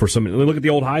for some. Look at the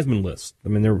old Heisman list. I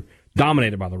mean, they're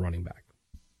dominated by the running back.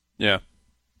 Yeah.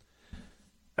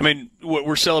 I mean,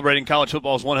 we're celebrating college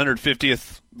football's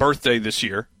 150th birthday this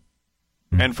year.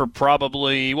 And for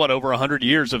probably, over 100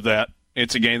 years of that,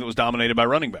 it's a game that was dominated by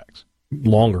running backs.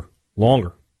 Longer.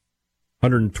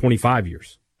 125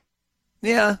 years.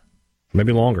 Yeah.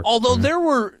 Maybe longer. Although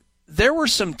there were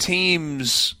some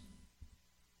teams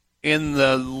in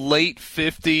the late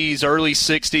 50s, early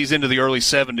 60s, into the early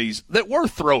 70s that were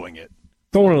throwing it.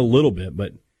 Throwing it a little bit,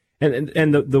 but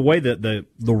and the way that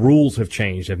the rules have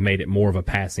changed have made it more of a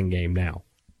passing game now.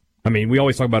 I mean, we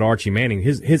always talk about Archie Manning.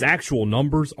 His actual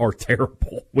numbers are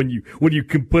terrible when you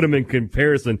can put them in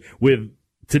comparison with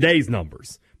today's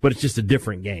numbers, but it's just a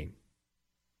different game.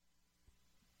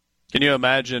 Can you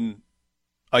imagine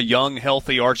a young,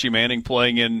 healthy Archie Manning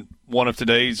playing in one of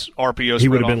today's RPO? He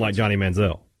would have been like Johnny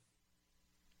Manziel.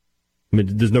 I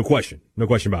mean, there's no question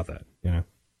about that. You know,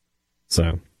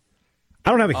 so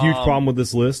I don't have a huge problem with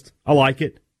this list. I like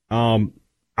it.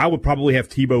 I would probably have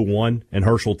Tebow 1 and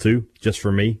Herschel 2, just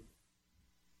for me.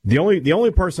 The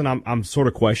only person I'm sort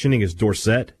of questioning is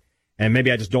Dorsett, and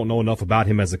maybe I just don't know enough about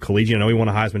him as a collegian. I know he won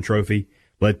a Heisman Trophy,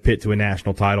 led Pitt to a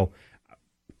national title.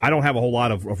 I don't have a whole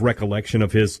lot of recollection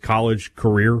of his college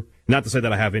career. Not to say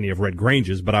that I have any of Red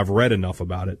Grange's, but I've read enough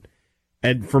about it.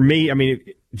 And for me, I mean,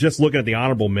 just looking at the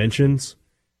honorable mentions,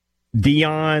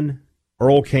 Deion,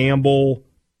 Earl Campbell,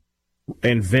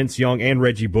 and Vince Young and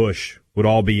Reggie Bush would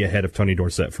all be ahead of Tony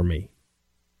Dorsett for me.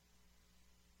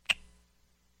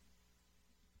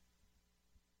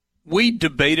 We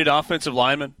debated offensive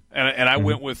linemen, and I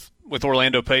went with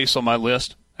Orlando Pace on my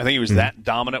list. I think he was that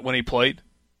dominant when he played.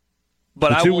 But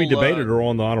the two we debated are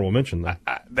on the honorable mention, though.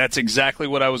 That's exactly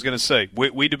what I was going to say.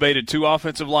 We debated 2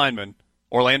 offensive linemen.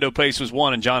 Orlando Pace was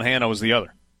one, and John Hanna was the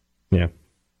other. Yeah.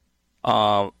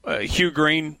 Hugh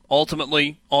Green,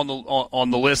 ultimately on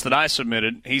the list that I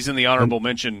submitted, he's in the honorable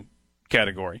mention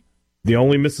category. The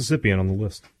only Mississippian on the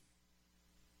list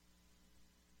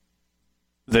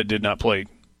that did not play.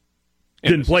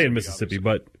 Didn't play in Mississippi,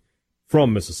 but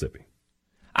from Mississippi.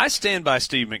 I stand by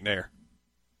Steve McNair.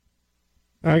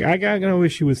 I got no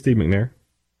issue with Steve McNair.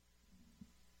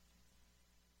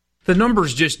 The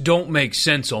numbers just don't make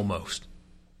sense almost.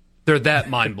 They're that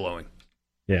mind-blowing.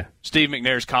 Yeah. Steve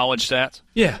McNair's college stats?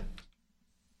 Yeah.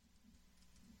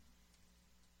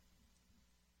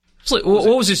 What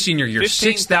was his senior year?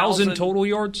 6,000 total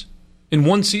yards in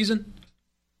one season?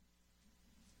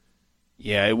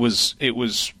 Yeah, it was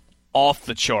off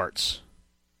the charts.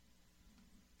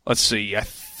 Let's see. I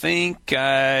think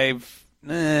I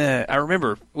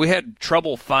remember we had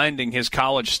trouble finding his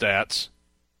college stats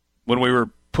when we were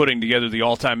putting together the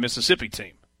all-time Mississippi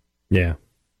team. Yeah.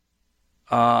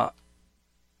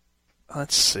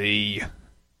 Let's see.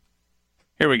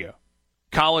 Here we go.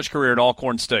 College career at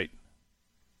Alcorn State.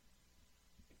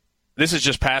 This is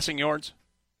just passing yards.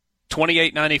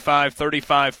 28.95,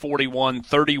 35.41,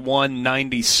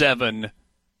 31.97,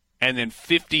 and then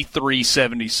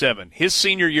 53.77. His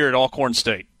senior year at Alcorn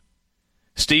State,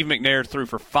 Steve McNair threw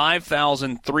for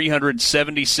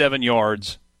 5,377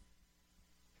 yards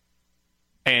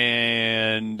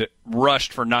and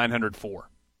rushed for 904.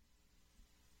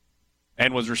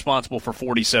 And was responsible for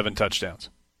 47 touchdowns.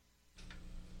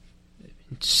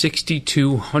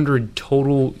 6,200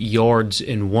 total yards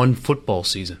in one football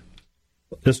season.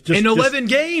 In 11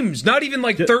 games. Not even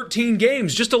like 13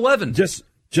 games, just 11. Just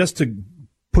to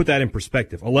put that in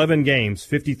perspective, 11 games,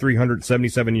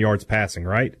 5,377 yards passing,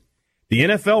 right? The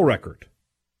NFL record,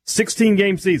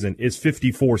 16-game season, is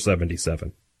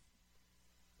 5,477.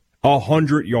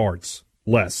 100 yards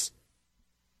less.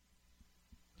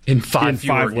 In five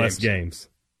less games.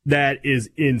 That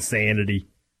is insanity.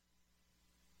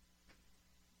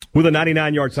 With a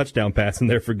 99-yard touchdown pass in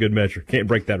there for good measure. Can't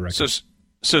break that record.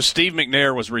 So Steve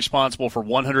McNair was responsible for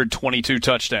 122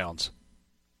 touchdowns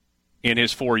in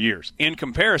his 4 years. In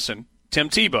comparison, Tim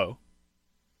Tebow,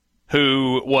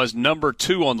 who was number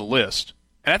 2 on the list,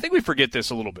 and I think we forget this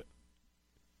a little bit.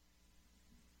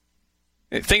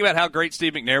 Think about how great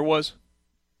Steve McNair was.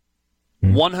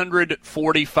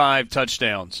 145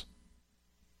 touchdowns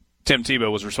Tim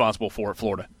Tebow was responsible for at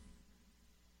Florida.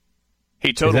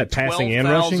 He totaled is that passing 12, and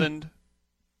rushing?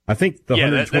 I think the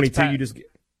 122 you just.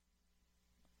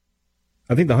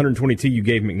 I think the 122 you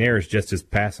gave McNair is just his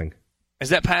passing. Is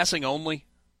that passing only?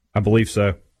 I believe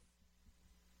so.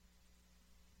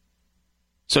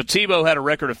 So Tebow had a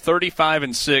record of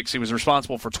 35-6. He was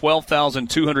responsible for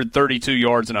 12,232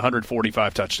 yards and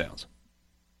 145 touchdowns.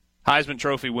 Heisman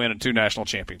Trophy win and 2 national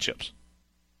championships.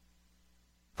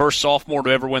 First sophomore to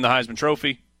ever win the Heisman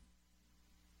Trophy.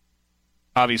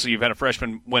 Obviously, you've had a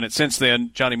freshman win it since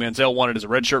then. Johnny Manziel won it as a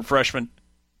redshirt freshman.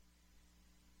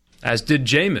 As did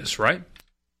Jameis, right?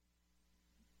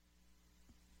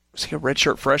 Was he a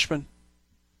redshirt freshman?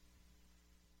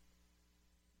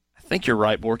 I think you're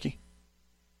right, Borky.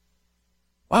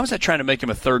 Why was I trying to make him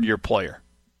a third-year player?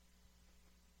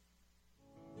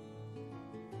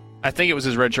 I think it was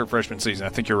his redshirt freshman season. I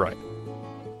think you're right.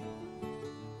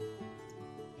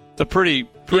 It's a pretty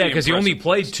yeah, because he only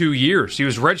played 2 years. He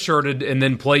was redshirted and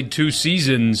then played 2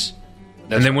 seasons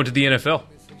and then went to the NFL.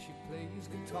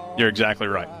 You're exactly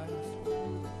right.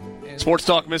 Sports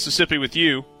Talk Mississippi with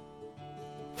you.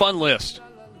 Fun list.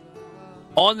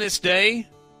 On this day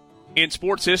in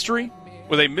sports history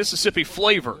with a Mississippi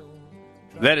flavor.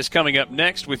 That is coming up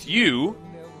next with you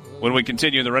when we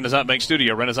continue in the Renaissance Bank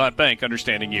studio. Renaissance Bank,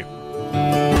 understanding you.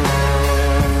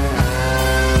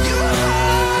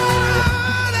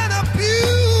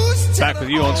 Back with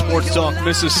you on Sports Talk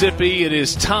Mississippi. It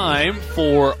is time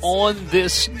for On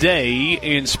This Day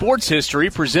in Sports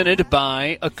History, presented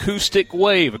by Acoustic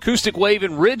Wave. Acoustic Wave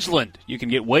in Ridgeland. You can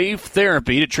get wave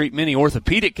therapy to treat many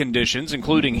orthopedic conditions,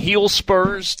 including heel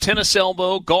spurs, tennis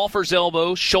elbow, golfer's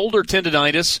elbow, shoulder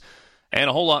tendonitis, and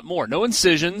a whole lot more. No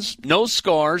incisions, no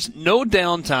scars, no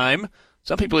downtime.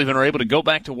 Some people even are able to go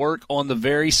back to work on the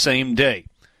very same day.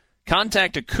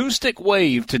 Contact Acoustic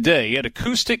Wave today at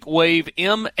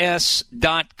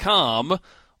acousticwavems.com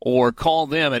or call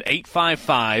them at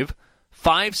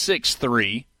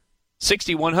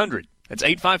 855-563-6100. That's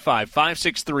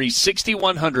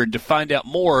 855-563-6100 to find out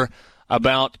more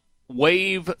about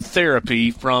wave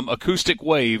therapy from Acoustic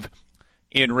Wave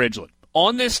in Ridgeland.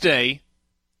 On this day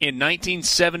in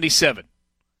 1977,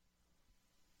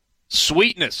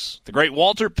 Sweetness, the great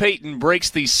Walter Payton, breaks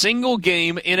the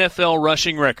single-game NFL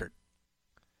rushing record.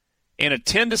 In a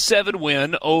 10-7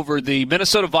 win over the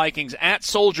Minnesota Vikings at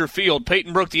Soldier Field,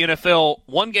 Payton broke the NFL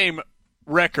one-game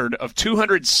record of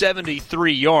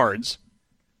 273 yards,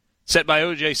 set by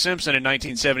O.J. Simpson in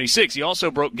 1976. He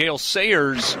also broke Gale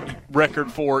Sayers'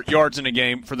 record for yards in a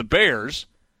game for the Bears,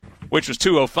 which was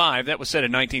 205. That was set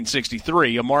in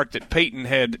 1963, a mark that Payton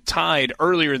had tied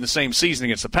earlier in the same season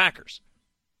against the Packers.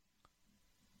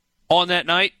 On that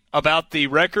night, about the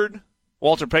record,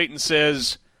 Walter Payton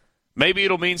says, maybe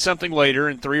it'll mean something later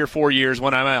in 3 or 4 years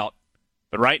when I'm out,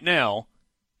 but right now,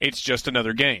 it's just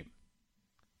another game.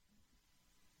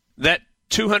 That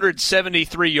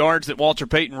 273 yards that Walter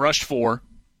Payton rushed for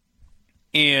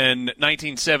in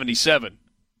 1977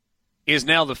 is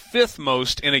now the 5th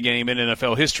most in a game in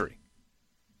NFL history.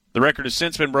 The record has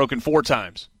since been broken 4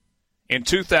 times. In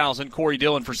 2000, Corey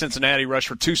Dillon for Cincinnati rushed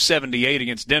for 278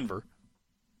 against Denver.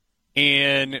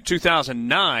 In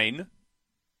 2009,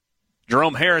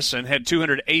 Jerome Harrison had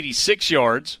 286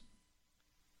 yards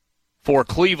for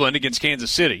Cleveland against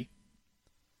Kansas City.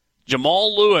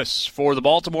 Jamal Lewis for the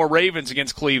Baltimore Ravens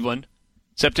against Cleveland,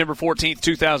 September 14th,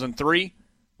 2003,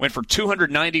 went for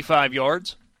 295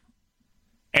 yards.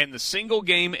 And the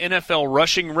single-game NFL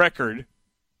rushing record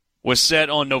was set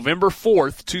on November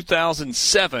 4th,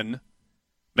 2007,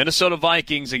 Minnesota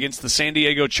Vikings against the San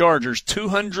Diego Chargers,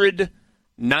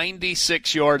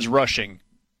 296 yards rushing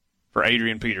for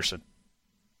Adrian Peterson.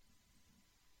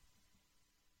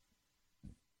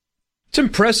 It's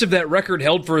impressive that record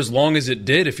held for as long as it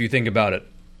did, if you think about it. I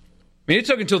mean, it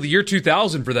took until the year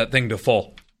 2000 for that thing to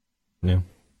fall. Yeah.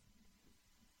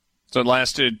 So it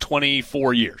lasted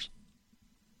 24 years.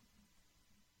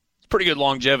 It's pretty good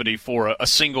longevity for a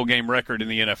single-game record in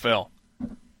the NFL.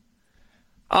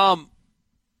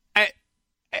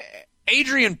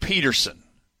 Adrian Peterson,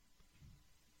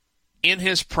 in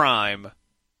his prime,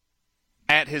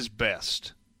 at his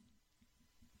best,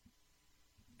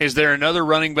 is there another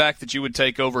running back that you would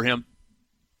take over him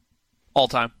all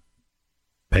time?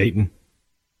 Peyton.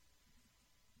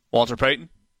 Walter Payton?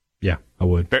 Yeah, I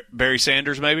would. Barry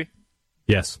Sanders, maybe?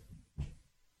 Yes.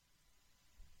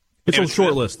 It's on a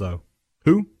short list, though.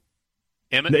 Who?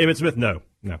 Emmitt? Emmitt Smith? No.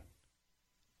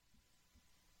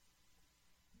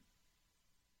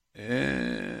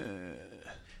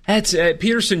 That's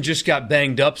Peterson just got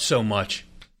banged up so much.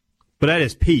 But at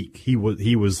his peak, he's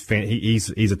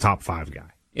a top 5 guy.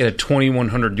 He had a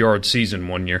 2,100-yard season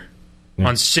one year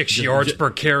on 6 yards per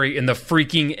carry in the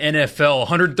freaking NFL,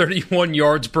 131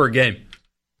 yards per game.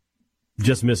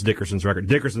 Just missed Dickerson's record.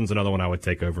 Dickerson's another one I would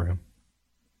take over him.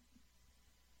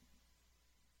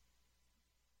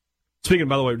 Speaking,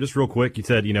 by the way, just real quick, you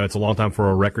said, it's a long time for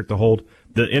a record to hold.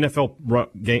 The NFL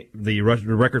the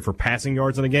record for passing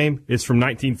yards in a game is from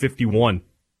 1951.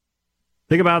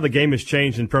 Think about how the game has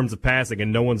changed in terms of passing,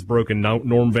 and no one's broken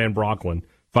Norm Van Brocklin,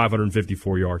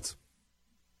 554 yards.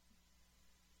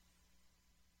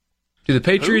 Do the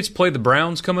Patriots play the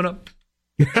Browns coming up?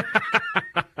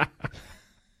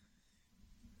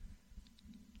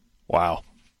 Wow.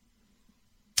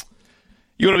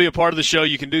 You want to be a part of the show,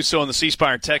 you can do so on the C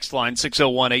Spire text line,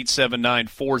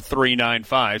 601-879-4395,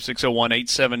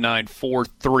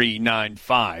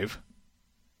 601-879-4395.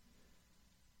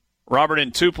 Robert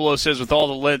in Tupelo says, with all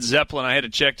the Led Zeppelin, I had to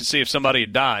check to see if somebody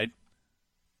had died.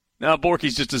 No,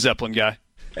 Borky's just a Zeppelin guy.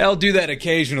 I'll do that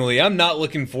occasionally. I'm not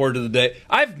looking forward to the day.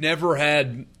 I've never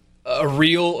had a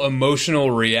real emotional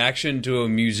reaction to a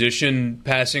musician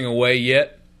passing away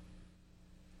yet.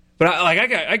 But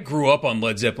I grew up on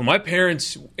Led Zeppelin. My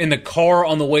parents, in the car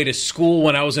on the way to school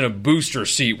when I was in a booster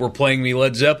seat, were playing me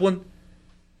Led Zeppelin.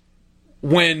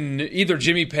 When either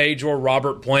Jimmy Page or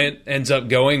Robert Plant ends up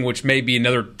going, which may be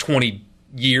another 20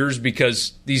 years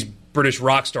because these British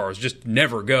rock stars just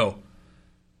never go,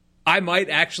 I might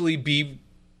actually be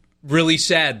really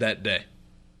sad that day.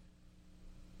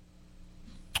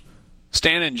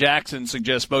 Stan and Jackson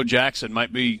suggests Bo Jackson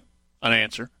might be an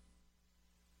answer.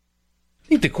 I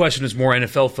think the question is more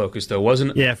NFL focused, though,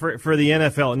 wasn't it? Yeah, for the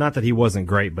NFL, not that he wasn't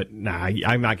great, but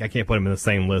I can't put him in the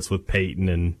same list with Peyton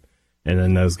and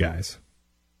then those guys.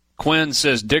 Quinn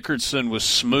says Dickerson was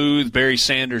smooth. Barry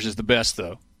Sanders is the best,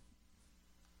 though.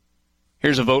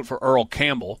 Here's a vote for Earl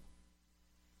Campbell.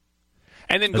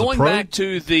 And then going back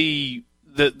to the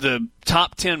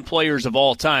top 10 players of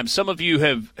all time, some of you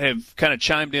have kind of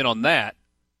chimed in on that,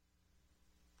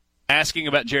 asking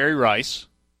about Jerry Rice.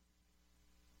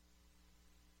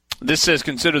 This says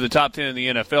consider the top 10 in the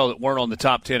NFL that weren't on the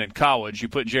top 10 in college. You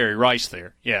put Jerry Rice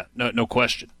there. Yeah, no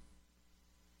question.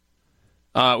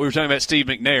 We were talking about Steve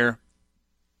McNair.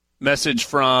 Message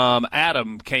from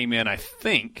Adam came in, I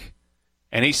think,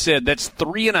 and he said that's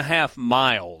 3.5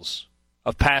 miles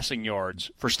of passing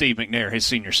yards for Steve McNair his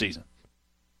senior season.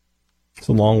 It's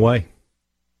a long way.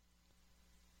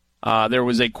 There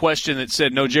was a question that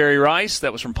said no Jerry Rice.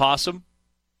 That was from Possum.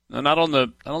 No, not on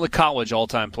the college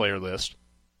all-time player list.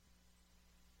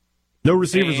 No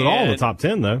receivers at all in the top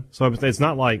 10, though. So it's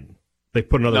not like they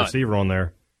put another receiver on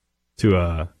there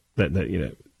to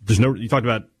there's no. You talked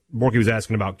about Borky was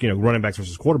asking about running backs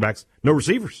versus quarterbacks. No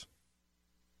receivers.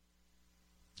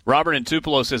 Robert in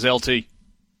Tupelo says LT.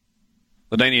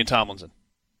 LaDainian Tomlinson.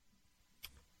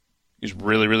 He's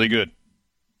really, really good.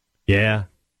 Yeah.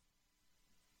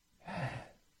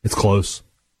 It's close.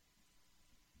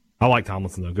 I like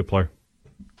Tomlinson, though. Good player.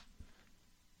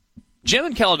 Jim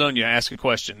in Caledonia asked a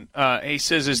question. He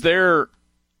says, is there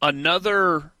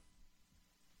another...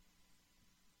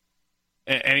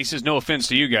 And he says, no offense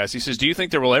to you guys. He says, do you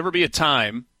think there will ever be a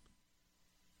time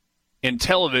in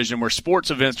television where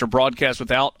sports events are broadcast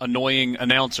without annoying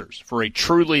announcers for a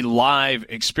truly live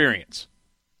experience?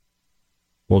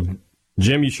 Well,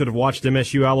 Jim, you should have watched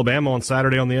MSU Alabama on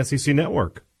Saturday on the SEC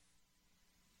Network.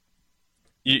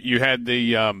 You had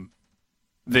the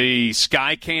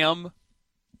Skycam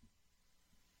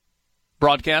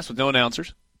broadcast with no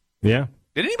announcers. Yeah.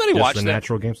 Did anybody watch the that?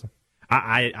 Natural games?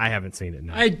 I haven't seen it.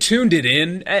 No. I tuned it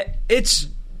in. It's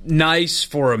nice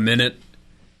for a minute,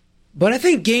 but I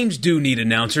think games do need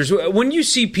announcers. When you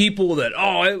see people that,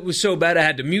 it was so bad I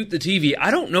had to mute the TV,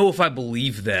 I don't know if I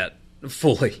believe that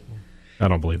fully. I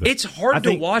don't believe it. It's hard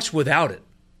to watch without it.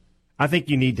 I think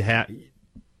you need to have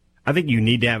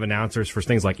announcers for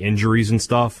things like injuries and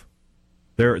stuff.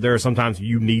 There are sometimes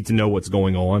you need to know what's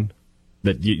going on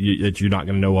that you're not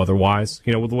going to know otherwise.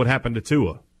 With what happened to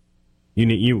Tua.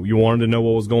 You wanted to know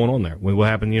what was going on there. What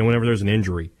happened, whenever there's an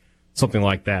injury, something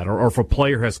like that. Or if a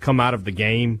player has come out of the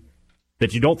game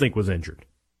that you don't think was injured.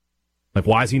 Like,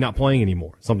 why is he not playing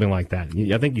anymore? Something like that.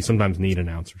 I think you sometimes need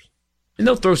announcers. And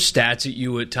they'll throw stats at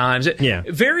you at times. Yeah.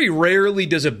 Very rarely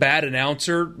does a bad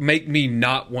announcer make me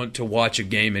not want to watch a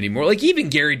game anymore. Like, even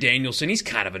Gary Danielson, he's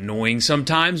kind of annoying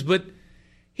sometimes, but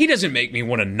he doesn't make me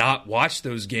want to not watch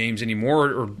those games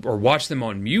anymore or watch them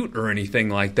on mute or anything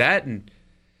like that. And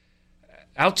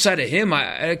outside of him,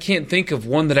 I can't think of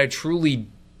one that I truly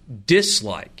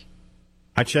dislike.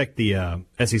 I checked the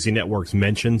SEC Network's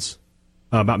mentions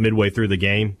about midway through the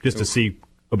game just to see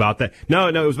about that. No,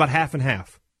 it was about half and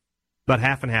half. About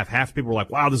half and half. Half people were like,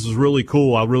 wow, this is really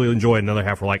cool. I really enjoy it. Another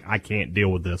half were like, I can't deal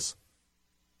with this.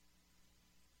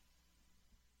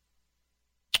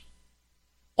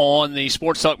 On the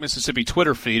Sports Talk Mississippi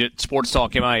Twitter feed at Sports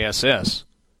Talk MISS,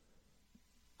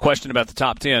 question about the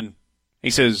top 10.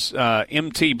 He says,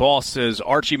 MT Boss says,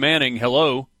 Archie Manning,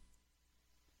 hello.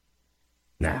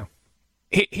 Now,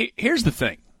 here's the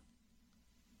thing.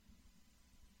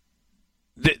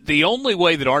 The only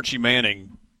way that Archie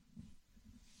Manning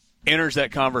enters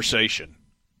that conversation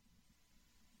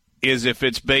is if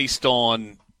it's based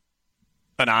on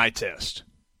an eye test.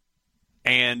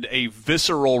 and a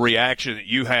visceral reaction that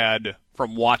you had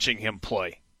from watching him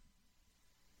play.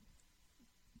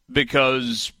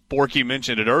 Because Borky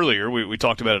mentioned it earlier, we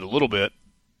talked about it a little bit,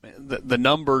 the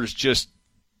numbers just,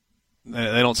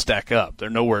 they don't stack up. They're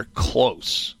nowhere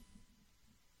close.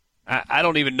 I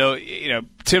don't even know,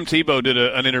 Tim Tebow did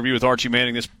an interview with Archie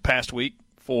Manning this past week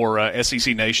for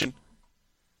SEC Nation.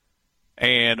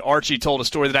 And Archie told a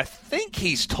story that I think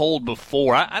he's told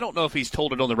before. I don't know if he's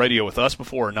told it on the radio with us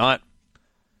before or not.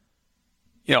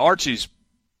 Archie's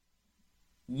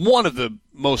one of the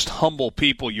most humble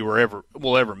people you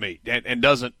will ever meet, and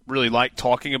doesn't really like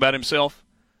talking about himself.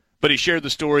 But he shared the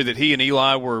story that he and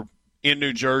Eli were in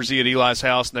New Jersey at Eli's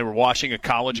house, and they were watching a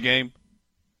college game.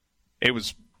 It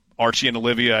was Archie and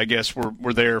Olivia, I guess,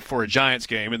 were there for a Giants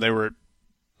game, and they were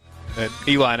at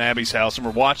Eli and Abby's house, and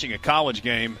were watching a college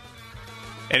game.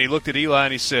 And he looked at Eli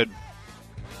and he said,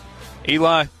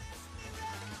 "Eli,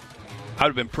 I would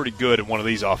have been pretty good at one of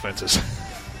these offenses."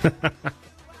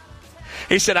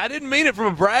 He said, "I didn't mean it from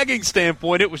a bragging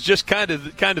standpoint. It was just kind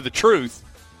of the truth."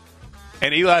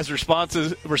 And Eli's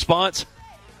response,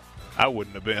 "I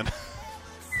wouldn't have been."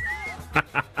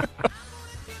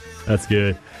 That's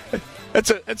good.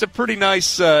 That's a pretty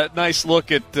nice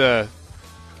look at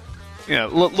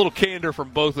little candor from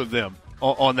both of them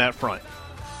on that front.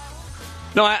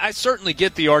 No, I certainly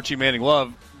get the Archie Manning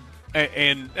love.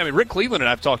 And I mean, Rick Cleveland and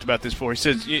I've talked about this before. He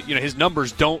says, his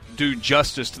numbers don't do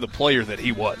justice to the player that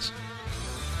he was.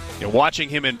 Watching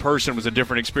him in person was a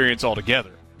different experience altogether.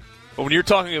 But when you're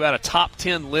talking about a top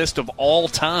 10 list of all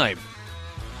time,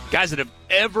 guys that have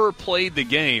ever played the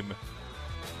game,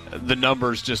 the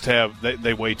numbers just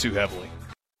they weigh too heavily.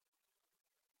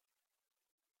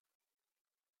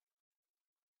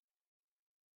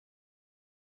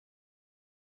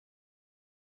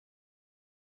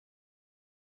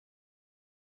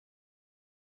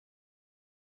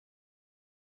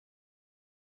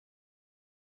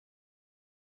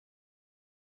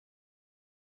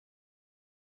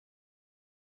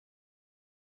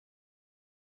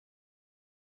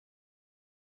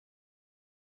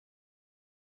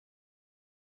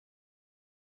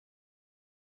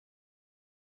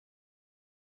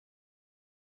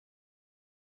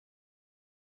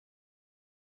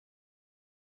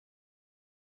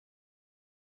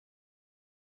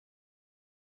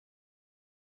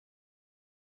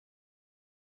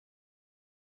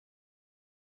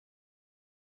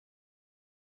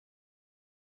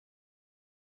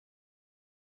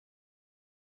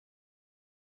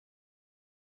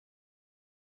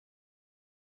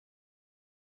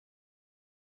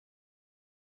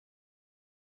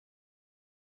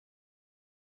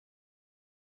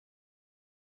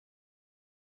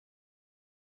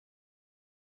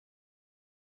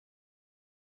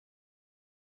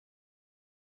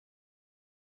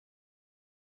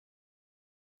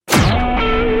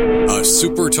 A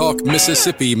SuperTalk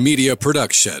Mississippi media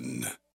production.